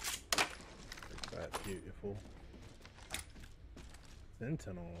 That's beautiful.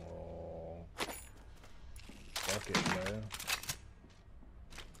 Sentinel. Fuck it, man.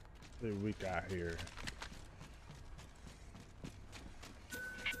 What do we got here?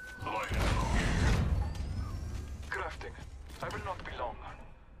 Light ammo here. Crafting. I will not be long.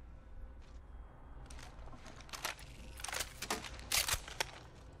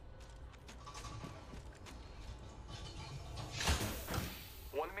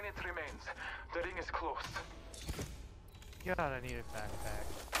 One minute remains. The ring is close. God, I need a backpack.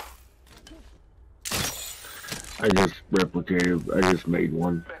 I just replicated. I just made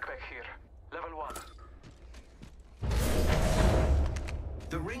one. Backpack here. Level 1.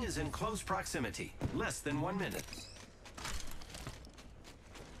 The ring is in close proximity. Less than 1 minute.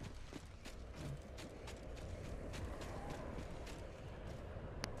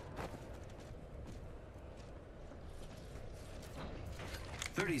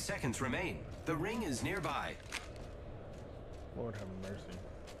 "30 seconds remain. The ring is nearby." Lord have mercy.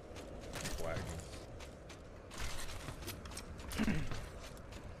 Wagon.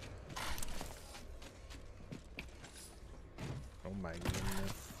 Oh my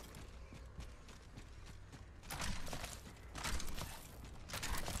goodness.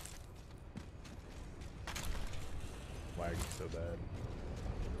 Wagon so bad.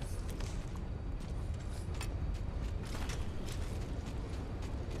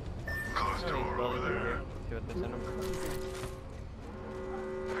 Close door over there. See what there's in them.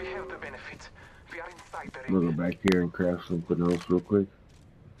 We have the benefit. We are inside the I'm gonna ring. go back here and craft something else real quick.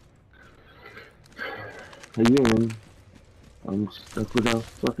 Again, I'm stuck without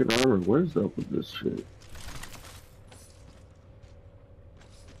fucking armor. What is up with this shit?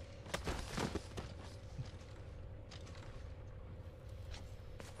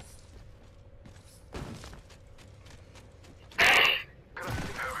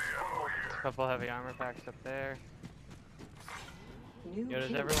 Couple heavy armor packs up there. New Yo, does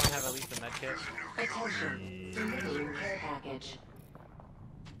kill everyone have at least a med kit? Attention. Delivering care package.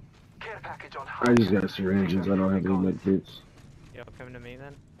 Care package on high. I just got syringes. I don't have any med kits. Yo, come to me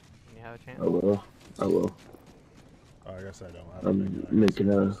then. When you have a chance. I will. I will. Oh, I guess I don't. I'm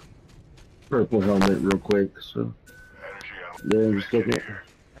making a purple helmet real quick, so. Yeah, just take it.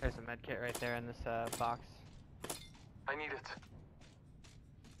 There's a med kit right there in this box. I need it.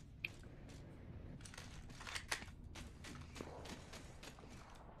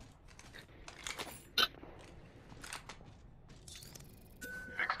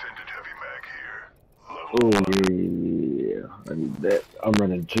 Extended heavy mag here. Oh yeah, I need that. I'm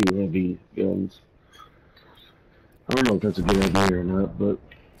running 2 heavy guns. I don't know if that's a good idea or not, but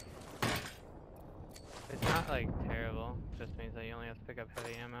It's not like terrible. Just means that you only have to pick up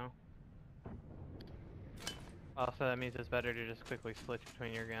heavy ammo. Also, that means it's better to just quickly switch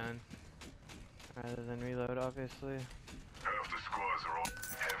between your gun rather than reload, obviously. Half the squads are all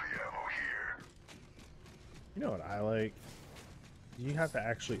heavy ammo here. You know what I like? You have to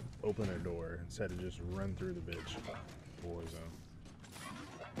actually open a door instead of just run through the bitch. Warzone.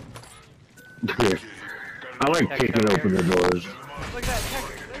 yeah. I like kicking open the doors. Look at that, check.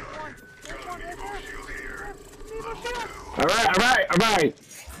 There's one. There's one right there. Alright, alright, alright!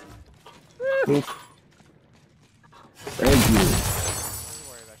 Thank you. Don't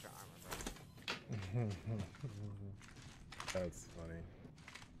worry about your armor, bro. That's funny.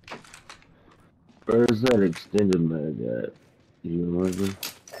 Where's that extended mag at? You know what I mean?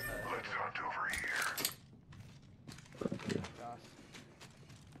 Let's hunt over here. Okay.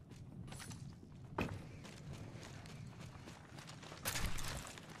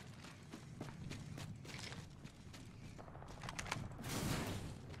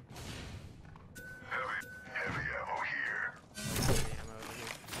 Heavy ammo here. Heavy ammo over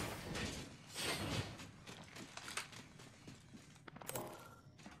here.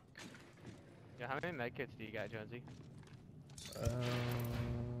 Yeah, how many med kits do you got, Jonesy? I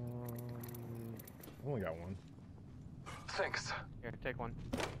only got one. Thanks. Here, take one.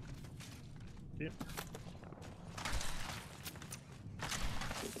 Yep.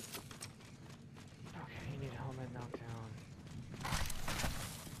 Okay, you need helmet knockdown.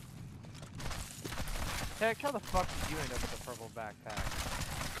 Heck, how the fuck did you end up with a purple backpack?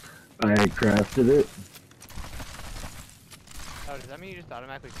 I crafted it. Oh, does that mean you just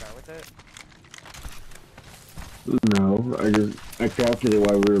automatically start with it? No, I crafted it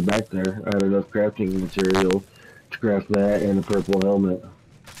while we were back there. I had enough crafting material to craft that and a purple helmet. Oh,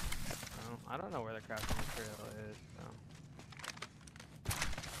 I don't know where the crafting material is, so.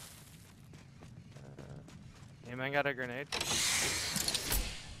 Anyone got a grenade?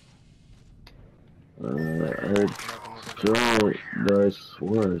 I don't, but I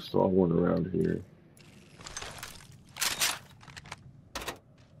swear I saw one around here.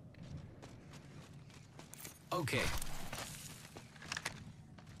 Okay.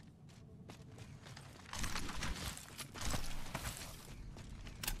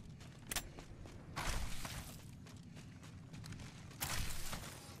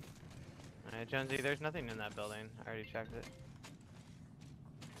 Alright, Jonesy, there's nothing in that building. I already checked it.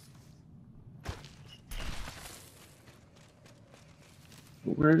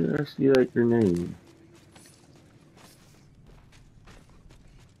 Where did I see that grenade?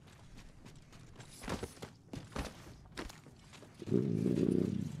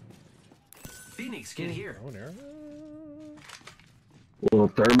 Phoenix, get here. Oh, there. Will a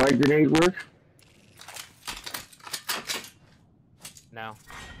thermite grenade work? No.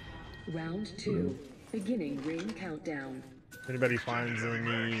 Round 2. Beginning ring countdown. If anybody finds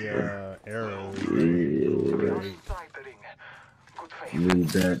any arrows, Yeah. Need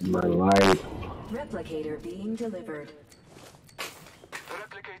that in my life. Replicator being delivered.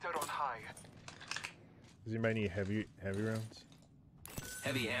 Replicator on high. does anybody need heavy rounds?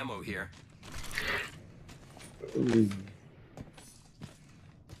 Heavy ammo here. You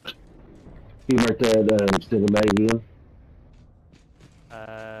mark that extended mag again?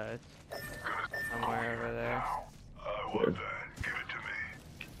 It's somewhere over there. I want that. Give it to me.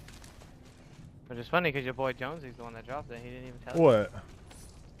 Which is funny because your boy Jonesy's the one that dropped it. He didn't even tell you. What?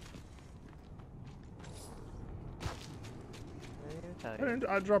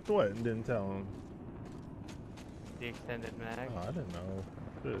 I dropped what and didn't tell him. The extended mag. Oh, I didn't know.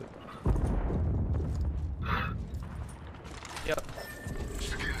 Shit. Yep.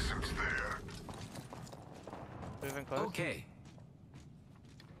 Skin suits there. Moving close. Okay.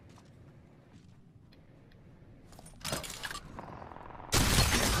 Get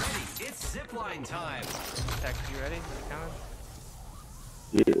ready. It's zipline time. Tex, you ready? Is it coming?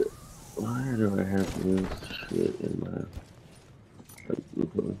 Yeah. Why do I have this shit in my...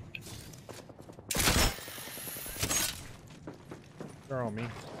 They're on me.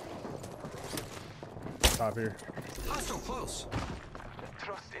 Top here. Hostile close.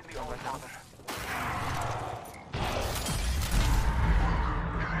 Trust in the All Father.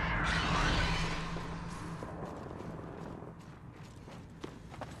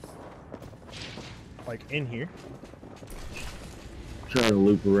 Like in here. Trying to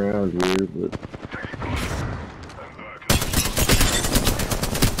loop around here, but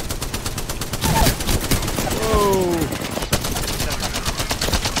whoa!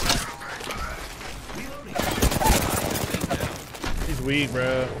 He's weak,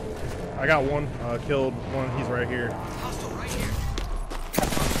 bro. I got one killed. One. He's right here. Hostile right here.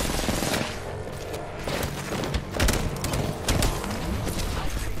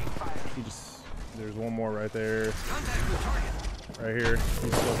 He just. There's one more right there. Contact with target. Right here.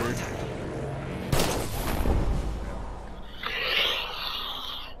 He's still here.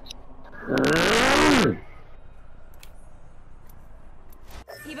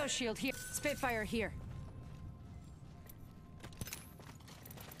 Evo shield here. Spitfire here.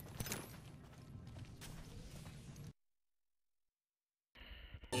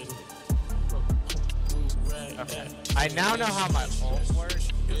 Okay. I now know how my ult works.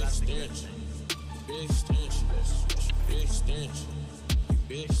 That's the good thing. Big stench, big stench,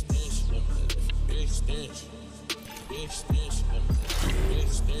 big stench, big stench, big stench, big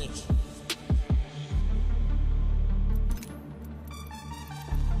stench.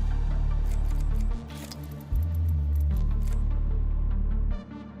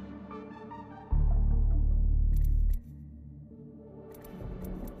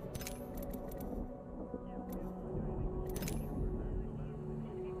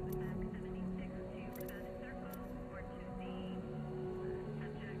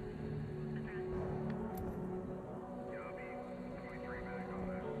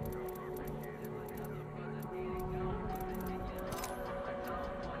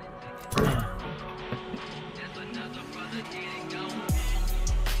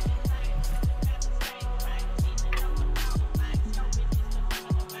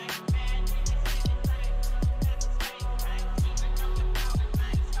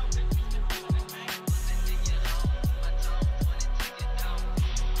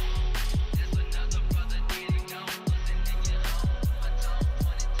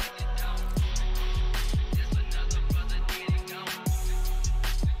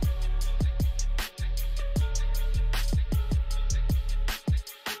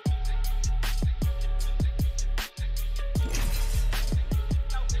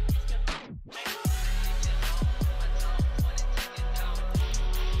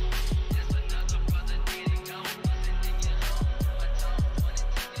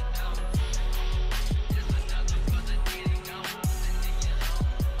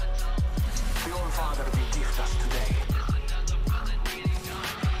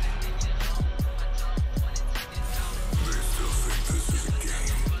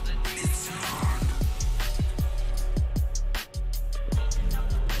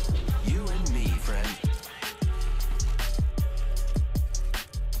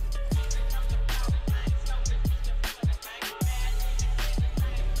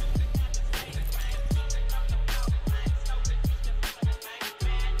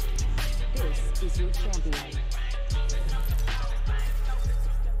 Is your champion.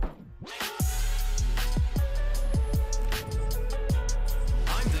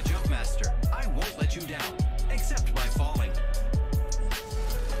 I'm the jump master. I won't let you down, except by falling.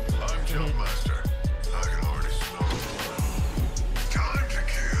 I'm jump master. I can already smell it. Time to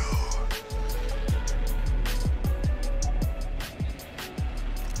kill.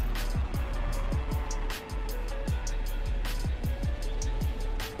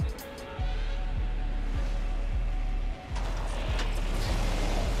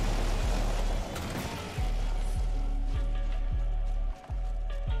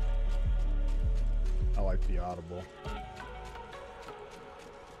 I like the audible.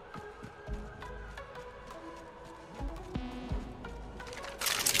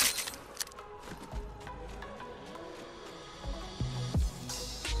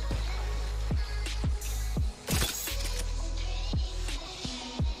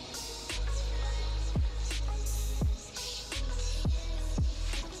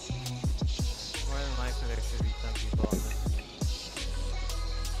 More than likely there should be some people on this.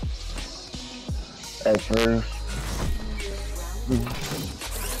 at first.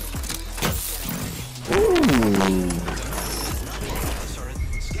 Ooh.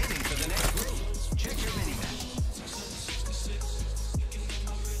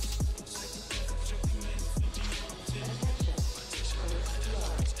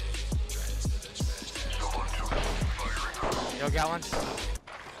 Yo, got one. Scanning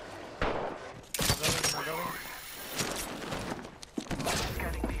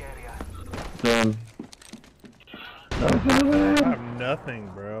the area. Done. I have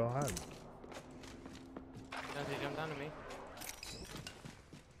nothing, bro. He jumped down to me.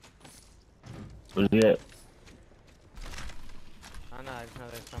 Where's he at? Oh no, I just know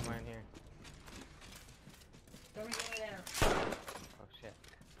there's somewhere in here. Oh shit.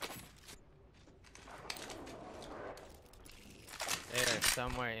 They are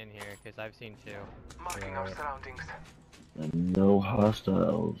somewhere in here, because I've seen two. Marking our surroundings. And no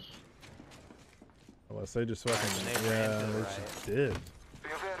hostiles. Unless they just fucking, yeah, they just did. Be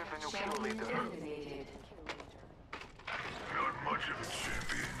aware of the new kill leader. Not much of a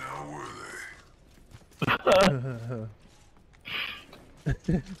champion now, were they?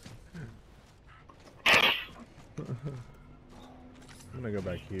 I'm gonna go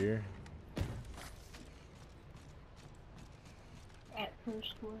back here. At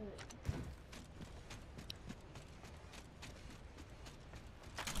first word.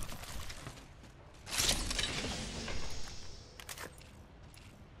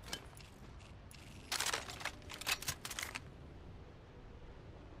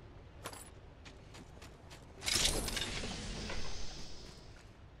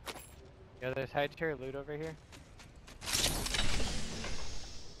 Yo, there's high tier loot over here.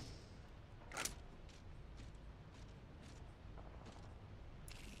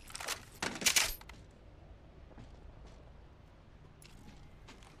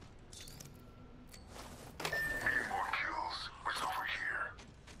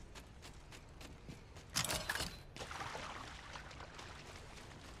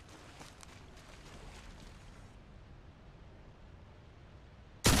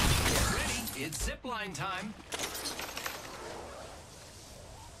 It's zipline time.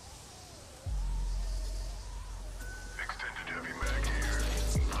 Extended heavy mag here.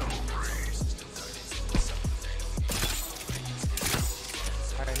 Level 3.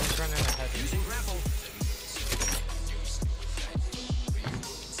 Alright, he's running ahead. Using grapple.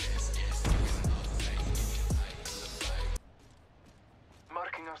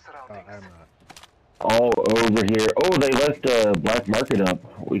 Marking our surroundings. I'm not. All over here. Oh, they left black market up.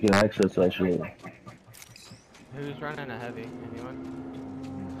 We can access that shit. Who's running a heavy?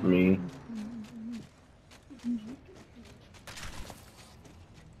 Anyone? Me.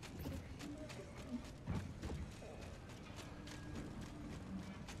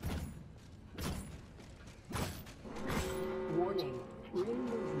 Warning. Ring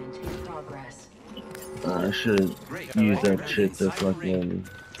movement in progress. I should use that shit to fucking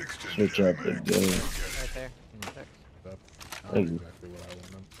switch up the game. Right there. That's exactly what I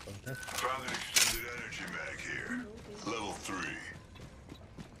wanted. Okay. Found an extended energy mag here. Level 3.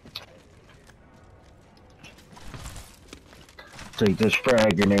 Take this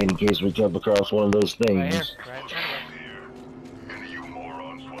frag grenade in case we jump across one of those Right here. things. Right Here. Any of you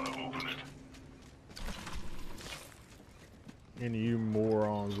morons want to open it? Any of you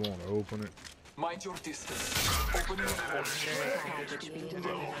morons want to open it? Mind your distance. Opening the Package being delivered.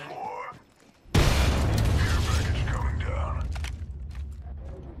 Level 4. Care package coming down.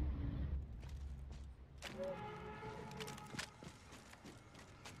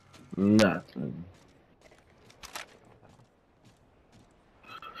 Nothing.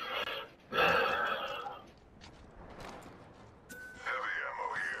 Heavy ammo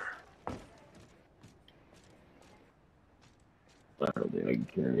here. What are they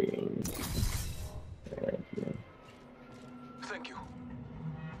carrying? Thank you.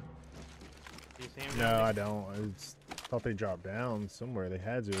 Do you see him? No, I don't. I thought they dropped down somewhere. They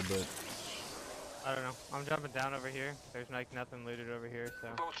had to, but I don't know. I'm jumping down over here. There's like nothing looted over here, so.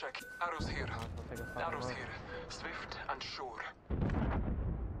 Bull check. Arrows here. I'll take a fucking Arrows look. here. Swift and sure.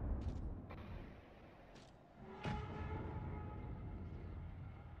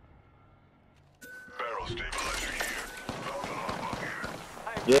 Barrel stabilizer here. Found an ammo here.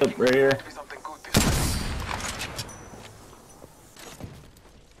 Yep, right here. Be something good this time.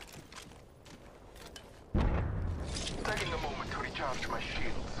 Taking a moment to recharge my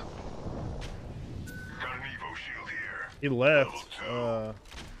shields. Got an Evo shield here. he left.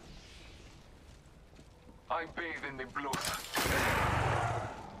 I bathe in the blood.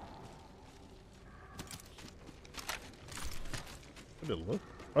 What did it look?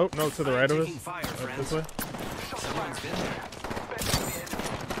 Oh no, to the right of us. Taking fire, This friends. way. Someone's been there.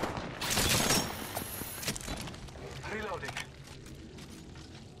 Reloading.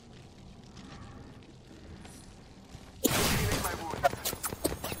 Healing my wound.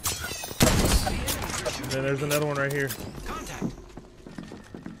 And then there's another one right here. Contact.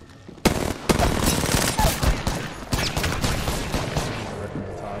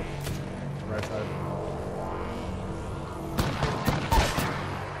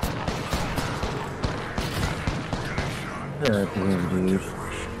 news.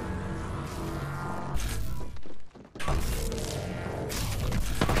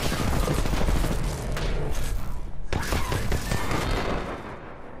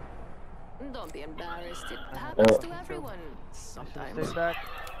 Don't be embarrassed. It happens to everyone sometimes.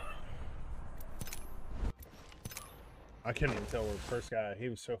 I couldn't even tell where the first guy. He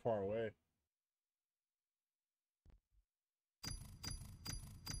was so far away.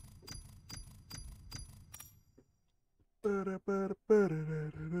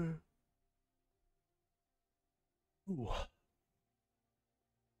 Ooh.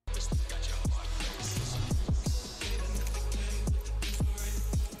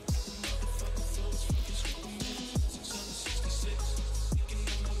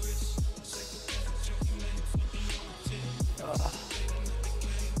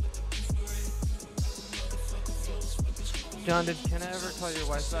 John, can I ever call your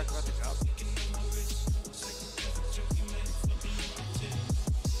wife back about the job?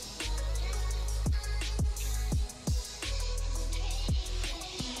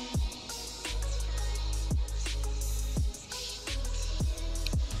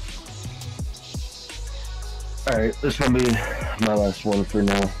 Alright, this is gonna be my last one for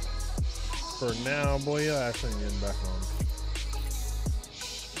now. For now, boy, your ass ain't getting back on.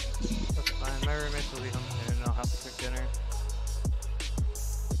 That's fine. My roommates will be home soon and I'll have to cook dinner.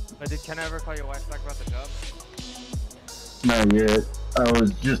 But did Ken ever call your wife back about the job? Not yet. I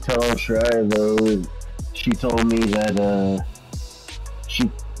was just telling Shry though, she told me that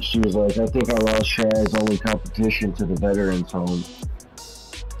she was like, I think I lost Shry's only competition to the veterans home.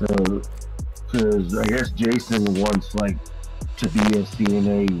 So, because I guess Jason wants like to be a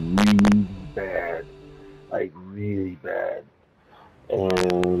CNA really bad, like really bad,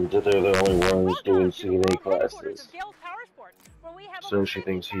 and they're the only ones doing CNA classes. So she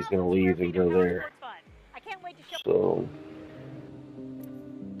thinks he's gonna leave and go there. So.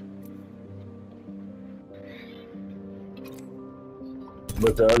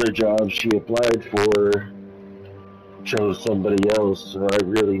 But the other job she applied for chose somebody else, so I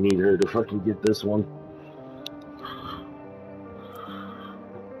really need her to fucking get this one.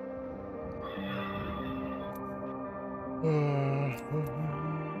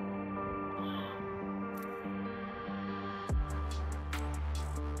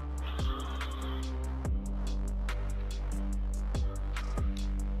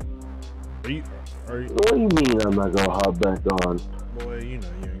 Are you? What do you mean I'm not gonna hop back on? Boy, you know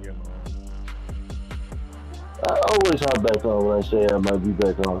you ain't getting on. I always hop back on when I say I might be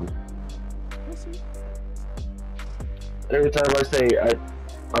back on. Every time I say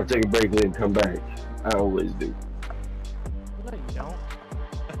I'll take a break and then come back, I always do. No, you don't.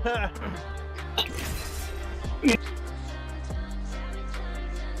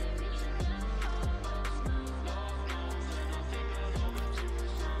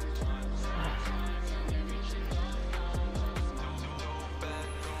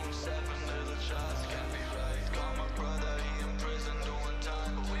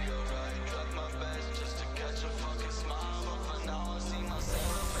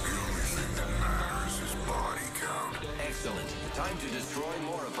 Time to destroy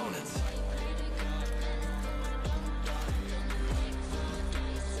more opponents.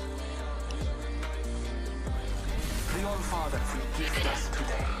 The All-Father forgives us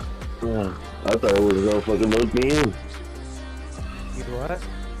today. Yeah, I thought it was gonna fucking load me in. You what? I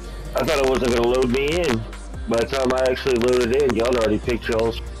thought it wasn't gonna load me in. By the time I actually loaded in, y'all already picked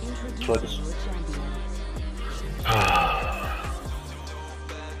y'all's fucking.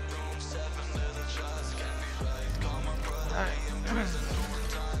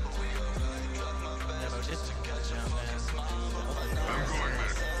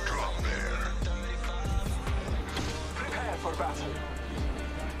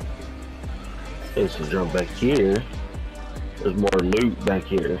 Let's jump back here. There's more loot back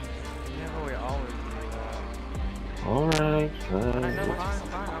here. Yeah, we always do that. Alright, fine. I know,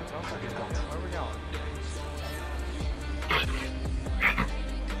 fine. I'm fucking going. Where are we going?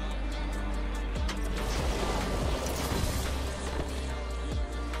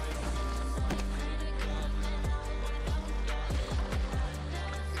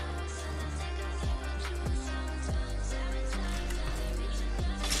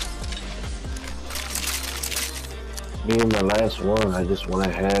 Being my last one, I just want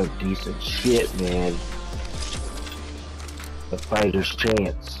to have decent shit, man. The fighter's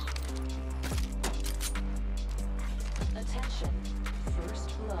chance. Attention. First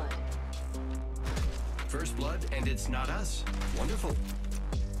blood. First blood, and it's not us. Wonderful.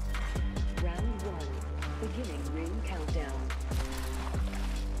 Round 1. Beginning ring countdown.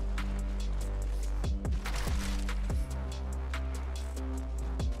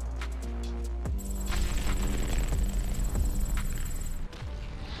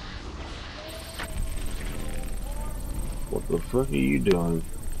 The fuck are you doing?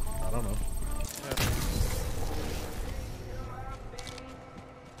 I don't know.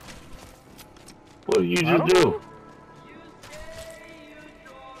 What did you just do?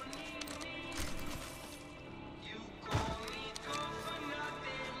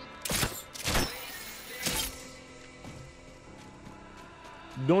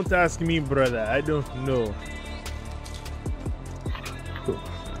 Don't ask me, brother. I don't know.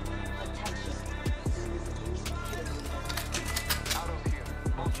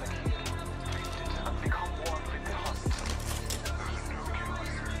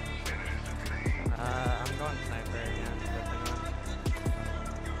 I'm going sniper again.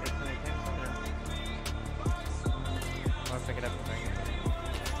 I'll pick it up and bring it.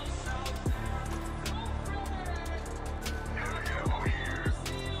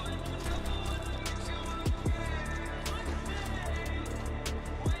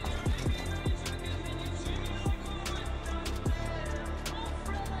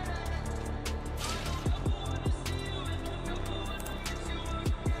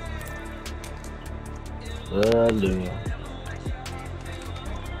 Hallelujah.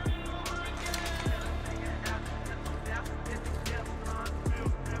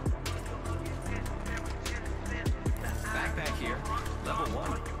 Backpack here. Level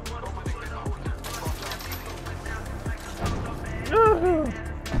 1.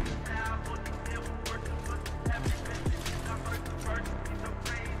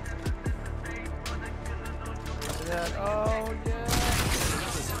 Oh yeah.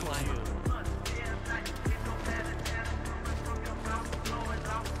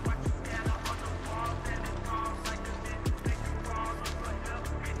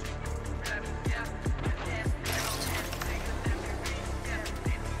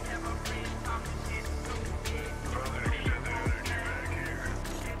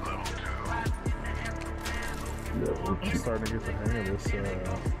 I'm starting to get the hang of this.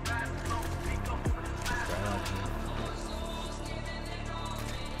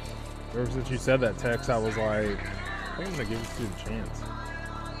 Ever since you said that text, I was like, I'm gonna give this dude a chance.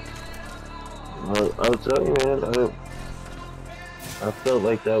 I'll tell you, man. I felt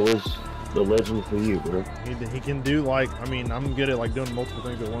like that was the legend for you, bro. He can do like, I mean, I'm good at like doing multiple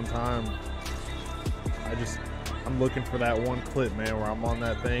things at one time. I'm looking for that one clip, man, where I'm on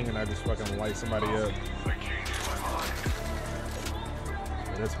that thing and I just fucking light somebody up.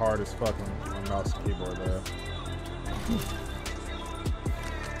 But it's hard as fuck on mouse and keyboard though.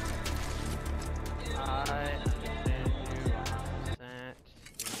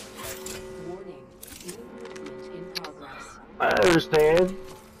 Warning. New movement in progress. I understand.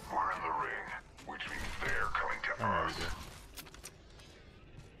 We're in the ring, which means they're coming to us.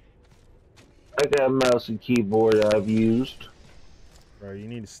 I got a mouse and keyboard I've used. Bro, you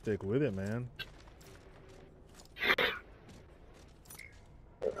need to stick with it, man.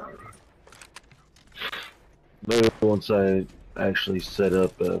 Maybe once I actually set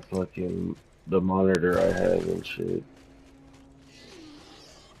up the monitor I have and shit.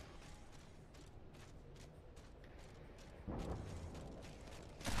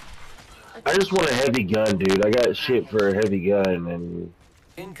 I just want a heavy gun, dude. I got shit for a heavy gun and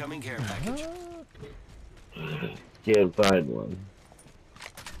Incoming care package. can't find one.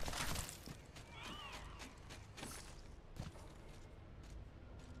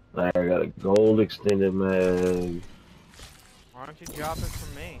 I got a gold extended mag. Why don't you drop it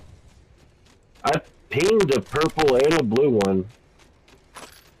from me? I pinged a purple and a blue one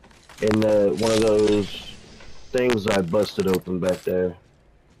in one of those things I busted open back there.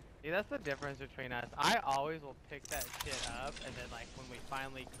 See, that's the difference between us. I always will pick that shit up, and then like when we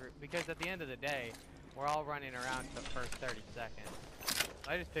finally group, because at the end of the day, we're all running around for the first 30 seconds.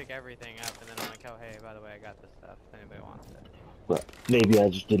 I just pick everything up, and then I'm like, oh hey, by the way, I got this stuff. If anybody wants it. Well, maybe I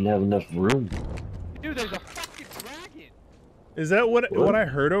just didn't have enough room. Dude, there's a fucking dragon. Is that what I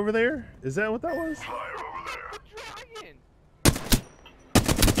heard over there? Is that what that was? Dragon.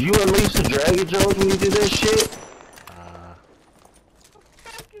 Do you unleash the dragon, Jones, when you do that shit?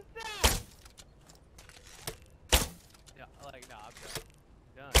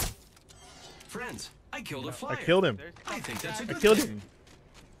 Friends, I killed a flyer. I killed him. I think that's a good I killed thing. him.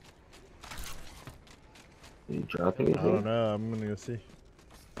 Are you dropping it? I don't know. I'm gonna go see.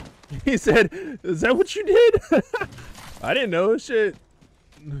 He said, "Is that what you did?" I didn't know. Shit.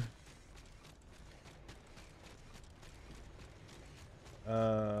 He's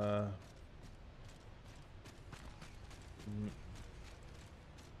over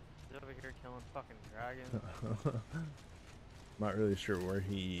here killing fucking dragons. Not really sure where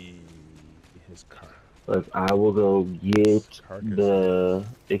his car. Look, I will go get the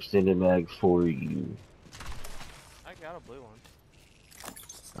extended mag for you. I got a blue one.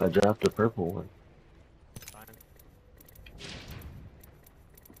 I dropped a purple one. Fine.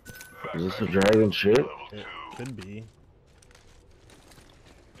 Is this a dragon shit? It could be.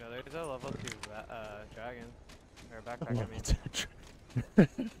 Yeah, there's a level 2 dragon. Or backpack, I mean.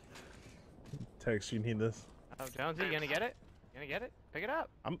 Text, you need this. Oh, Jonesy, you gonna get it? You gonna get it? Pick it up.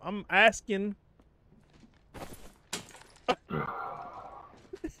 I'm asking.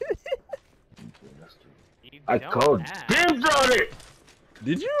 I called dibs on it!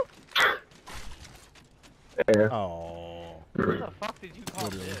 Did you? Yeah. Oh. Where the fuck did you call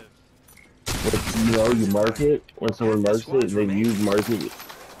dibs? You know, you mark it. When someone marks it, then you mark it.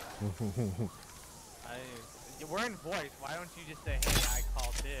 We're in voice. Why don't you just say, hey, I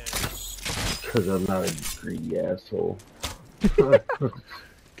called dibs? Because I'm not a greedy asshole. Because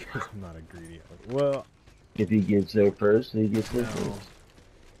I'm not a greedy asshole. Well, if he gets there first, he gets there first.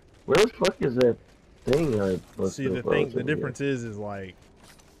 Where the fuck is that thing? See, the difference is like,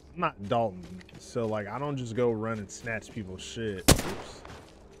 I'm not Dalton, so like I don't just go run and snatch people's shit. Oops.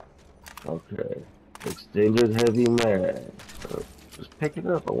 Okay. Extended heavy mag. Just pick it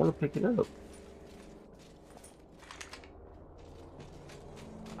up. I want to pick it up.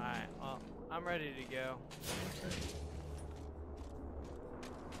 Alright, well, I'm ready to go.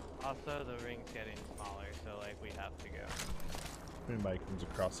 Also, the ring's getting smaller, so like we have to go. If anybody comes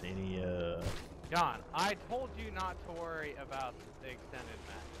across any John, I told you not to worry about the extended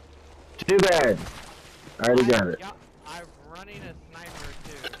match. Too bad. I already got it. I'm running a sniper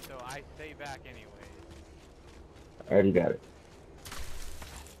too, so I stay back anyways. I already got it.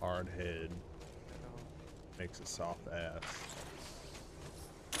 hard head makes a soft ass.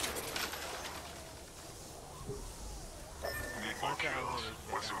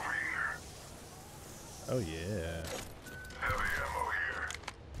 What's over here? Oh yeah. Heavy ammo here.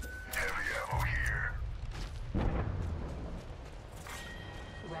 Heavy ammo here.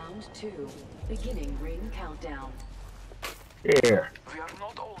 Round 2, beginning ring countdown. Yeah. We are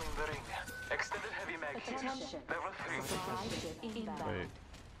not all in the ring. Extended heavy mag here. Attention. Level 3. Inbound. Wait.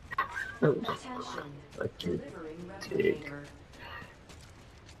 Attention. Delivering replicator.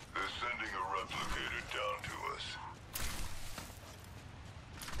 They're sending a replicator down to us.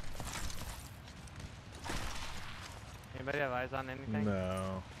 Anybody have eyes on anything?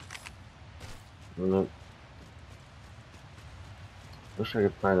 No. Nope. Wish I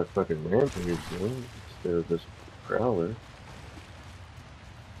could find a fucking rampage dude, instead of this prowler.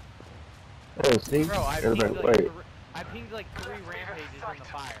 Oh, see? Bro, I pinged like 3 rampages in the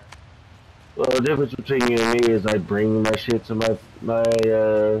fire. Well, the difference between you and me is I bring my shit to my partners.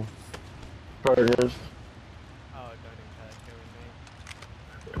 Oh, don't even try to kill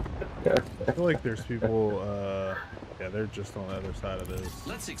me. I feel like there's people, yeah, they're just on the other side of this.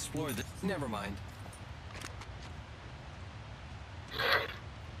 Let's explore this. Never mind.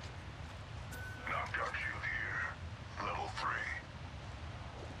 Knockout shield here. Level 3.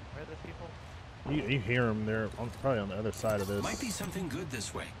 Where are the people? You hear them, they're probably on the other side of this. Might be something good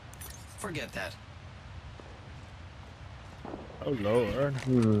this way. Forget that. Oh lord.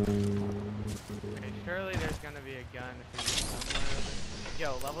 Okay, surely there's gonna be a gun for you somewhere.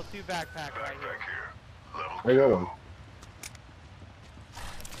 Yo, level 2 backpack right here. I got one.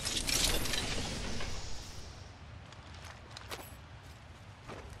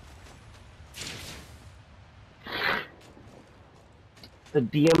 The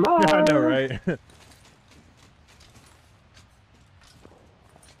DMR. I know, right?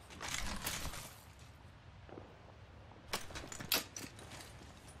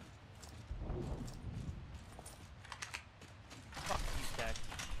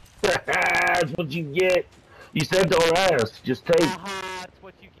 That's what you get. You said don't ask, just take. That's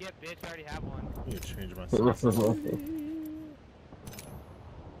what you get, bitch. I already have one. I need to change my senses.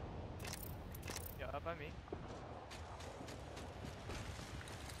 Yo, up by me.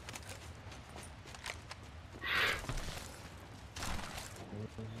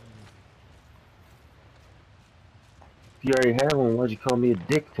 If you already have one, why'd you call me a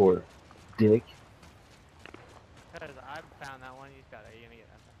dick for? Dick. Because I found that one. You just gotta, you're gonna get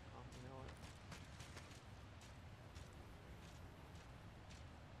that. Oh, you know what?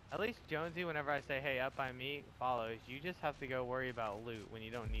 At least Jonesy, whenever I say, hey, up by me, follows. You just have to go worry about loot when you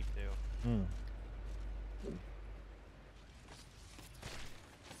don't need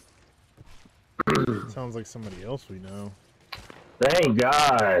to. Sounds like somebody else we know. Thank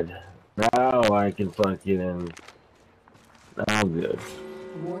God. Now I can fucking. Now I'm good.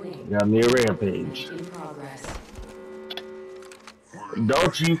 Warning. Got me a rampage. In progress.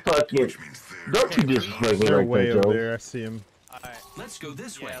 Don't you fucking. Don't you disrespect me They're like way that, over Joe. there. I see him. Alright. Let's go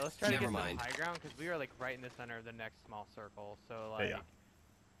this way. Yeah, let's try to Never get mind. some high ground because we are like right in the center of the next small circle. So like,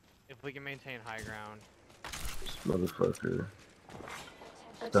 if we can maintain high ground. This motherfucker.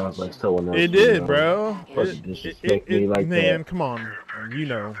 Sounds like someone else. It did, bro. Fucking disrespect me like man, that. come on. You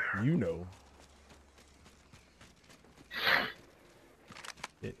know.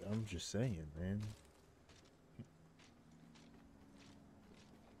 I'm just saying, man.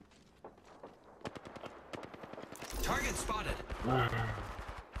 Target spotted.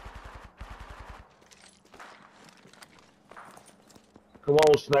 Come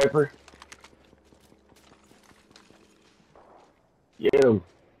on, sniper. Get him.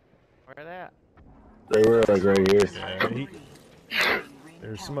 Where are they at? They were like right here.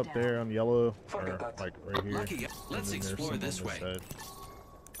 There's some up there on yellow, or like right here. Lucky. Let's explore this way.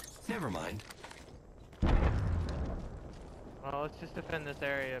 Never mind. Well, let's just defend this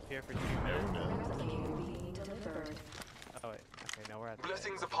area up here for 2 minutes. Oh wait, okay, no, we're at the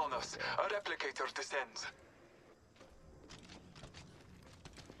Blessings upon us. A replicator descends.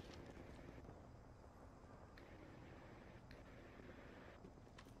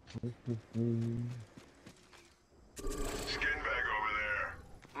 Skin bag over there.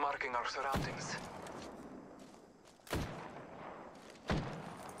 Marking our surroundings.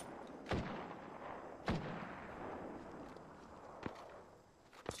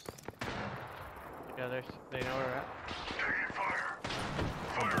 Yeah, they know where we're at. Taking fire.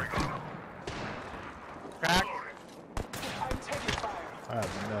 Firing on them. Crack. I'm taking fire. I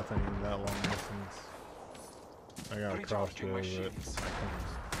have nothing that long distance. I got a crossbow, but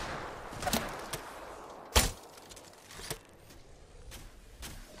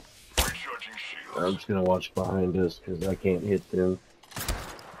Recharging shields. I'm just gonna watch behind us because I can't hit them.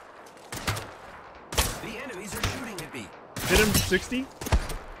 The enemies are shooting at me. hit him 60.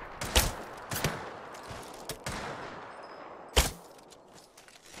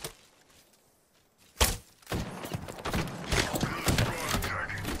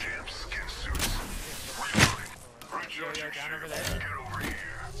 Down over there. Get over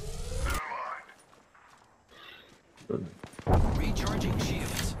here. Never mind. Recharging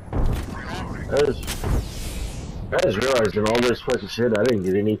shields. I just realized in all this fucking shit, I didn't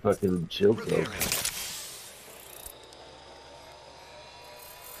get any fucking shield kills.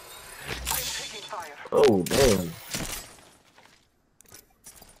 Oh, damn.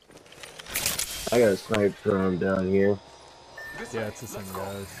 I got sniped from down here. Yeah, it's the same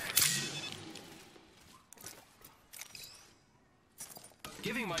guys.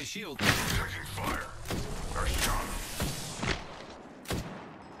 Giving my shield. Taking fire. First shot.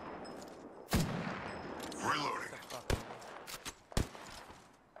 Reloading.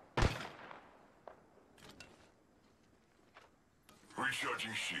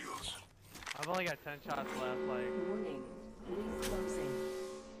 Recharging shields. I've only got 10 shots left. Like. Warning. Ring closing.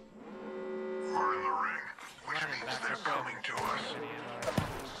 We're in the ring, which means they're coming to us.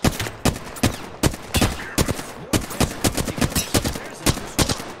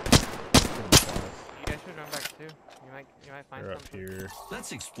 You guys should run back too. You might find They're up something. here.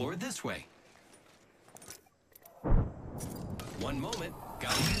 Let's explore this way. One moment.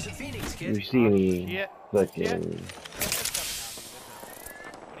 Gotta use a Phoenix kit. You see any Shit. fucking...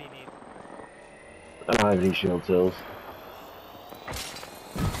 What do you need? I don't have any shield kills.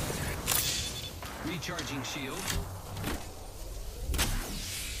 Recharging shield.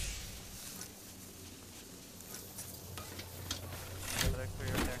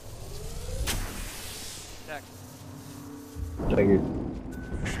 Check. Thank you.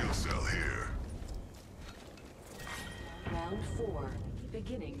 Shield cell here. Round 4.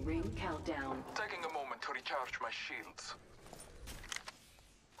 Beginning ring countdown. Taking a moment to recharge my shields.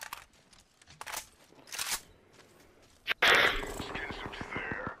 Skin suits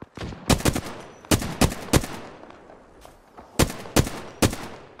there.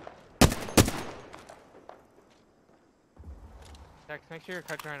 Dex, make sure you're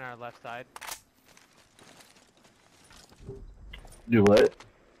covering our left side. Do what?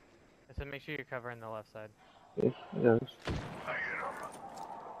 I said make sure you're covering the left side. Yes, yes.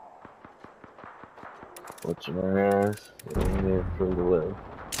 Watch my ass. In there from the left.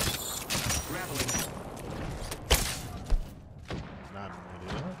 Not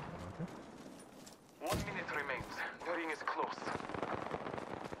really. Okay. 1 minute remains. The ring is close.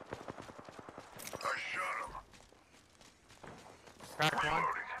 I shot him. Crack one.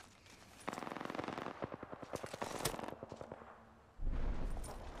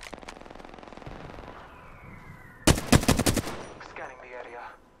 Scanning the area.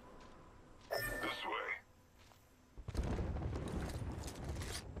 This way.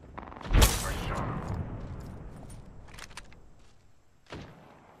 I shot him.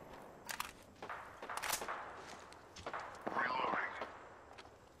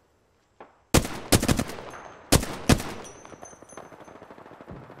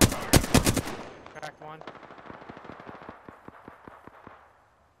 one.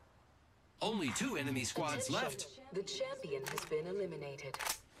 Only 2 enemy squads left. The champion has been eliminated.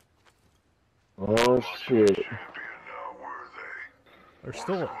 Oh shit. There's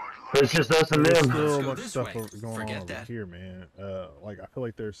still. It's just us and There's them. still a bunch of stuff going Forget on over that. here, man. Like I feel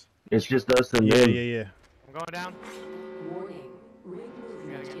like there's. It's just us and Yeah, them. yeah. I'm going down. Warning. Ring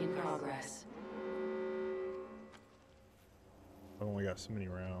movement in progress. I've only got so many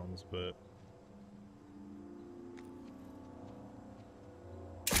rounds, but.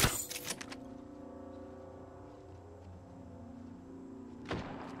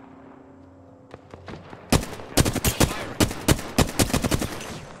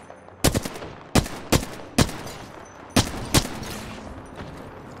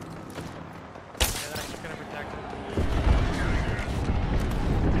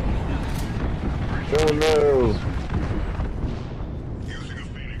 Oh no!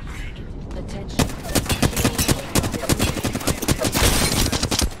 Attention.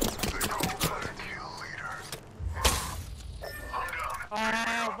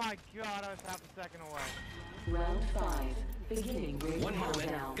 Oh my god, I was half a second away. Round 5. Beginning ring One moment.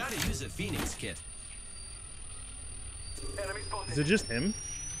 countdown. Gotta use a Phoenix kit. Is it just him?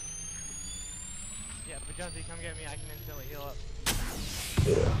 Yeah, but Jonesy, come get me. I can instantly heal up.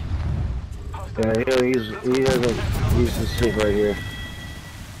 Yeah, he doesn't. He's just sit right here.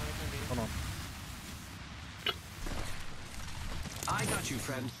 Hold on. I got you,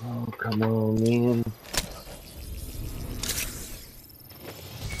 friend. Oh, come on, man.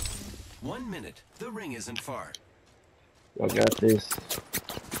 1 minute. The ring isn't far. I got this.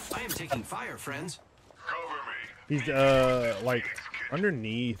 I am taking fire, friends. He's like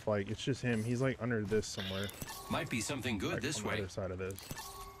underneath. Like it's just him. He's like under this somewhere. Might be something good Like, this on the way. other side of this.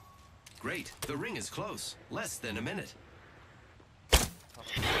 Great. The ring is close. Less than a minute.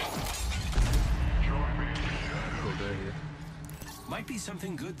 Might be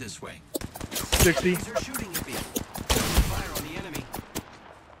something good this way. 60. They're shooting at me. Fire on the enemy.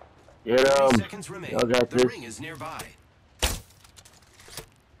 Get 30 seconds remain. Y'all got The this. ring is nearby.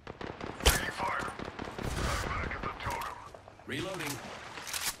 Reloading.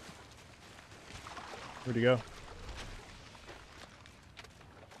 Where'd he go?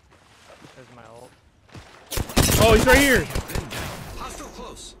 There's my ult. Oh, he's right here. Been down. Hostile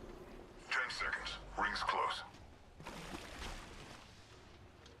close. 10 seconds. Rings close.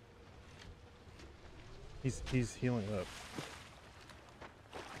 He's healing up.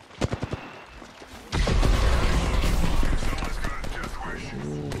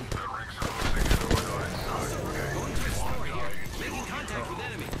 Making contact with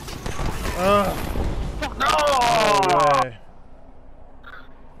enemy. No! way.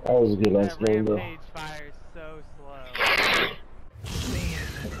 That was a good last That game, though. rampage fires so slow.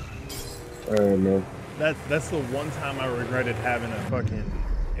 Alright, man. That's the one time I regretted having a fucking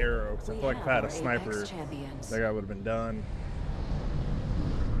arrow. Cause I feel like if I had a sniper, that guy would have been done.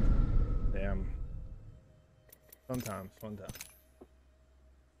 Damn. Fun times, fun times.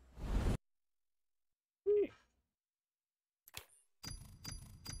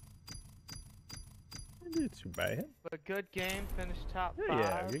 Didn't do too bad. But good game, finished top 5.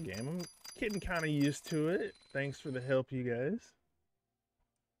 Yeah, good game. I'm getting kind of used to it. Thanks for the help, you guys.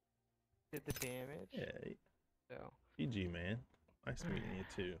 Did the damage. Yeah. So. GG, man. Nice meeting you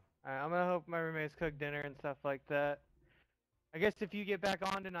too. Alright, I'm gonna hope my roommates cook dinner and stuff like that. I guess if you get back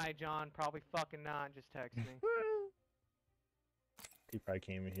on tonight, John, probably fucking not. Just text me. He probably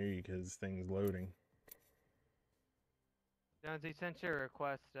can't even hear you because this thing's loading. Jonesy, sent your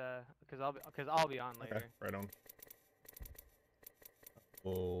request, cause I'll be on later. Okay, right on.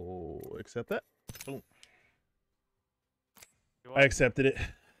 We'll accept that. Boom. I accepted it.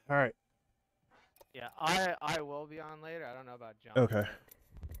 All right. Yeah, I will be on later. I don't know about John. Okay.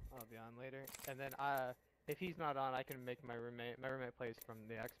 I'll be on later, and then if he's not on, I can make my roommate. My roommate plays from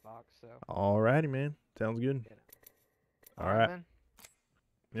the Xbox, so. Alrighty, man. Sounds good. Yeah. All right. Man.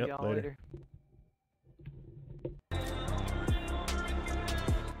 Yep. See y'all Later. later.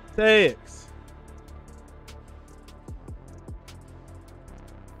 6.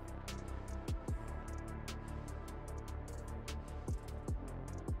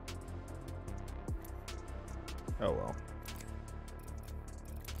 Oh well.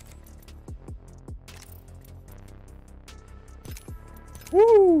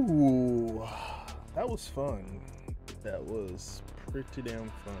 Woo! That was fun. That was pretty damn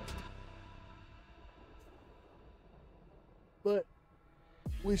fun. But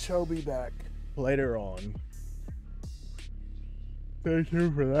we shall be back later on. Stay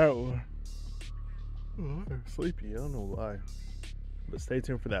tuned for that one. Oh, I'm sleepy. I don't know why. But stay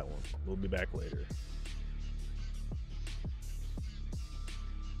tuned for that one. We'll be back later.